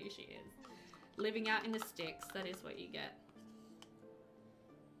refreshing, she is. Living out in the sticks, that is what you get.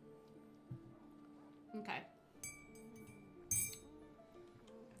 Okay.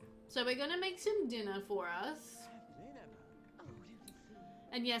 So we're gonna make some dinner for us.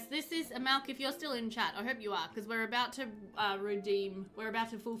 And yes, this is, Malk, if you're still in chat, I hope you are, because we're about to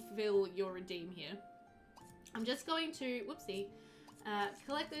fulfill your redeem here. I'm just going to, whoopsie,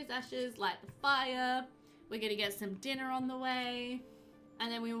 collect those ashes, light the fire. We're gonna get some dinner on the way. And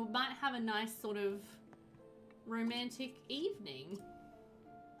then we might have a nice sort of romantic evening.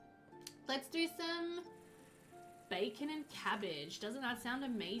 Let's do some bacon and cabbage. Doesn't that sound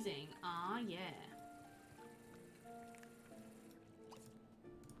amazing? Ah, yeah.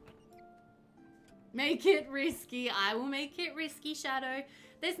 Make it risky. I will make it risky, Shadow.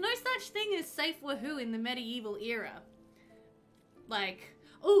 There's no such thing as safe woohoo in the medieval era. Like,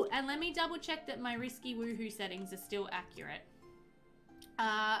 oh, and let me double check that my risky woohoo settings are still accurate.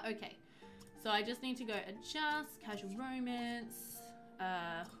 Okay. So I just need to go adjust, casual romance,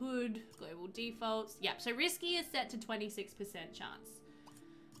 hood, global defaults. Yep, so risky is set to 26% chance.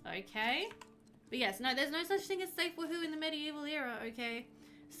 Okay. But yes, no, there's no such thing as safe woohoo in the medieval era, okay?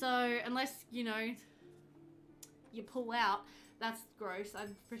 So, unless, you know, you pull out, that's gross. I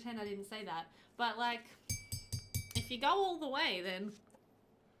pretend I didn't say that. But, like, if you go all the way, then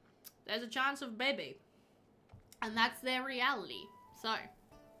there's a chance of baby. And that's their reality. So,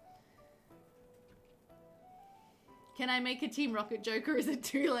 can I make a Team Rocket joke, or is it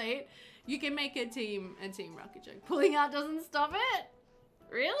too late? You can make a Team Rocket joke. Pulling out doesn't stop it?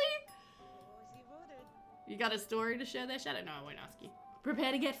 Really? You got a story to share there, Shadow? No, I won't ask you.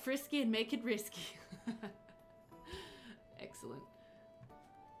 Prepare to get frisky and make it risky. Excellent.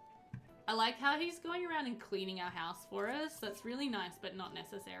 I like how he's going around and cleaning our house for us. That's really nice, but not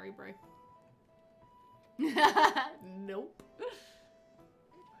necessary, bro. Nope.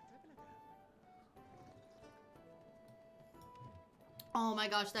 Oh my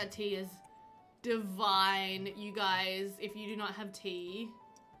gosh, that tea is divine. You guys, if you do not have tea,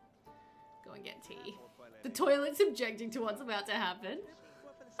 go and get tea. The toilet's objecting to what's about to happen.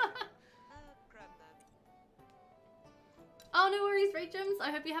 Oh, no worries, Rachels. I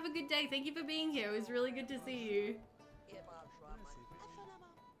hope you have a good day. Thank you for being here. It was really good to see you.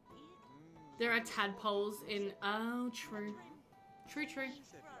 There are tadpoles in... Oh, true. True, true.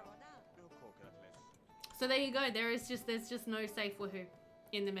 So there you go. There's just no safe woohoo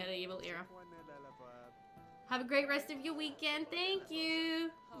in the medieval era. Have a great rest of your weekend. Thank you.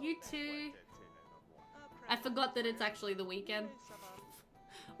 You too. I forgot that it's actually the weekend.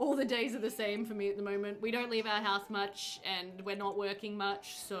 All the days are the same for me at the moment. We don't leave our house much and we're not working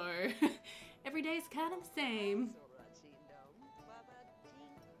much, so every day is kind of the same.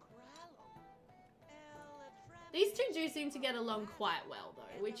 These two do seem to get along quite well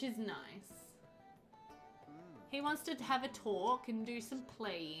though, which is nice. He wants to have a talk and do some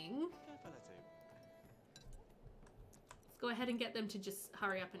playing. Go ahead and get them to just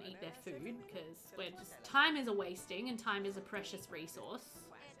hurry up and eat their food, because time is a wasting and time is a precious resource.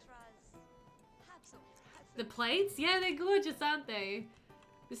 The plates? Yeah, they're gorgeous, aren't they?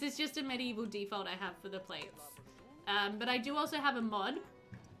 This is just a medieval default I have for the plates. But I do also have a mod,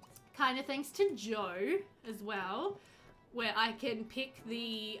 kind of thanks to Joe as well, where I can pick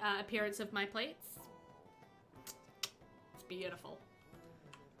the appearance of my plates. It's beautiful.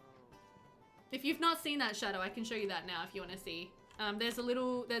 If you've not seen that, Shadow, I can show you that now if you want to see. There's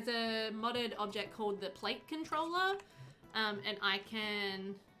a modded object called the plate controller, and I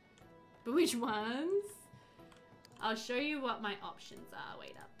can... But which ones? I'll show you what my options are.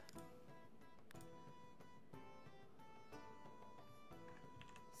 Wait up.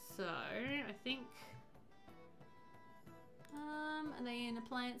 So, I think... are they in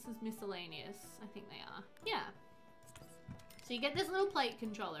appliances miscellaneous? I think they are. Yeah. So you get this little plate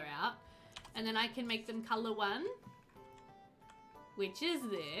controller out. And then I can make them color 1, which is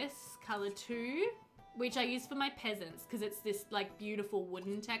this, color 2, which I use for my peasants because it's this like beautiful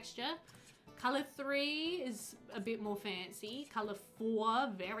wooden texture. Color 3 is a bit more fancy. Color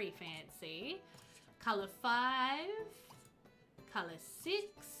 4, very fancy. Color 5, color 6.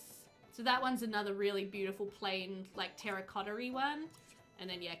 So that one's another really beautiful plain like terracotta-y one. And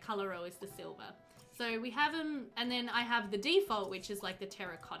then yeah, color O is the silver. So we have them, and then I have the default, which is like the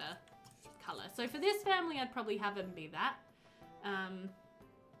terracotta color. So for this family, I'd probably have them be that.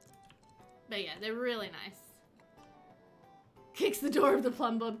 But yeah, they're really nice. Kicks the door of the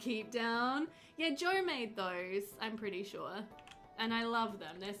Plum Bob Keep down. Yeah, Joe made those, I'm pretty sure. And I love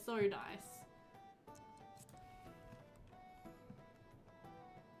them. They're so nice.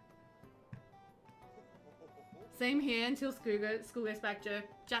 Same here until school goes back.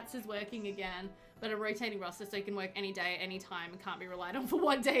 Jats is working again, but a rotating roster so you can work any day, any time, and can't be relied on for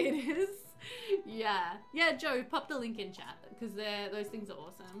what day it is. Yeah. Yeah, Joe, pop the link in chat because those things are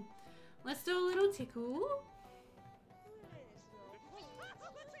awesome. Let's do a little tickle.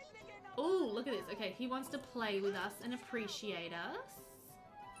 Oh, look at this. Okay, he wants to play with us and appreciate us.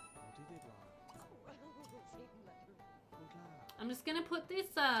 I'm just gonna put this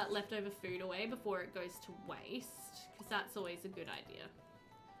leftover food away before it goes to waste, because that's always a good idea.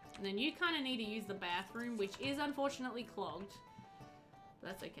 And then you kind of need to use the bathroom, which is unfortunately clogged. But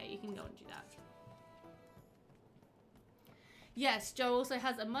that's okay, you can go and do that. Yes, Joe also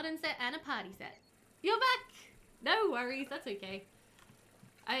has a modern set and a party set. You're back! No worries, that's okay.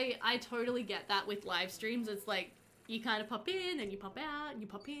 I totally get that with live streams. It's like, you kind of pop in and you pop out and you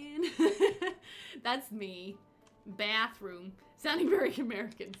pop in. That's me. Bathroom. Sounding very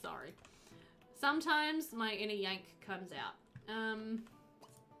American, sorry. Sometimes my inner yank comes out.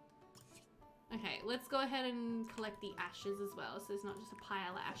 Okay, let's go ahead and collect the ashes as well, so there's not just a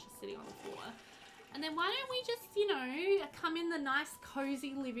pile of ashes sitting on the floor. And then why don't we just, you know, come in the nice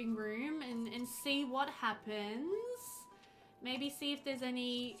cozy living room and see what happens. Maybe see if there's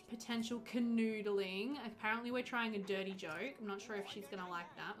any potential canoodling. Apparently we're trying a dirty joke. I'm not sure if she's gonna like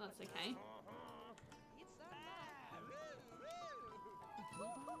that, but that's okay.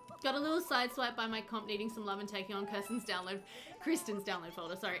 Got a little side swipe by my comp needing some love and taking on Kristen's download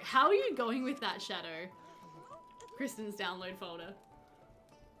folder. Sorry. How are you going with that, Shadow? Kristen's download folder.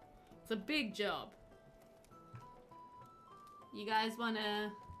 It's a big job. You guys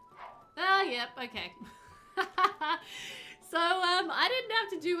wanna... Ah, yep, okay. So, I didn't have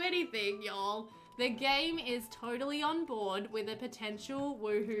to do anything, y'all. The game is totally on board with a potential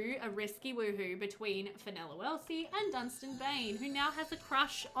woohoo, a risky woohoo between Fenella Wellse and Dunstan Bane, who now has a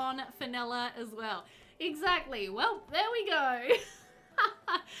crush on Fenella as well. Exactly. Well, there we go.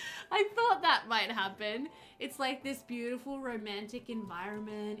 I thought that might happen. It's like this beautiful romantic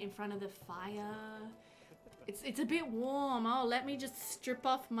environment in front of the fire. It's a bit warm. Oh, let me just strip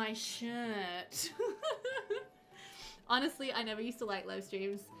off my shirt. Honestly, I never used to like live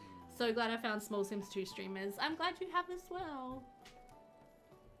streams. So glad I found Small Sims 2 streamers. I'm glad you have as well.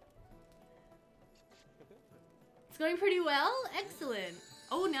 It's going pretty well. Excellent.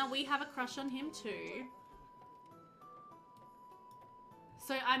 Oh, now we have a crush on him too.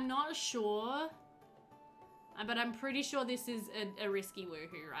 So I'm not sure, but I'm pretty sure this is a risky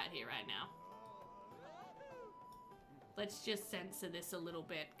woohoo right here, right now. Let's just censor this a little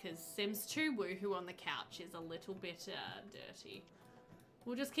bit, because Sims 2 woohoo on the couch is a little bit dirty.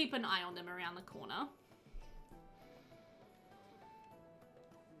 We'll just keep an eye on them around the corner.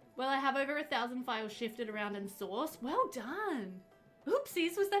 Well, I have over 1,000 files shifted around in source. Well done.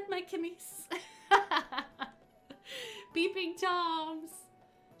 Oopsies, was that my chemise? Beeping toms.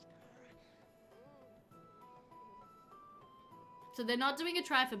 So they're not doing a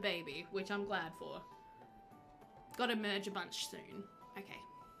try for baby, which I'm glad for. Gotta merge a bunch soon. Okay.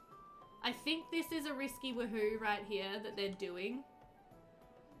 I think this is a risky woohoo right here that they're doing.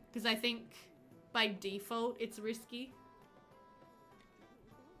 Because I think by default it's risky.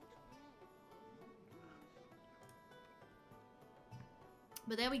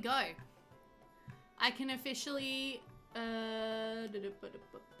 But there we go. I can officially...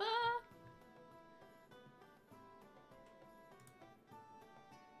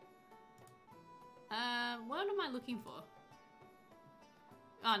 what am I looking for?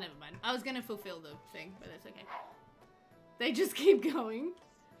 Oh, never mind. I was gonna fulfill the thing, but that's okay. They just keep going.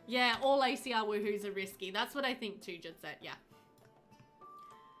 Yeah, all ACR woohoos are risky. That's what I think too, Jitset. Yeah.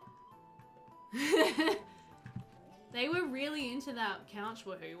 They were really into that couch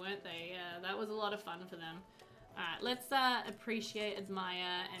woohoo, weren't they? Yeah, that was a lot of fun for them. Alright, let's appreciate,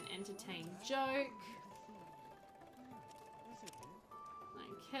 admire, and entertain joke.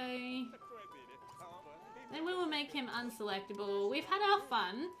 Okay. Then we will make him unselectable. We've had our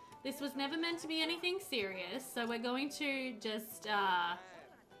fun. This was never meant to be anything serious, so we're going to just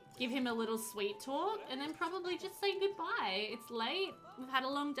give him a little sweet talk and then probably just say goodbye. It's late. We've had a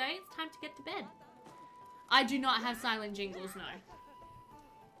long day. It's time to get to bed. I do not have silent jingles, no.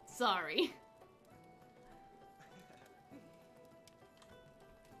 Sorry.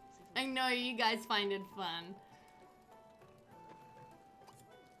 I know you guys find it fun.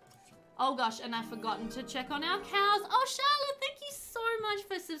 Oh gosh, and I've forgotten to check on our cows. Oh, Charlotte, thank you so much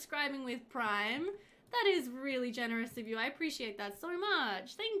for subscribing with Prime. That is really generous of you. I appreciate that so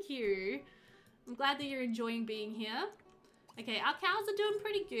much. Thank you. I'm glad that you're enjoying being here. Okay, our cows are doing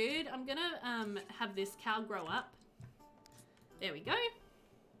pretty good. I'm gonna have this cow grow up. There we go.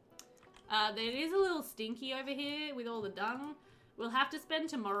 It is a little stinky over here with all the dung. We'll have to spend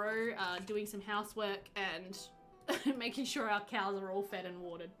tomorrow doing some housework and making sure our cows are all fed and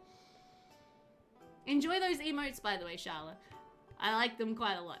watered. Enjoy those emotes, by the way, Charlotte. I like them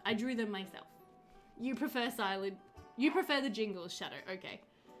quite a lot. I drew them myself. You prefer silent. You prefer the jingles, Shadow. Okay.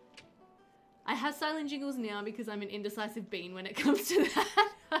 I have silent jingles now because I'm an indecisive bean when it comes to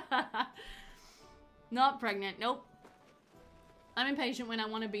that. Not pregnant. Nope. I'm impatient when I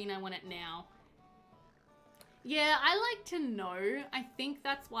want a bean. I want it now. Yeah, I like to know. I think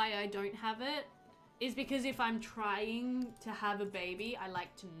that's why I don't have it. Is because if I'm trying to have a baby, I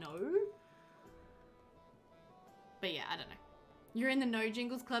like to know. But yeah, I don't know. You're in the No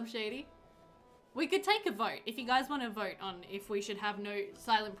Jingles Club, Shady? We could take a vote. If you guys want to vote on if we should have no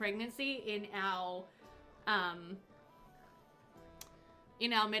silent pregnancy in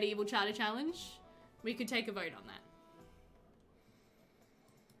our medieval charter challenge, we could take a vote on that.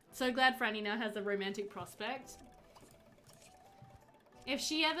 So glad Franny now has a romantic prospect. If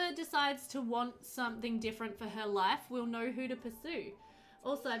she ever decides to want something different for her life, we'll know who to pursue.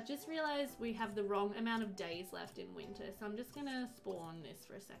 Also, I've just realized we have the wrong amount of days left in winter, so I'm just gonna spawn this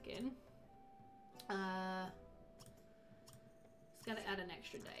for a second. Just gotta add an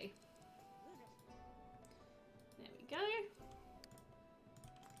extra day. There we go.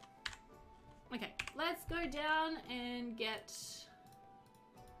 Okay, let's go down and get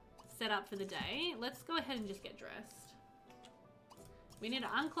set up for the day. Let's go ahead and just get dressed. We need to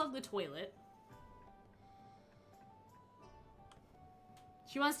unclog the toilet.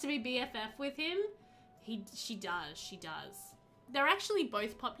 She wants to be BFF with him. She does. They're actually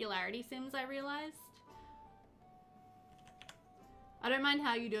both popularity sims, I realized. I don't mind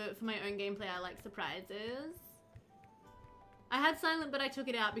how you do it for my own gameplay. I like surprises. I had silent, but I took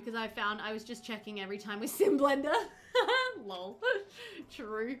it out because I found I was just checking every time with Sim Blender. Lol.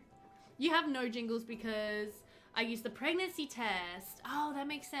 True. You have no jingles because I used the pregnancy test. Oh, that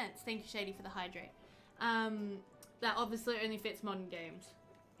makes sense. Thank you, Shady, for the hydrate. That obviously only fits modern games.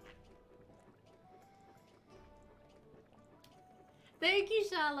 Thank you,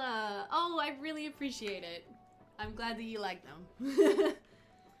 Shala. Oh, I really appreciate it. I'm glad that you like them.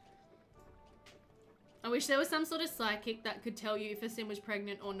 I wish there was some sort of psychic that could tell you if a sim was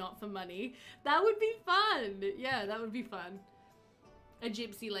pregnant or not for money. That would be fun. Yeah, that would be fun. A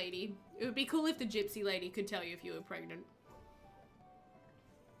gypsy lady. It would be cool if the gypsy lady could tell you if you were pregnant.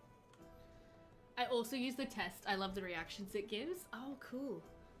 I also use the test. I love the reactions it gives. Oh, cool.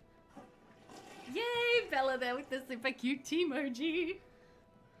 Yay, Bella there with the super cute T-emoji.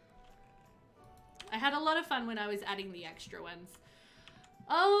 I had a lot of fun when I was adding the extra ones.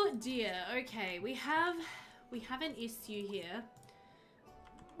 Oh dear, okay, we have an issue here,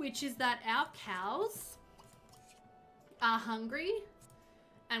 which is that our cows are hungry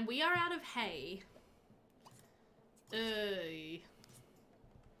and we are out of hay.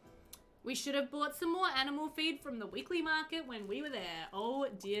 We should have bought some more animal feed from the weekly market when we were there. Oh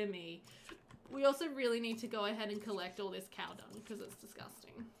dear me. We also really need to go ahead and collect all this cow dung because it's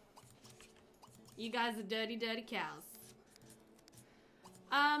disgusting. You guys are dirty, dirty cows.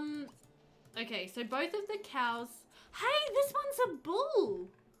 Okay, so both of the cows... Hey, this one's a bull!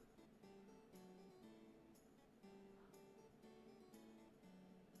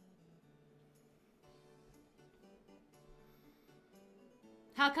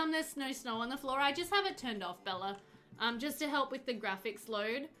 How come there's no snow on the floor? I just have it turned off, Bella. Just to help with the graphics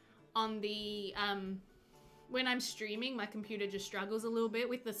load on the... when I'm streaming, my computer just struggles a little bit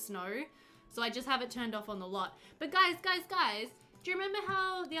with the snow. So I just have it turned off on the lot. But guys, do you remember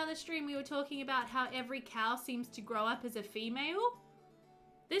how the other stream we were talking about how every cow seems to grow up as a female?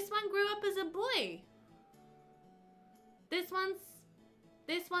 This one grew up as a boy. This one's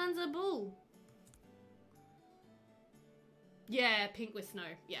a bull. Yeah, pink with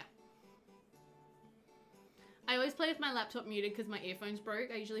snow, yeah. I always play with my laptop muted because my earphones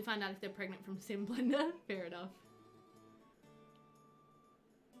broke. I usually find out if they're pregnant from Sim Blender. Fair enough.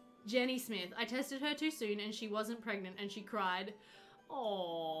 Jenny Smith. I tested her too soon and she wasn't pregnant and she cried.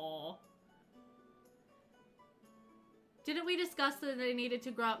 Aww. Didn't we discuss that they needed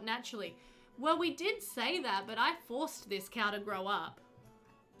to grow up naturally? Well, we did say that, but I forced this cow to grow up.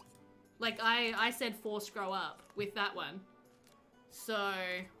 Like, I said forced grow up with that one. So,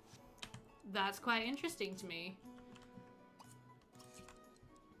 that's quite interesting to me.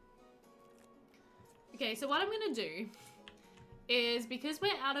 Okay, so what I'm gonna do is, because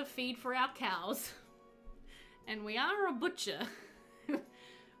we're out of feed for our cows, and we are a butcher,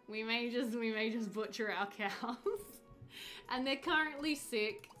 we may just butcher our cows, and they're currently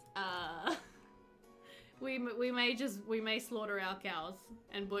sick. We may slaughter our cows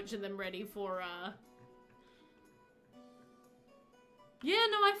and butcher them ready for Yeah,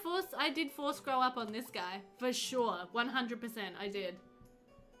 no, I did force grow up on this guy for sure, 100%. I did.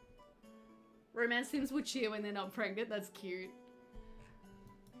 Romance sims will cheer when they're not pregnant. That's cute.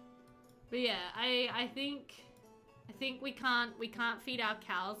 But yeah, I think we can't feed our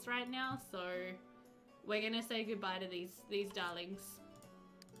cows right now, so we're gonna say goodbye to these darlings.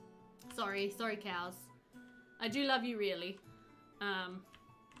 Sorry cows. I do love you really.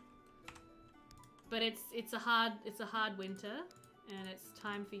 But it's a hard winter, and it's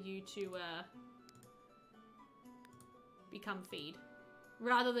time for you to become feed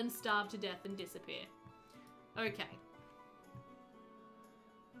rather than starve to death and disappear. Okay.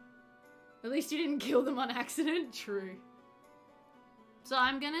 At least you didn't kill them on accident. True. So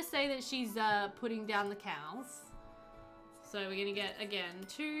I'm gonna say that she's putting down the cows. So we're gonna get, again,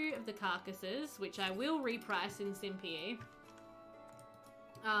 2 of the carcasses, which I will reprice in SimPE.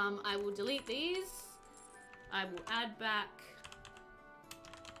 I will delete these. I will add back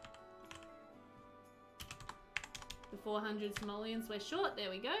the 400 simoleons we're short.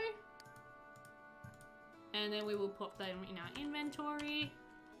 There we go. And then we will pop them in our inventory.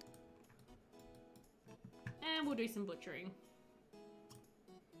 And we'll do some butchering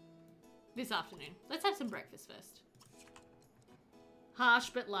this afternoon. Let's have some breakfast first.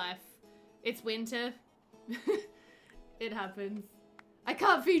 Harsh but life. It's winter. It happens. I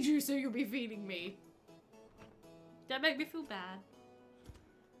can't feed you, so you'll be feeding me. Don't make me feel bad.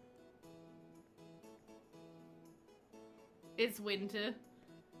 It's winter.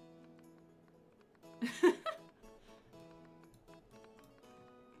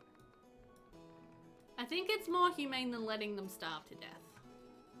 I think it's more humane than letting them starve to death.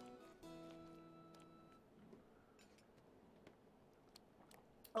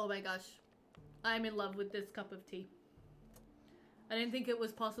 Oh my gosh. I'm in love with this cup of tea. I didn't think it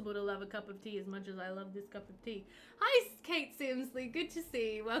was possible to love a cup of tea as much as I love this cup of tea. Hi, Kate Simsley. Good to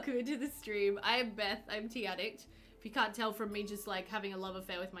see you. Welcome into the stream. I am Beth. I'm Tea Addict. If you can't tell from me just like having a love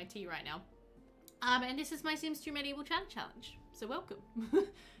affair with my tea right now. And this is my Sims 2 Medieval Chat Challenge. So welcome.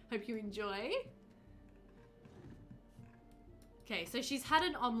 Hope you enjoy. Okay, so she's had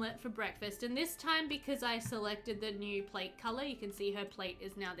an omelette for breakfast, and this time because I selected the new plate color, you can see her plate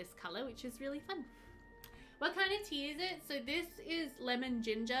is now this color, which is really fun. What kind of tea is it? So this is lemon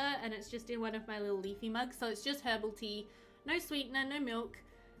ginger, and it's just in one of my little leafy mugs, so it's just herbal tea, no sweetener, no milk,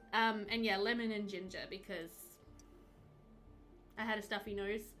 and yeah, lemon and ginger, because I had a stuffy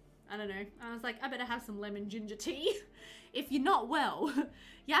nose. I don't know. I was like, I better have some lemon ginger tea. If you're not well,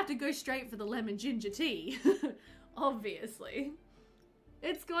 you have to go straight for the lemon ginger tea. Obviously.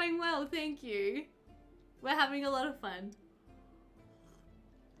 It's going well, thank you. We're having a lot of fun.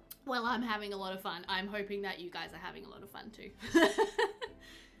 Well, I'm having a lot of fun. I'm hoping that you guys are having a lot of fun too.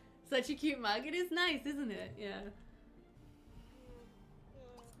 Such a cute mug. It is nice, isn't it? Yeah.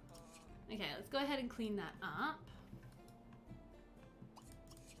 Okay, let's go ahead and clean that up.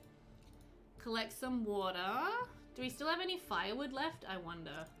 Collect some water. Do we still have any firewood left? I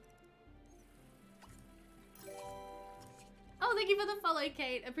wonder. Oh, thank you for the follow,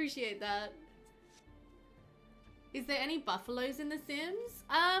 Kate. Appreciate that. Is there any buffaloes in The Sims?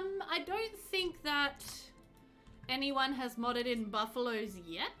 I don't think that anyone has modded in buffaloes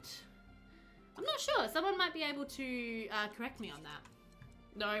yet. I'm not sure. Someone might be able to correct me on that.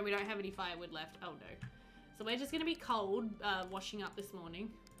 No, we don't have any firewood left. Oh, no. So we're just going to be cold washing up this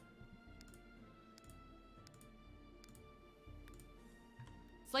morning.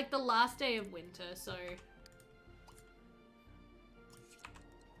 It's like the last day of winter, so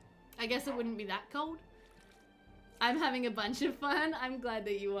I guess it wouldn't be that cold. I'm having a bunch of fun. I'm glad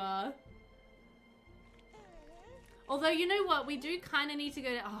that you are. Although, you know what? We do kind of need to go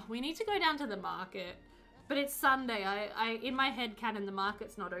to... Oh, we need to go down to the market. But it's Sunday. I in my head canon, the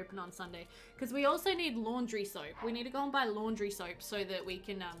market's not open on Sunday. Because we also need laundry soap. We need to go and buy laundry soap so that we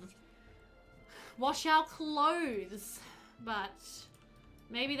can wash our clothes. But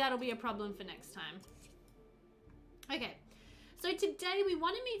maybe that'll be a problem for next time. Okay. So today we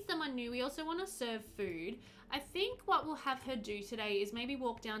want to meet someone new. We also want to serve food. I think what we'll have her do today is maybe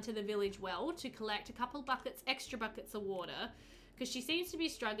walk down to the village well to collect a couple buckets, extra buckets of water, because she seems to be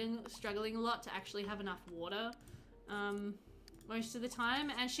struggling a lot to actually have enough water most of the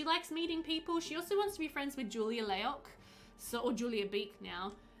time. And she likes meeting people. She also wants to be friends with Julia Leok, or Julia Beak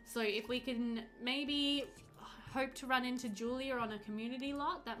now. So if we can maybe hope to run into Julia on a community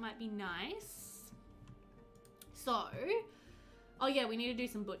lot, that might be nice. So... Oh yeah, we need to do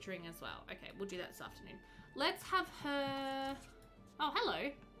some butchering as well. Okay, we'll do that this afternoon. Let's have her... Oh, hello.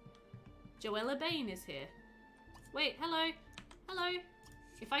 Joella Bain is here. Wait, hello. Hello.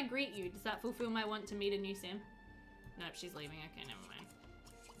 If I greet you, does that fulfill my want to meet a new Sim? Nope, she's leaving. Okay, never mind.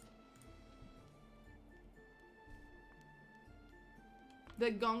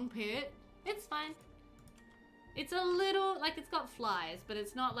 The gong pit. It's fine. It's a little, like, it's got flies, but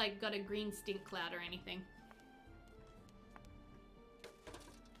it's not, like, got a green stink cloud or anything.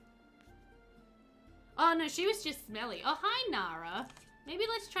 Oh, no, she was just smelly. Oh, hi, Nara. Maybe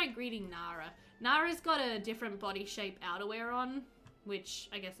let's try greeting Nara. Nara's got a different body shape outerwear on, which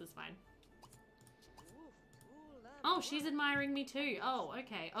I guess is fine. Oh, she's admiring me too. Oh,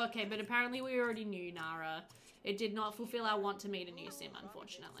 okay. Okay, but apparently we already knew Nara. It did not fulfill our want to meet a new sim,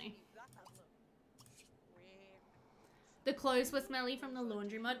 unfortunately. The clothes were smelly from the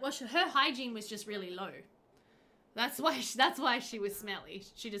laundry mud. Well, her hygiene was just really low. That's why she was smelly.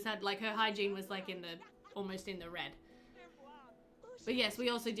 She just had, like, her hygiene was, like, in the, almost in the red. But yes, we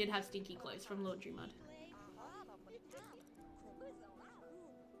also did have stinky clothes from laundry mud.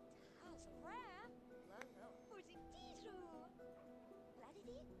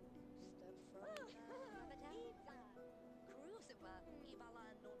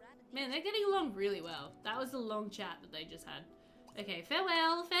 Man, they're getting along really well. That was a long chat that they just had. Okay,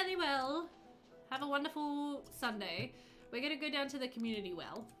 farewell, fare thee well. Have a wonderful Sunday. We're gonna go down to the community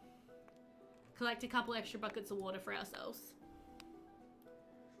well. Collect a couple extra buckets of water for ourselves.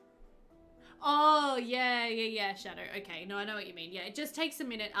 Oh, yeah, Shadow. Okay, no, I know what you mean. Yeah, it just takes a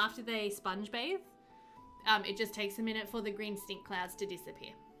minute after they sponge bathe. It just takes a minute for the green stink clouds to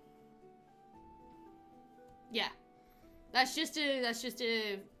disappear. Yeah. That's just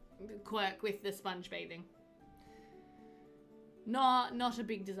a quirk with the sponge bathing. Not a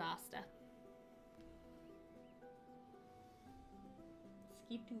big disaster.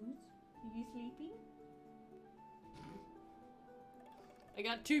 Skittles, are you sleeping? I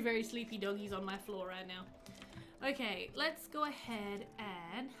got two very sleepy doggies on my floor right now. Okay, let's go ahead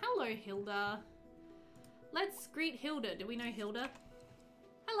and... Hello, Hilda. Let's greet Hilda. Do we know Hilda?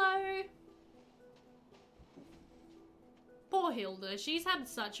 Hello. Poor Hilda. She's had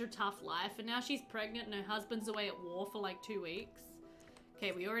such a tough life, and now she's pregnant and her husband's away at war for like 2 weeks.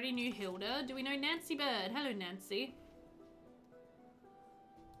 Okay, we already knew Hilda. Do we know Nancy Bird? Hello, Nancy.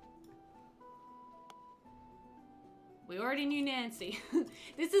 We already knew Nancy.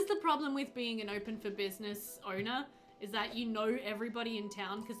 This is the problem with being an open for business owner, is that you know everybody in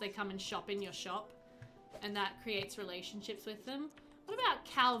town because they come and shop in your shop, and that creates relationships with them. What about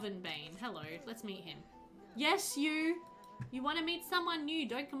Calvin Bain? Hello, let's meet him. Yes, you. You want to meet someone new,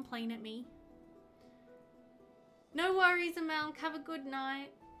 don't complain at me. No worries, Amalk. Have a good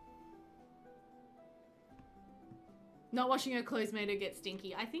night. Not washing her clothes made her get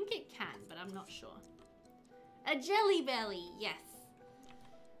stinky. I think it can, but I'm not sure. A jelly belly, yes.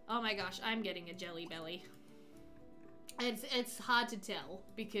 Oh my gosh, I'm getting a jelly belly. It's hard to tell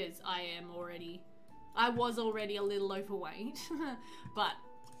because I was already a little overweight, but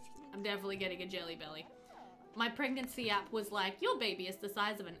I'm definitely getting a jelly belly. My pregnancy app was like, your baby is the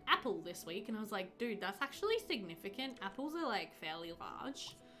size of an apple this week. And I was like, dude, that's actually significant. Apples are like fairly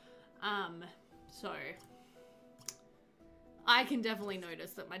large. So I can definitely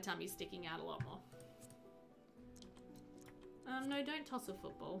notice that my tummy's sticking out a lot more. No, don't toss a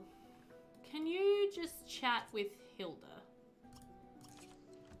football. Can you just chat with Hilda?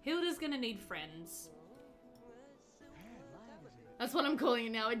 Hilda's gonna need friends. That's what I'm calling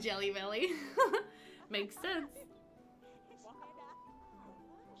it now, a jelly belly. Makes sense.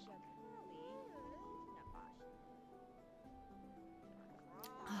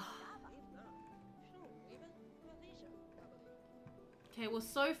 Okay, well,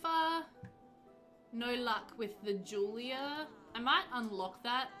 so far, no luck with the Julia. I might unlock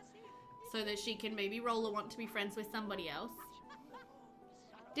that so that she can maybe roll a want to be friends with somebody else.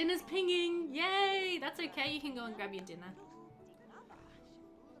 Dinner's pinging. Yay! That's okay. You can go and grab your dinner.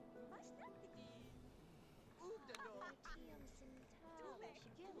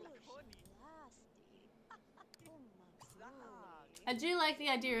 I do like the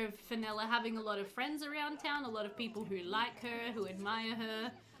idea of Fenella having a lot of friends around town, a lot of people who like her, who admire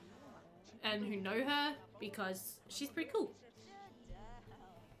her, and who know her, because she's pretty cool.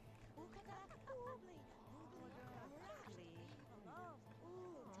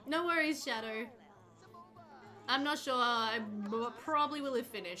 No worries, Shadow. I'm not sure. I probably will have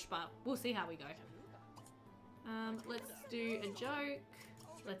finished, but we'll see how we go. Let's do a joke.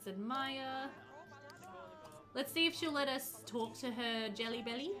 Let's admire. Let's see if she'll let us talk to her jelly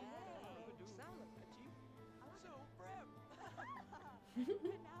belly.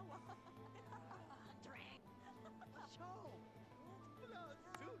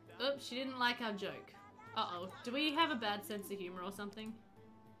 Oops, she didn't like our joke. Uh-oh. Do we have a bad sense of humor or something?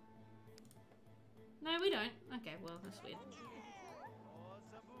 No, we don't. Okay, well, that's weird.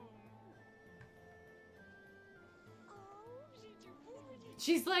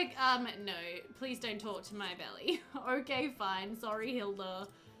 She's like, no, please don't talk to my belly. Okay, fine. Sorry, Hilda.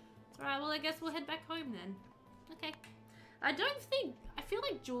 Alright, well, I guess we'll head back home then. Okay. I feel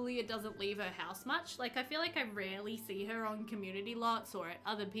like Julia doesn't leave her house much. Like, I feel like I rarely see her on community lots or at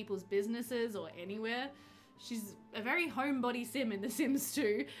other people's businesses or anywhere. She's a very homebody sim in The Sims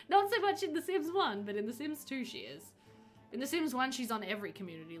 2. Not so much in The Sims 1, but in The Sims 2 she is. In The Sims 1, she's on every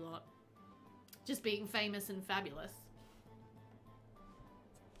community lot. Just being famous and fabulous.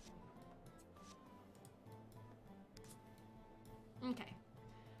 Okay.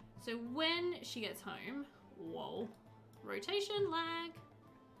 So when she gets home... Whoa. Rotation lag.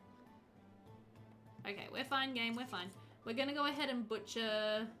 Okay, we're fine, game, we're fine. We're gonna go ahead and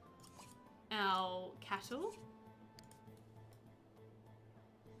butcher our cattle.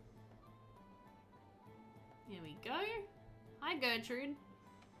 Here we go. Hi, Gertrude.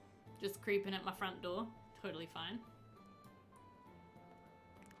 Just creeping at my front door. Totally fine.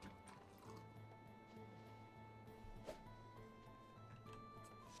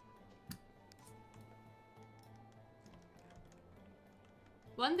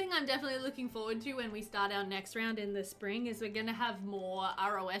 One thing I'm definitely looking forward to when we start our next round in the spring is we're going to have more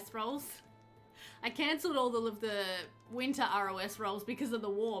ROS roles. I cancelled all of the winter ROS roles because of the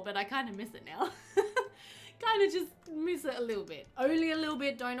war, but I kind of miss it now. Kind of just miss it a little bit. Only a little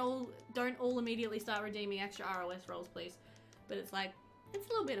bit. Don't all immediately start redeeming extra ROS roles, please. But it's like, it's a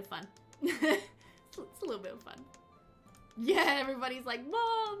little bit of fun. It's a little bit of fun. Yeah, everybody's like, more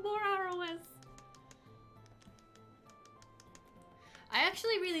ROS. I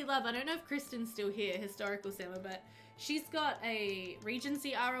actually really love, I don't know if Kristen's still here, Historical Simmer, but she's got a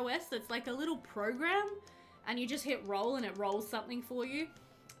Regency ROS that's like a little program and you just hit roll and it rolls something for you.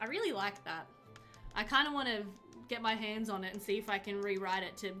 I really like that. I kind of want to get my hands on it and see if I can rewrite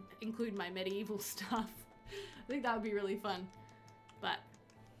it to include my medieval stuff. I think that would be really fun, but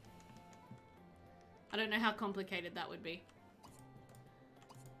I don't know how complicated that would be.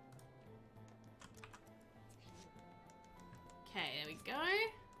 Okay, there we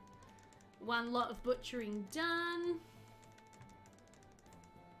go. One lot of butchering done.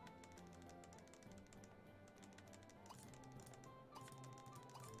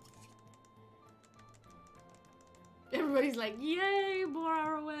 Everybody's like, yay, more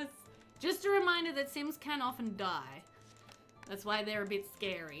ROS. Just a reminder that Sims can often die. That's why they're a bit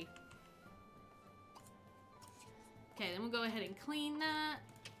scary. Okay, then we'll go ahead and clean that.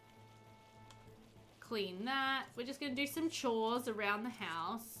 Clean that. We're just gonna do some chores around the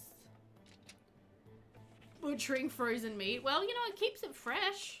house. Butchering frozen meat. Well, you know, it keeps it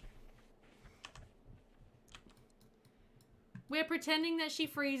fresh. We're pretending that she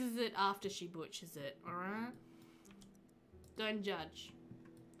freezes it after she butchers it, alright? Don't judge.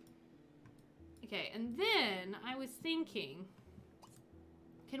 Okay, and then I was thinking,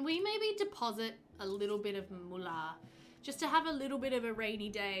 can we maybe deposit a little bit of moolah just to have a little bit of a rainy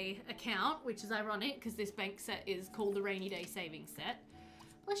day account, which is ironic because this bank set is called the rainy day savings set.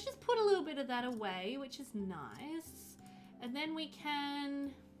 Let's just put a little bit of that away, which is nice. And then we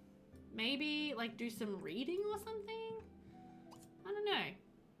can maybe like do some reading or something. I don't know.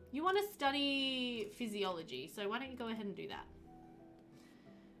 You want to study physiology, so why don't you go ahead and do that?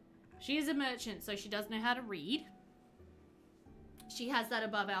 She is a merchant, so she does know how to read. She has that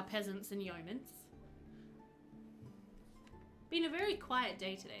above our peasants and yeomans. Been a very quiet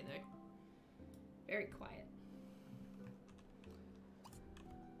day today, though. Very quiet.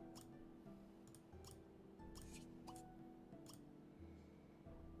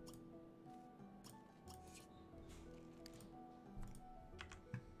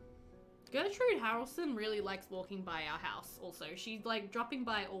 Gertrude Harrelson really likes walking by our house also. She's like dropping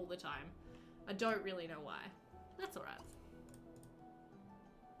by all the time. I don't really know why. That's alright.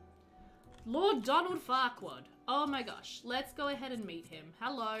 Lord Donald Farquaad. Oh my gosh. Let's go ahead and meet him.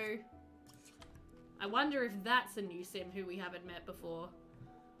 Hello. I wonder if that's a new sim who we haven't met before.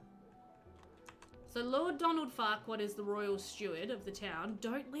 So Lord Donald Farquaad is the royal steward of the town.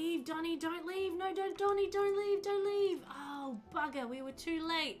 Don't leave, Donny. Don't leave. No, don't, Donny. Don't leave. Don't leave. Oh, bugger. We were too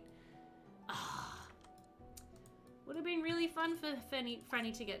late. Ah. Would have been really fun for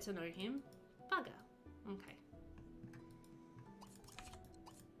Franny to get to know him. Bugger. Okay.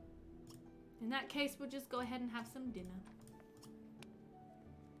 In that case, we'll just go ahead and have some dinner.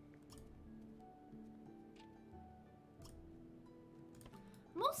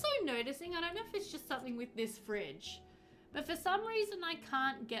 I'm also noticing, I don't know if it's just something with this fridge, but for some reason I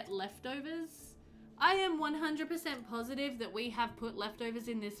can't get leftovers. I am 100% positive that we have put leftovers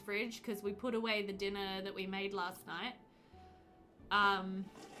in this fridge because we put away the dinner that we made last night.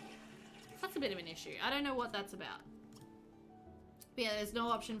 That's a bit of an issue. I don't know what that's about. But yeah, there's no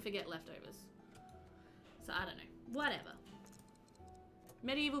option for get leftovers. So I don't know. Whatever.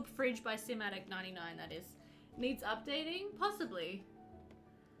 Medieval fridge by Sim Addict 99, that is. Needs updating? Possibly.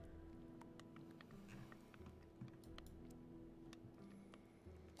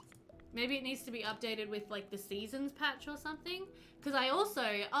 Maybe it needs to be updated with like the seasons patch or something. Because I also,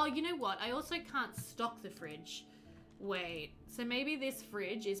 oh, you know what? I also can't stock the fridge. Wait, so maybe this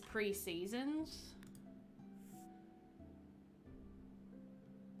fridge is pre-seasoned?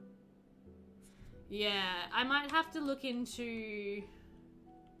 Yeah, I might have to look into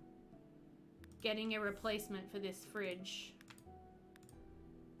getting a replacement for this fridge.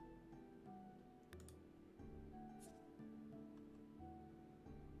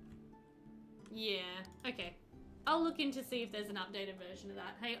 Yeah, okay. I'll look in to see if there's an updated version of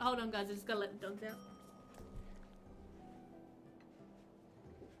that. Hey, hold on guys, I just gotta let the dogs out.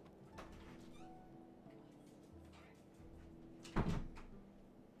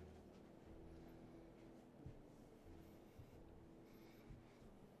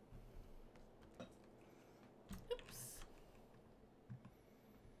 Oops.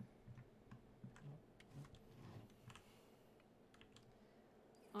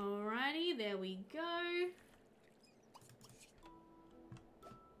 Alrighty, there we go.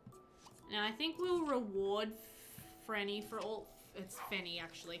 Now I think we'll reward Frenny for all... It's Fenny,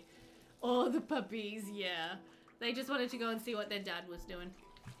 actually. Oh, the puppies, yeah. They just wanted to go and see what their dad was doing.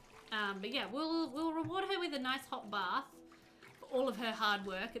 But yeah, we'll reward her with a nice hot bath for all of her hard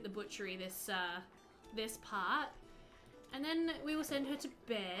work at the butchery this part. And then we will send her to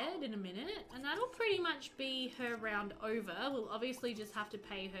bed in a minute, and that'll pretty much be her round over. We'll obviously just have to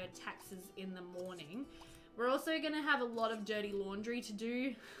pay her taxes in the morning. We're also going to have a lot of dirty laundry to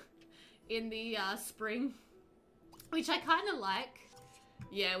do in the spring, which I kind of like.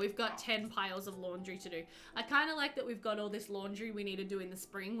 Yeah, we've got 10 piles of laundry to do. I kind of like that we've got all this laundry we need to do in the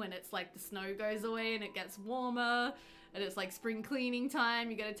spring when it's like the snow goes away and it gets warmer and it's like spring cleaning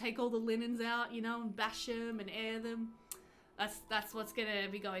time. You got to take all the linens out, you know, and bash them and air them. That's what's going to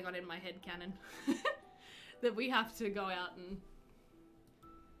be going on in my head canon. That we have to go out and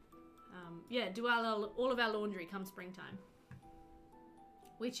yeah, do all of our laundry come springtime.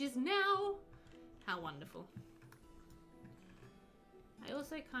 Which is now. How wonderful. I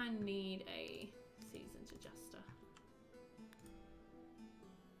also kind of need a seasons adjuster.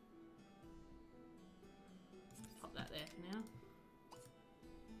 Pop that there for now.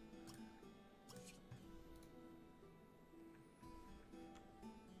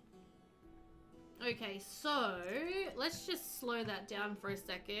 Okay, so let's just slow that down for a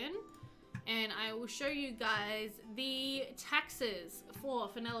second. And I will show you guys the taxes for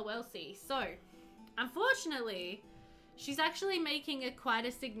Fenella Wellse. So, unfortunately, she's actually making quite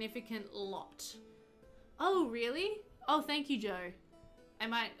a significant lot. Oh, really? Oh, thank you, Joe. I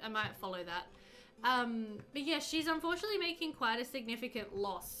might follow that. But yeah, she's unfortunately making quite a significant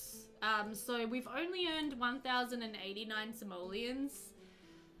loss. So we've only earned 1,089 simoleons.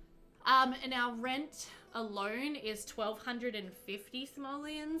 And our rent alone is 1,250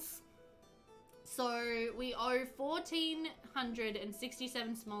 simoleons. So we owe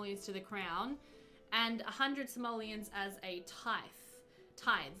 1,467 simoleons to the crown and 100 simoleons as a tithe,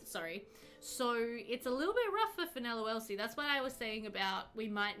 sorry. So it's a little bit rough for Fenella Wellse. That's what I was saying about we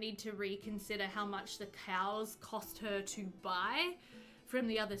might need to reconsider how much the cows cost her to buy from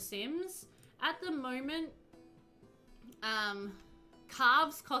the other Sims. At the moment,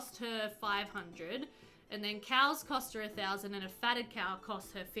 calves cost her 500, and then cows cost her 1,000, and a fatted cow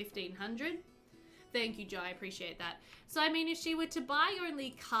cost her 1,500. Thank you, Joe. I appreciate that. So, I mean, if she were to buy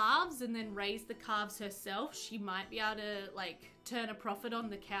only calves and then raise the calves herself, she might be able to, like, turn a profit on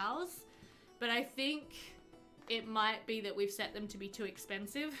the cows. But I think it might be that we've set them to be too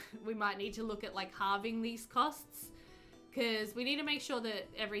expensive. We might need to look at, like, halving these costs. Because we need to make sure that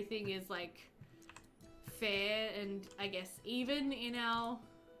everything is, like, fair and, I guess, even in our,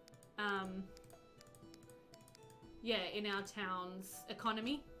 in our town's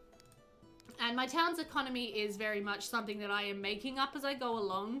economy. And my town's economy is very much something that I am making up as I go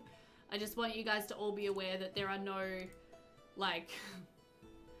along. I just want you guys to all be aware that there are no, like,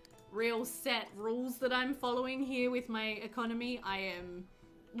 real set rules that I'm following here with my economy. I am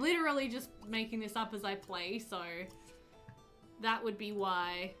literally just making this up as I play, so that would be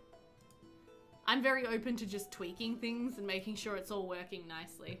why I'm very open to just tweaking things and making sure it's all working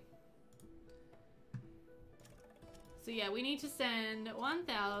nicely. So yeah, we need to send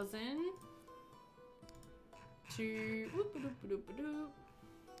 1,000 to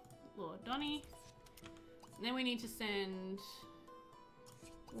Lord Donnie. And then we need to send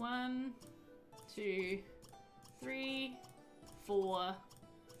 1, 2, 3, 4,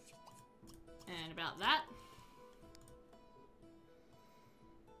 and about that.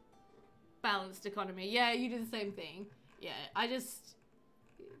 Balanced economy. Yeah, you do the same thing. Yeah, I just...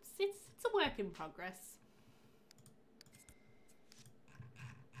 It's a work in progress.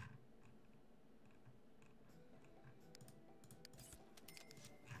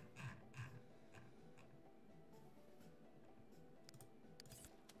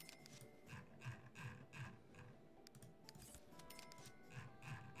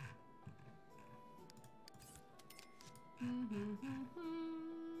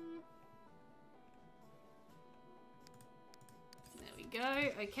 There we go.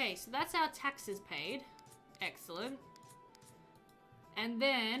 Okay, so that's our taxes paid. Excellent. And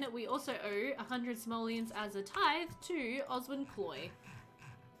then we also owe 100 simoleons as a tithe to Oswin Cloy.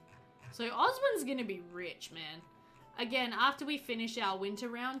 So Oswin's gonna be rich, man. Again, after we finish our winter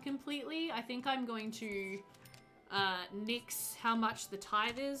round completely, I think I'm going to nix how much the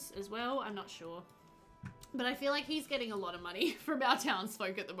tithe is as well. I'm not sure. But I feel like he's getting a lot of money from our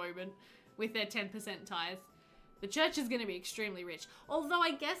townsfolk at the moment with their 10% tithe. The church is going to be extremely rich. Although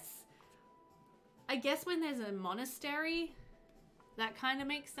I guess when there's a monastery, that kind of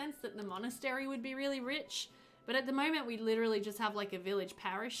makes sense that the monastery would be really rich. But at the moment, we literally just have like a village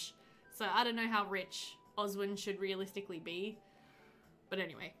parish. So I don't know how rich Oswin should realistically be. But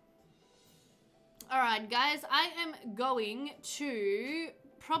anyway. Alright, guys. I am going to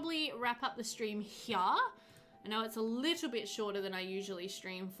probably wrap up the stream here. I know it's a little bit shorter than I usually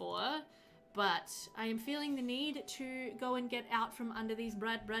stream for, but I am feeling the need to go and get out from under these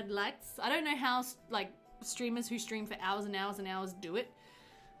bright lights. I don't know how, like, streamers who stream for hours and hours and hours do it.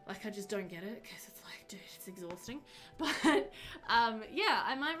 Like, I just don't get it, because it's like, dude, it's exhausting. But, yeah,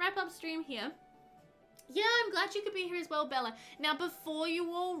 I might wrap up stream here. Yeah, I'm glad you could be here as well, Bella. Now, before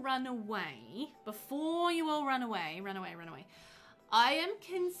you all run away, run away. I am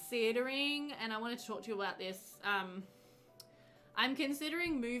considering, and I wanted to talk to you about this, I'm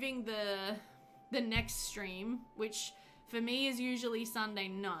considering moving the next stream, which for me is usually Sunday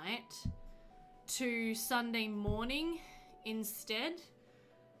night, to Sunday morning instead.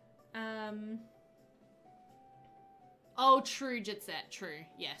 Oh, true, Jitset, true,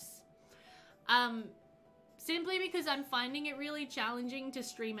 yes. Simply because I'm finding it really challenging to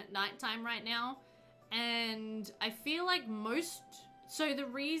stream at nighttime right now. And I feel like so the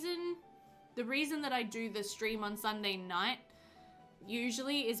reason that I do the stream on Sunday night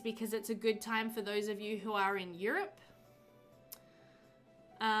usually is because it's a good time for those of you who are in Europe.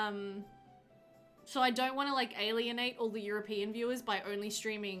 So I don't want to like alienate all the European viewers by only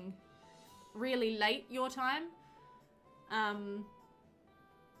streaming really late your time.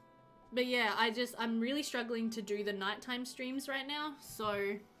 But yeah, I'm really struggling to do the nighttime streams right now,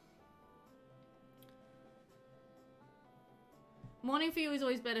 so... Morning for you is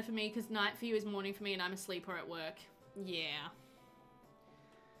always better for me because night for you is morning for me and I'm asleep or at work. Yeah.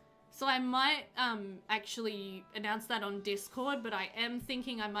 So I might actually announce that on Discord, but I am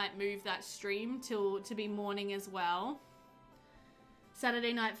thinking I might move that stream to be morning as well.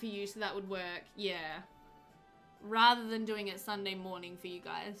 Saturday night for you, so that would work. Yeah. Rather than doing it Sunday morning for you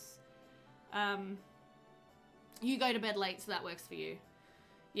guys. You go to bed late, so that works for you.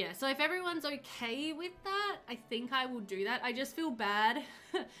 Yeah, so if everyone's okay with that, I think I will do that. I just feel bad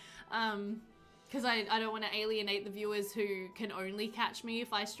because I don't want to alienate the viewers who can only catch me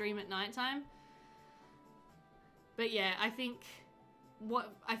if I stream at nighttime. But yeah, I think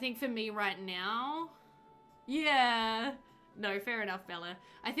for me right now, yeah, no, fair enough, Bella.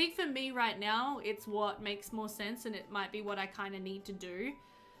 I think for me right now, it's what makes more sense and it might be what I kind of need to do.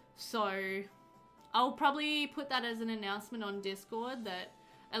 So I'll probably put that as an announcement on Discord that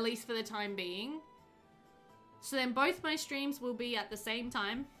at least for the time being. So then both my streams will be at the same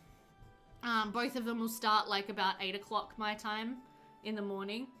time. Both of them will start like about 8 o'clock my time in the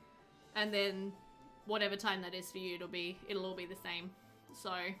morning. And then whatever time that is for you, it'll all be the same.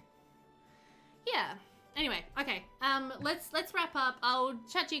 So yeah. Anyway, okay. Let's wrap up. I'll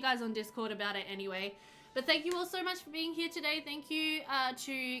chat to you guys on Discord about it anyway. But thank you all so much for being here today. Thank you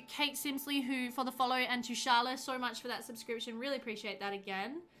to Kate Simsley for the follow, and to Charlotte so much for that subscription. Really appreciate that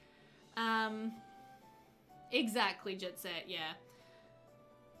again. Exactly, Jetset. Yeah.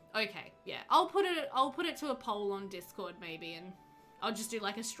 Okay. Yeah. I'll put it to a poll on Discord maybe, and I'll just do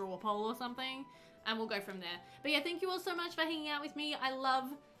like a straw poll or something, and we'll go from there. But yeah, thank you all so much for hanging out with me. I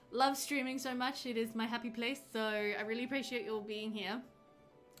love streaming so much. It is my happy place. So I really appreciate you all being here.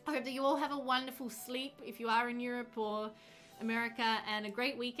 I hope that you all have a wonderful sleep if you are in Europe or America, and a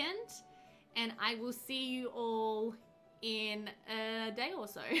great weekend. And I will see you all in a day or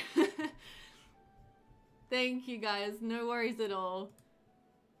so. Thank you guys. No worries at all.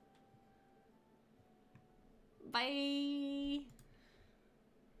 Bye.